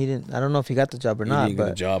 and then he didn't. I don't know if he got the job or He not, didn't get a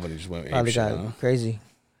but job and he just went ape probably shit, got huh? crazy.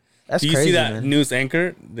 That's Do you crazy, see that man. news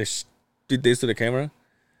anchor? They did this to the camera.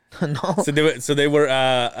 No, So they were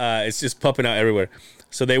it's just popping out everywhere.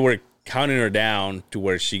 So they were counting her down to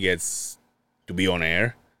where she gets to be on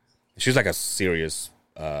air. She's like a serious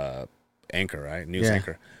anchor, right? News Yeah.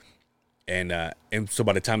 anchor. And so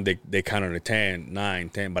by the time they count her to 10, 9,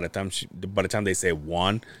 10, by the time they say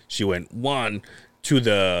 1, she went 1 to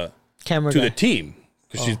the camera to guy. the team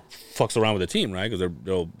because she fucks around with the team, right? Because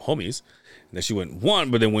they're all homies. And then she went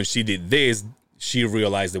 1, but then when she did this, she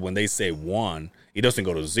realized that when they say 1, it doesn't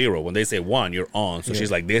go to 0. When they say 1, you're on. So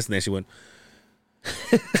she's like this, and then she went,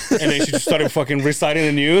 and then she just started fucking reciting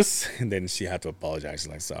the news, and then she had to apologize. She's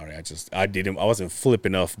like, sorry, I wasn't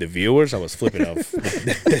flipping off the viewers. I was flipping off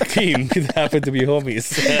the team. It happened to be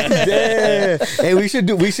homies. Yeah. Hey, we should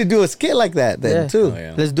do a skit like that then Yeah. too. Oh,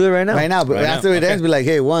 yeah. Let's do it right now. Right now, but Right after now? it ends, be like,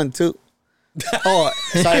 hey, 1, 2. Oh,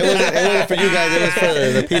 sorry, it wasn't for you guys. It was for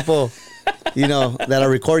the people, that are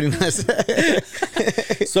recording us.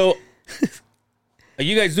 So, are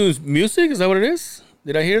you guys doing music? Is that what it is?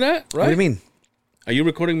 Did I hear that? Right? What do you mean? Are you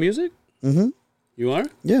recording music? Mm-hmm. You are?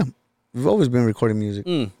 Yeah, we've always been recording music.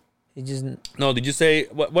 He just No, did you say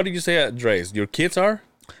what did you say at Dre's? Your kids are?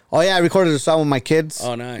 Oh yeah, I recorded a song with my kids.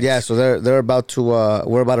 Oh, nice. Yeah, so they're about to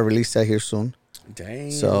we're about to release that here soon.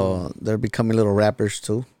 Dang. So they're becoming little rappers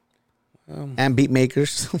too, and beat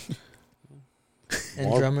makers.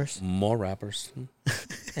 and drummers More rappers.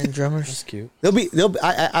 and drummers. That's cute. they'll be.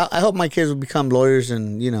 I hope my kids will become lawyers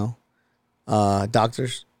and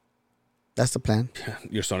doctors. That's the plan.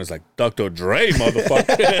 Your son is like Dr. Dre,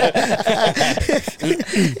 motherfucker.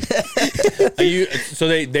 Are you? So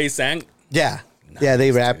they sang. Yeah, yeah.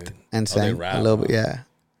 They rapped dude. and Oh, they sang rap, a little huh? bit. Yeah,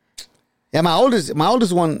 yeah. My oldest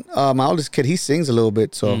one, my oldest kid, he sings a little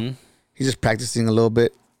bit, so he's just practicing a little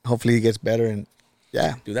bit. Hopefully, he gets better. And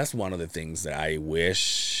yeah, Dude, that's one of the things that I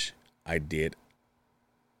wish I did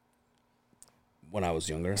when I was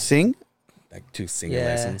younger. sing. Like 2 singing Yeah.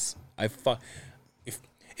 lessons.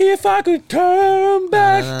 If I could turn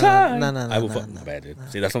back time, no, I would. no, My bad, dude.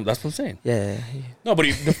 See, that's what I'm saying. Yeah, No, but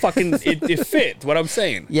it fit what I'm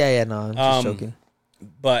saying. yeah. No, I'm just joking.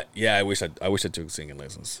 But yeah, I wish I took singing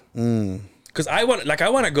lessons. Cause I want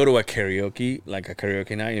to go to a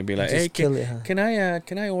karaoke night and be like, Just hey, kill it, huh? can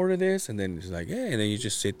I order this? And then it's like, yeah, and then you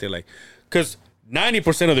just sit there like, cause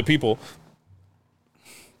 90% of the people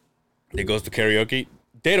that goes to karaoke,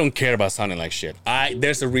 they don't care about sounding like shit.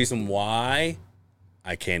 There's a reason why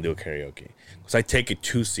I can't do karaoke, cause I take it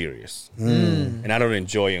too serious, and I don't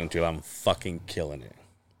enjoy it until I'm fucking killing it.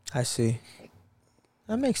 I see.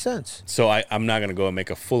 That makes sense. So I'm not gonna go and make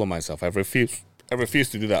a fool of myself. I refuse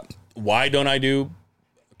to do that. Why don't I do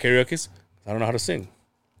karaoke? I don't know how to sing.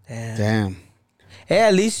 Damn. Hey,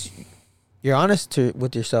 at least you're honest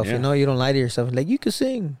with yourself. Yeah. You know, you don't lie to yourself. Like, you can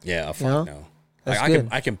sing. Yeah, I know? know. That's Like, good.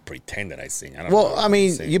 I can pretend that I sing. I don't Well, know I how mean,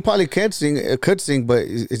 to sing. you probably could sing, but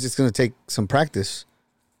it's just gonna take some practice.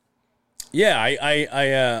 Yeah,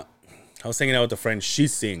 I was hanging out with a friend. She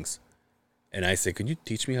sings, and I said, "Can you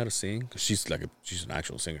teach me how to sing?" Because she's she's an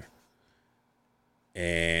actual singer.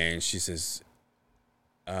 And she says,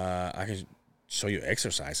 "I can show you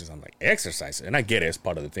exercises." I'm like, "Exercises?" And I get it; it's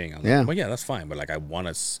part of the thing. I'm Yeah. like, "Well, yeah, that's fine." But like, I want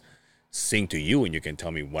to sing to you, and you can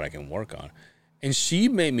tell me what I can work on. And she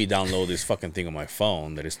made me download this fucking thing on my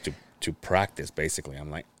phone that is to practice. Basically, I'm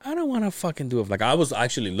like, I don't want to fucking do it. Like, I was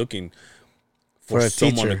actually looking for For a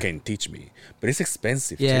someone teacher. who can teach me, but it's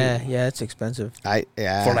expensive Yeah, too. yeah, it's expensive.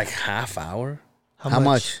 For like half hour. how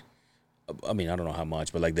much? I mean, I don't know how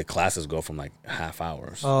much, but like the classes go from like half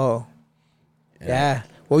hours. Oh, yeah.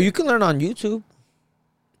 Well, you can learn on YouTube.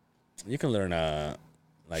 You can learn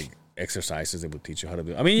like exercises that will teach you how to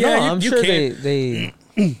do. I mean, No, yeah, I'm you sure can. they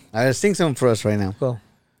Sing something for us right now. go.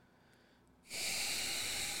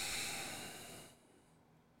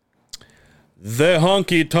 The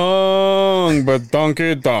honky tonk, but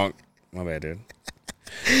donkey donk. My bad, dude.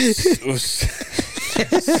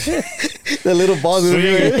 The little balls.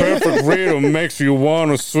 Swinging perfect rhythm makes you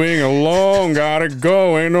want to swing along. Got it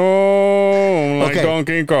going on like Okay.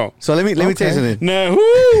 Donkey Kong. So let me tell you something. Now,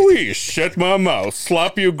 whoo-wee, shut my mouth,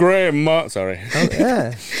 slap your grandma. Sorry.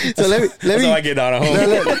 Yeah. So let That's me how I get down at home.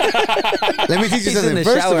 let me teach you He's in something. the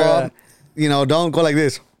First shower, of all, don't go like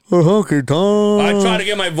this. Honky tonk. I try to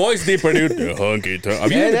get my voice deeper, dude. The honky tonk.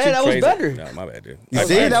 I'm Yeah, using it too that was crazy. better. No, my bad, dude. You I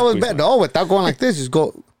see, tried to that was squeeze bad. my- No, without going like this, just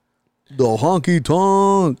go the honky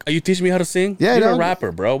tonk. Are you teaching me how to sing? Yeah, You're a dog.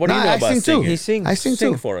 rapper, bro. What do you Nah, know I about sing too. singing? He sings. I sing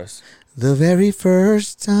Sing too. for us. The very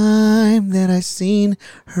first time that I seen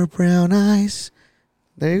her brown eyes.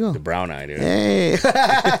 There you The go. brown eye, dude. Hey,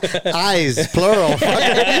 eyes plural. And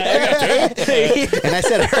I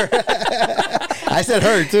said her. I said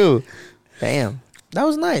her too. Damn. That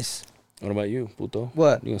was nice. What about you, puto?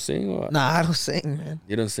 What? You gonna sing or what? Nah, I don't sing, man.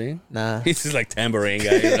 You don't sing? Nah. He's just like tambourine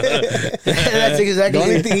guy. You know? That's exactly The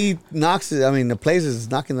only it. thing he knocks is, the plays is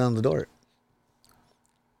knocking on the door.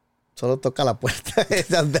 Solo toca la puerta. It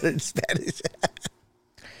sounds better in Spanish.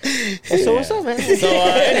 Hey, so what's up, man? So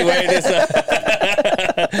anyway, this.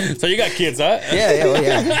 So you got kids, huh? yeah, well,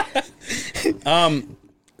 yeah.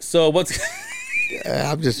 So what's?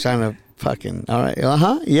 I'm just trying to fucking. All right.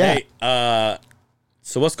 Yeah. Hey,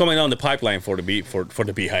 so what's going on in the pipeline for the Beehive? For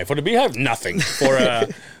the Beehive, nothing.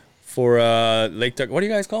 For Lake Tuck. What do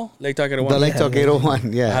you guys call Lake Tuck The Lake Talk 801. I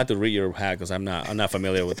Yeah. had to read your hat because I'm not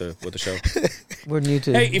familiar with the show. We're new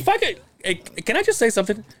to Hey, if I could, can I just say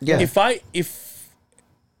something? Yeah.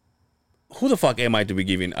 Who the fuck am I to be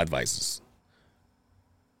giving advices?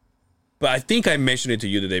 But I think I mentioned it to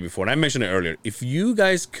you the day before, and I mentioned it earlier. If you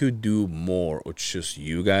guys could do more, or just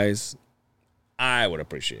you guys, I would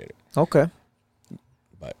appreciate it. Okay.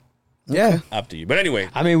 But Yeah. up to you. But anyway,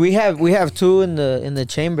 I mean, we have two in the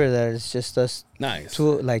chamber that is just us. nice.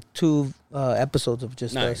 Two episodes of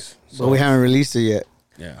just Nice. us. But we haven't released it yet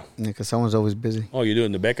Yeah. because someone's always busy. Oh, you're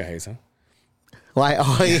doing the Becca Hayes, huh? Why?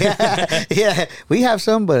 Oh yeah, yeah. We have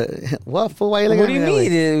some, but what? Fool? Why you looking What at do me you that way?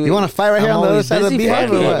 mean? You want to fight right here I'm on the other always side of the busy, beehive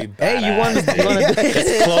fuck or you. what? Hey, you want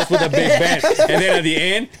It's close with a big bang. And then at the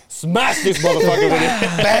end, smash this motherfucker with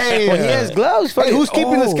it. Bang! Well, he has gloves. Hey, who's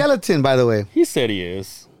keeping the Oh. skeleton? By the way, He said he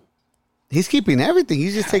is. he's keeping everything.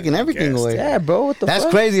 He's just taking everything guess. away. Yeah, bro. What the That's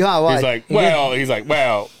fuck? crazy, huh? Why? He's like,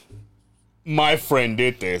 well, my friend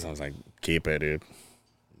did this. I was like, keep it, dude.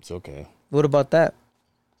 It's okay. What about that?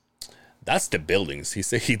 That's the buildings. He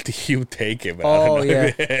said he would take it. But Oh, I don't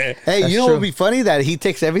know. Hey, That's you know what true. would be funny? That he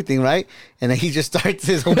takes everything, right? And then he just starts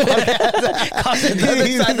his own podcast.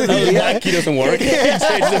 Like he doesn't work. He changed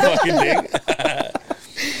the fucking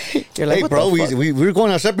thing. You're like, Hey, what bro, the fuck? we're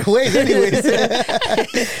going our separate ways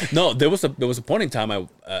anyways. No, there was a point in time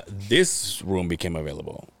this room became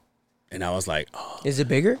available, and I was like, oh, Is it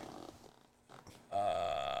bigger?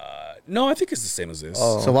 no, I think it's the same as this.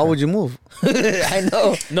 So why would you move? I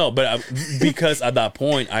know. No, but because at that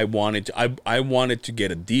point I wanted to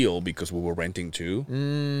get a deal because we were renting too.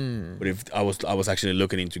 But if I was actually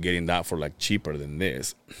looking into getting that for like cheaper than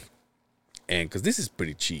this, and because this is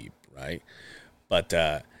pretty cheap, right? But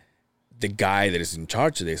the guy that is in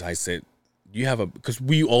charge of this, I said, "You have because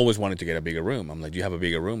we always wanted to get a bigger room." I'm like, "Do you have a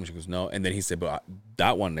bigger room?" She goes, "No." And then he said, "But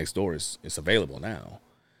that one next door is available now."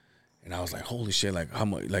 And I was like, "Holy shit!" Like how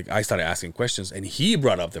much? Like I started asking questions, and he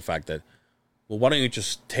brought up the fact that, well, why don't you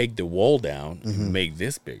just take the wall down and make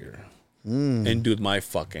this bigger? And do my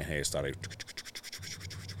fucking hair started.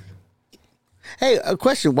 Hey, a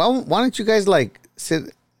question. Why don't you guys like sit?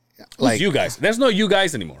 Like you guys. There's no you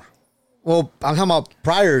guys anymore. Well, I'm talking about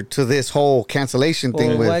prior to this whole cancellation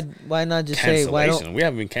thing. Well, With why not just say why Cancellation. don't? We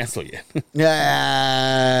haven't been canceled yet.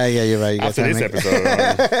 yeah, you're right. You guys After this haven't-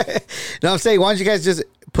 episode. No, I'm saying, why don't you guys just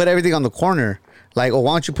put everything on the corner? Like, or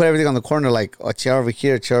why don't you put everything on the corner, like a chair over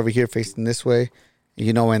here facing this way,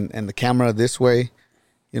 you know, and the camera this way,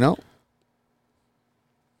 you know?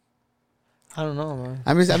 I don't know, man.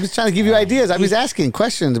 I'm just trying to give you ideas. I'm just asking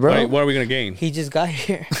questions, bro. What are we gonna gain? He just got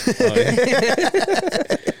here.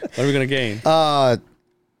 What are we gonna gain? The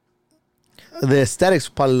aesthetics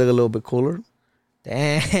will probably look a little bit cooler.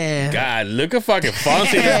 Damn. God, look at fucking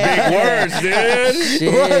Fonzie with big words, dude.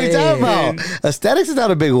 Shit. What are you talking about? Aesthetics is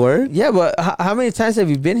not a big word. Yeah, but how many times have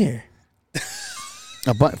you been here?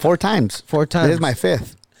 4 times. 4 times. This is my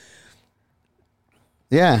 5th.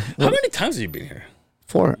 Yeah. How many times have you been here?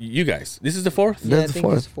 4. You guys. This is the 4th? Yeah, I That's the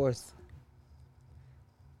think it's the 4th.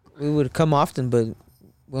 We would come often, but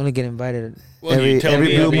we only get invited. Well, Every- you tell every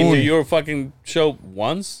me blue I've been to moon. your fucking show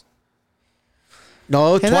once?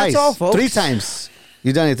 No, And twice. that's all, folks. 3 times.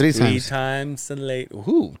 You've done it 3 3 times. times and late.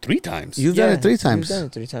 Who? 3 times? You've done it 3 times. You've done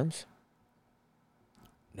it 3 times.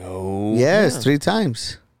 No. Yes, Yeah. 3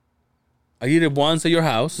 times. I did it once at your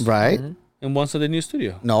house Right? and once at the new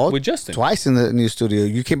studio. No, With Justin. Twice in the new studio.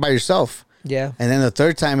 You came by yourself. Yeah. And then the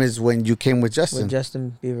 3rd time is when you came with Justin. With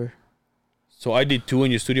Justin Bieber. So I did 2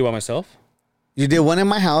 in your studio by myself? You did 1 in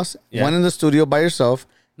my house, Yeah. 1 in the studio by yourself.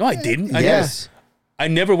 No, I didn't. Yes. I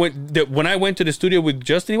never went. When I went to the studio with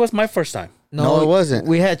Justin, it was my first time. No, it wasn't.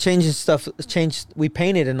 We had changed stuff. We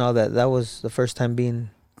painted and all that. That was the first time being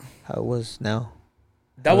how it was now.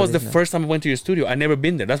 That How was it the is now. first time I went to your studio. I never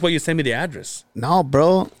been there. That's why you sent me the address. No,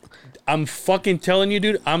 bro. I'm fucking telling you,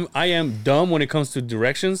 dude. I am dumb when it comes to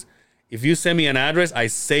directions. If you send me an address, I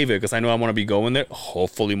save it because I know I want to be going there.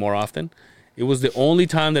 Hopefully more often. It was the only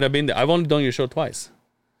time that I've been there. I've only done your show twice.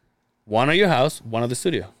 1 at your house, 1 at the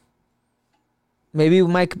studio. Maybe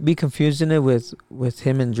we might be confusing it with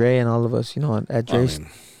him and Dre and all of us, you know, at I Dre's. mean,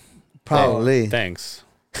 Probably. thanks.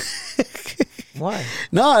 Why?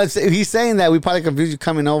 No, he's saying that we probably confused you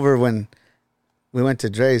coming over when we went to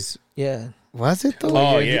Dre's. Yeah. Was it though?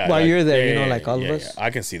 Oh you're- yeah, while like- you're there, you yeah, know, like all of yeah, us. yeah. I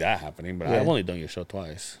can see that happening, but Yeah. I've only done your show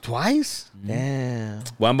twice. Twice? Damn.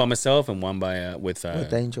 1 by myself and 1 by with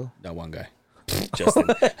With Angel. that one guy, Justin.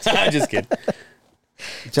 Just kidding.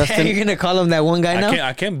 Justin. You're gonna call him that one guy now?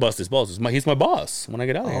 I can't bust his balls. He's my boss when I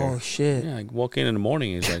get out of Oh here. shit. Yeah, I walk in the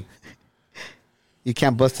morning. He's like, You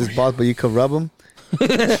can't bust his balls, but you could rub him.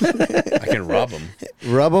 I can rob him.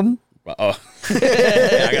 Rub him? Oh,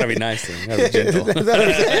 I gotta be nice to him. I gotta be gentle.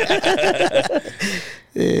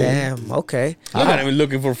 Damn. Okay. I'm not even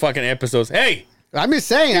looking for fucking episodes. Hey, I'm just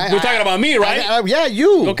saying. we're talking about me, right? yeah,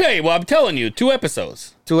 you. Okay, well, I'm telling you, 2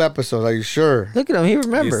 episodes. 2 episodes. Are you sure? Look at him. He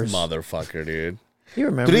remembers. This motherfucker, dude. He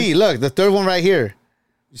remembers. 3. Look, the 3rd one right here.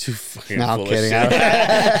 You fucking No, I'm full of kidding. shit.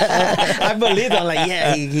 I believe. I'm like,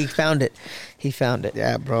 yeah, he found it. He found it.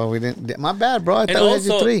 Yeah, bro. We didn't. My bad, bro. I And thought we had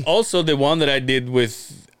you 3. also the one that I did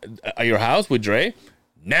with at your house with Dre,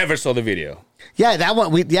 never saw the video. Yeah, that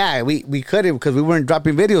one. We couldn't because we weren't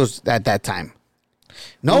dropping videos at that time.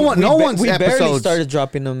 No one's We barely episodes. started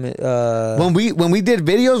dropping them. When we did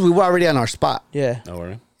videos, we were already on our spot. Yeah. No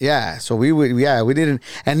worry. Yeah, so we didn't,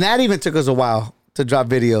 and that even took us a while to drop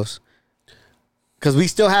videos because we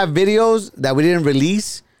still have videos that we didn't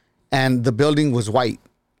release, and the building was white,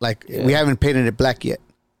 like we haven't painted it black yet.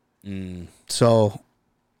 So,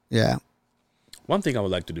 yeah, One thing I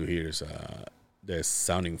would like to do here is the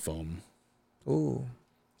sounding foam. Ooh.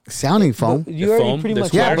 sounding foam. You The already foam, pretty the much.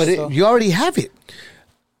 squares. Yeah, have but it, so you already have it.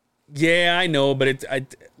 Yeah, I know, but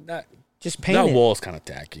that just paint that it. wall's kind of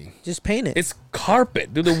tacky. Just paint it. It's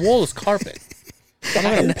carpet, dude. The wall is carpet. I'm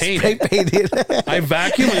not gonna paint Spray it. painted. I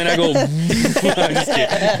vacuum and then I go. I'm just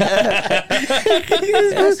kidding.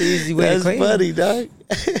 That's the easy way That's to clean. funny, dog.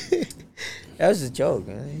 That was a joke,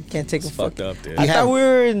 man. You can't take It's a fucked fuck. up, dude. I You thought have- we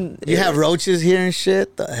were in. You have roaches here and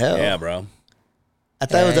shit. The hell? Yeah, bro. I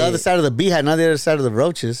thought it was the Hey. other side of the beehive, not the other side of the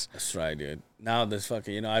roaches. That's right, dude. Now this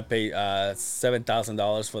fucking, I paid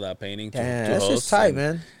 $7,000 for that painting. Damn, to that's host, just tight, and-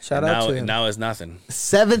 man. Shout and out now, to him. Now it's nothing.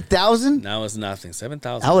 7,000. Now it's nothing.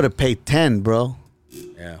 7,000. I would have paid 10, bro.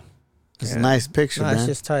 Yeah. It's a nice picture, Nah, man. it's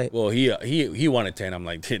just tight. Well, he wanted 10. I'm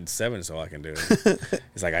like, did 7 so I can do it.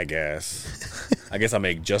 He's like, I guess I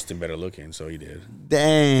make Justin better looking, so he did.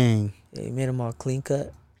 Dang. Yeah, you made them all clean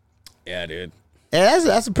cut. Yeah, dude. Yeah,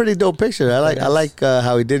 that's a pretty dope picture. I like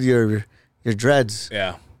how he did your dreads.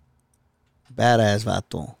 Yeah. Badass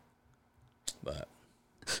vato.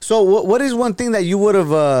 So what is one thing that you would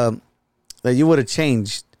have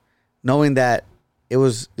changed, knowing that this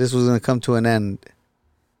was going to come to an end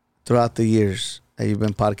throughout the years that you've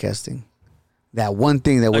been podcasting? That one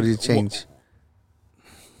thing that would you change?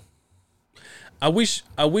 I wish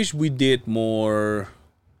we did more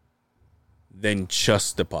than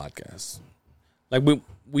just the podcast. Like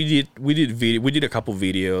we did a couple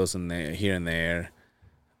videos and here and there,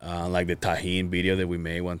 like the Tajin video that we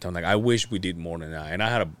made one time. Like I wish we did more than that. And I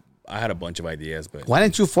had a bunch of ideas, but Why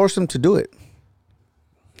didn't you force him to do it?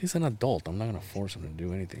 he's an adult. I'm not gonna force him to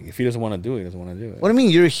do anything. If he doesn't want to do it, he doesn't want to do it. What do you mean?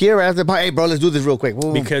 You're here after the podcast. Hey, bro, let's do this real quick.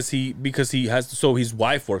 Boom. Because he has to, so his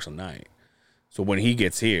wife works at night. So when he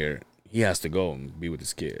gets here, he has to go and be with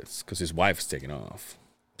his kids because his wife is taking off.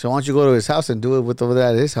 So why don't you go to his house and do it over there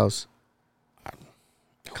at his house?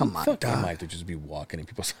 Come on, Fuck, I dog. like to just be walking in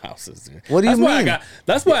people's houses, dude. What do you mean?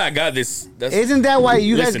 That's why I got this. Isn't that why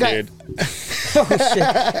you guys got? Dude,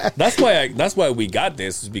 that's why we got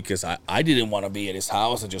this, is because I didn't want to be at his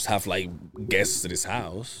house and just have like guests at his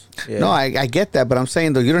house. Yeah. No, I get that, but I'm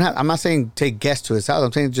saying though, you don't have. I'm not saying take guests to his house.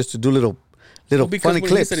 I'm saying just to do little Because funny when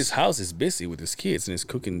clips. he's at his house, he's busy with his kids and he's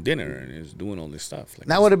cooking dinner and he's doing all this stuff. Like,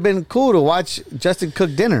 That would have been cool to watch Justin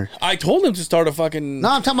cook dinner. I told him to start a fucking.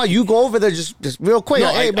 No, I'm talking about you go over there just real quick. No,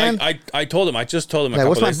 like, hey, man. I told him. I just told him Like,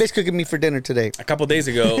 what's my bitch cooking me for dinner today? a couple days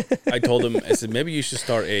ago. I told him. I said maybe you should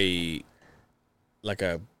start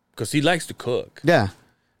because he likes to cook. Yeah.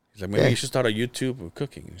 He's like, maybe Yeah. you should start a YouTube of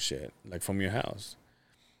cooking and shit, like from your house.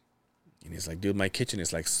 And he's like, dude, my kitchen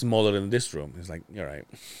is like smaller than this room. He's like, you're right.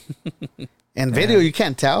 And video, you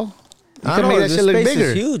can't tell. You I can know, make that the shit look space bigger.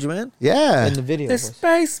 is huge, man. Yeah. In the video. The was.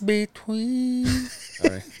 space between.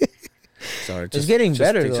 Sorry. It's getting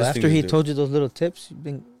better though. just After things he to do. told you those little tips, you've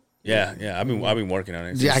been. Yeah. I've been working on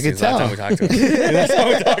it. Yeah, I since can last time tell. we talked to him. Last time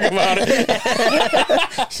we talked about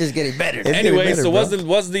it. She's getting better. It's getting Anyway, better, so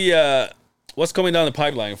bro. what's coming down the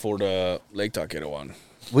pipeline for the Lake Taquero one?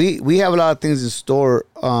 We have a lot of things in store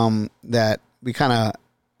that we kind of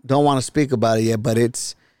don't want to speak about it yet, but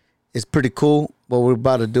it's pretty cool what we're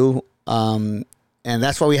about to do. And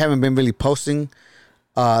that's why we haven't been really posting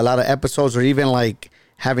a lot of episodes or even like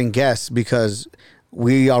having guests, because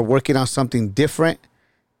we are working on something different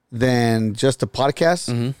than just a podcast.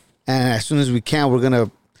 And as soon as we can, we're going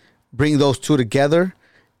to bring those two together,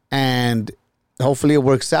 and hopefully it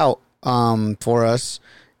works out for us.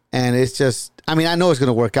 And it's just, I mean, I know it's going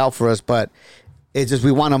to work out for us, but it's just,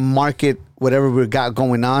 we want to market whatever we got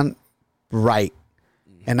going on right.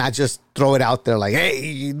 And not just throw it out there like,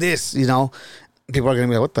 hey, this, you know. People are going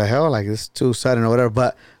to be like, what the hell? Like, this is too sudden or whatever.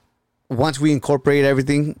 But once we incorporate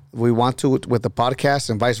everything we want to with the podcast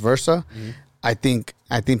and vice versa, I think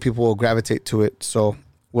people will gravitate to it. So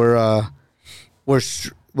we're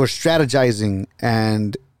strategizing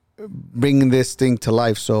and bringing this thing to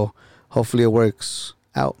life. So hopefully it works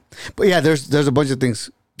out. But yeah, there's a bunch of things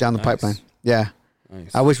down the pipeline. Yeah.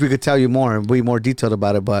 Nice. I wish we could tell you more and be more detailed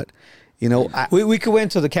about it, but you know, We could wait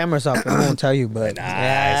until the camera's up. I won't tell you, but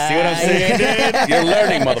Nice. See what I'm saying, dude? You're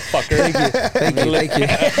learning, motherfucker. Thank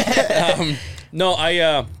you. No,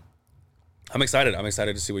 I'm excited. I'm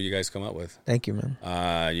excited to see what you guys come up with. Thank you, man.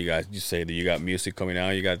 You say that you got music coming out.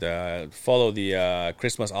 You got follow the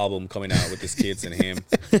Christmas album coming out with his kids and him.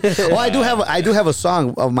 well, I do have a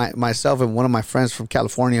song of myself and one of my friends from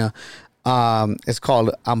California. It's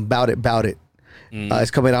called "I'm Bout It, Bout It."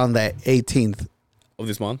 It's coming out on the 18th Of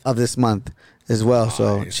this month. of this month as well.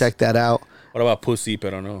 So Nice. check that out. What about Pussy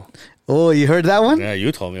Pero No? Oh, you heard that one? Yeah,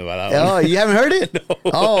 you told me about that Oh, one. you haven't heard it? No.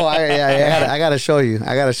 Oh, I gotta show you.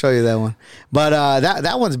 I gotta show you that one. But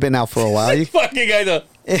that one's been out for a while. You, Fucking guy though.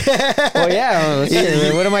 Well, yeah.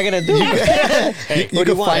 Shit, what am I gonna do? Hey, you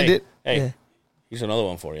can find it. Hey, Yeah. here's another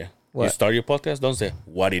one for you. You What? start your podcast. Don't say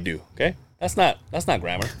what do you do. Okay, that's not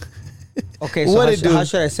grammar. Okay, so What how, it do? how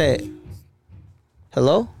should I say it?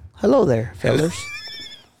 Hello there, fellas.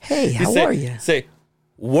 Hey, how say, are you? Say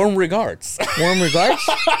warm regards. Warm regards.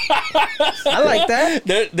 I like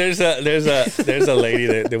that. There's a lady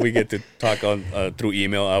that we get to talk on through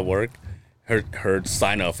email at work. Her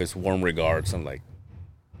sign off is warm regards. I'm like,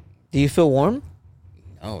 Do you feel warm?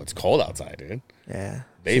 oh, it's cold outside, dude. Yeah.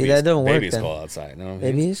 Baby, See, that don't work baby's then. cold outside. You know what I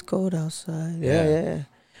mean? Baby, it's cold outside. Yeah. Yeah.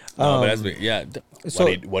 No, but that's yeah.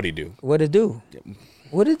 so- What do you do? What it do?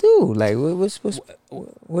 What it do? Like,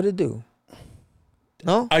 what it do?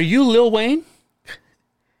 No, Are you Lil Wayne?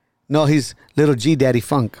 No, he's Little G Daddy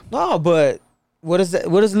Funk. no. But what does that?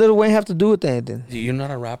 What does Lil Wayne have to do with anything? You're not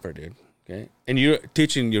a rapper, dude. Okay, and you're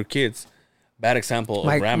teaching your kids bad example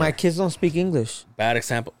of grammar. My kids don't speak English. Bad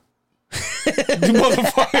example. You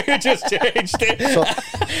motherfucker, you just changed it.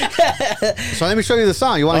 So let me show you the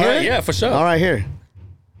song. You want to All hear right, it? yeah, for sure. All right, here.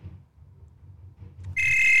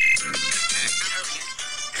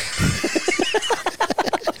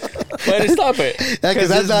 Why did it stop it? Because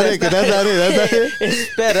that's not it. That's not it.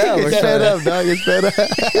 It's sped up. It's sped up, dog. It's sped up.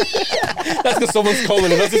 That's because someone's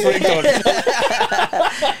calling it. That's his ringtone.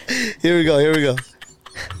 Here we go.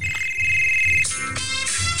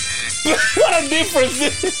 What a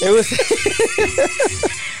difference. It was.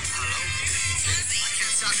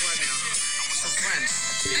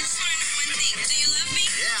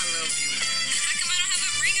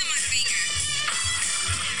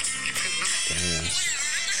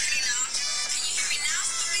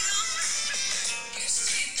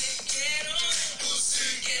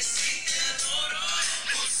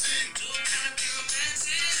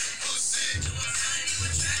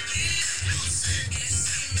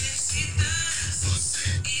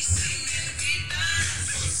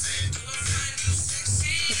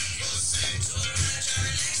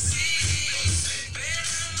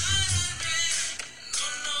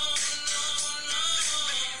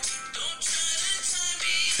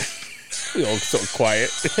 We all so quiet.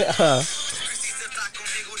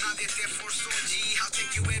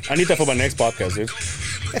 I need that for my next podcast, dude.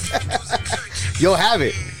 You'll have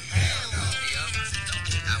it.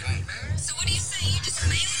 So what do you say? You just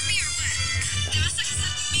playing with me or what? ¿Te vas a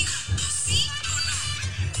casar conmigo? ¿Sí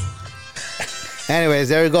o no? Anyways,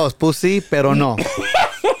 there it goes. Pussy, pero no.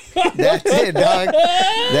 That's it, dog.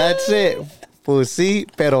 That's it. Pussy,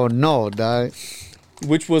 pero no, dog.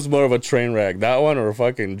 Which was more of a train wreck, that one or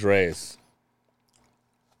fucking Dre's?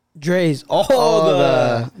 Dre's. Oh,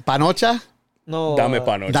 Oh, the panocha? no. Dame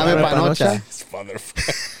panocha. Dame panocha. This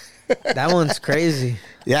motherfucker. That one's crazy.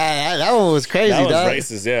 Yeah, that one was crazy, That was dog.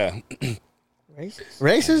 racist, yeah. Racist?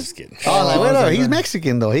 Racist? Just kidding. Oh, like, Oh, whatever. okay. He's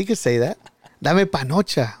Mexican, though. He could say that. Dame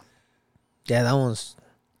panocha. Yeah, that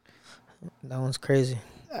one's crazy.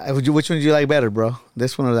 Which one do you like better, bro?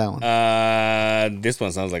 This one or that one? This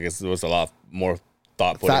one sounds like it was a lot more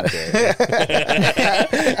thought put Thought- into it.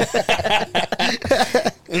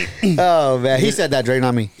 Oh, man. He said that, Drake,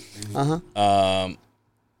 not me.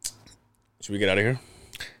 Should we get out of here?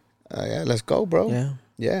 Yeah, let's go, bro. Yeah.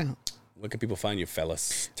 Yeah. Where can people find you,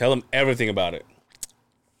 fellas? Tell them everything about it.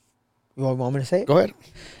 You want me to say it? Go ahead.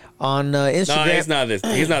 On No, Instagram. he's not this.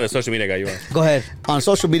 He's not the social media guy you are. Go ahead. On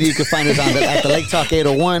social media, you can find us at the Lake Talk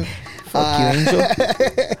 801. Fuck you, Angel.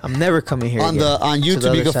 I'm never coming here On again. on To YouTube, the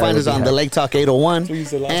you other can side find of us the on the beehive. Lake Talk 801,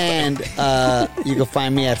 Please, the last and you can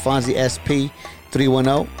find me at Fonzie SP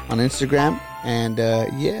 310 on Instagram. And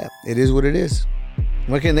yeah, it is what it is.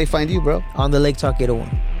 Where can they find you, bro? On the Lake Talk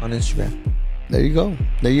 801 on Instagram. There you go.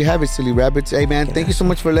 There you have it, silly rabbits. Hey, man, thank you so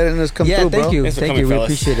much for letting us come Yeah, through, thank bro. you. Thanks for Thank coming, you. We fellas.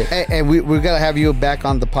 appreciate it. Hey, and we're gonna have you back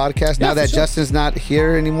on the podcast now for that sure. Justin's not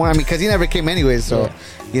here anymore. I mean, because he never came anyways. So,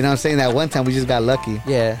 you know what I'm saying? That one time we just got lucky.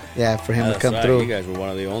 Yeah. Yeah, for him to That's come right. through. You guys were one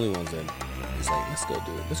of the only ones that he's like, let's go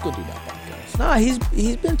do it. Let's go do that podcast. Nah, he's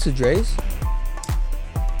been to Dre's.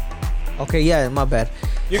 Okay, yeah, my bad.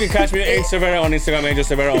 You can catch me at Severa on Instagram, Angel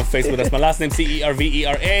Severa on Facebook. That's my last name,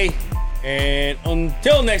 Cervera. And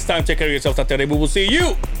until next time, take care of yourself, Tatere. We will see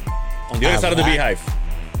you on the other side of the beehive.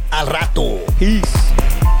 Al rato. Peace.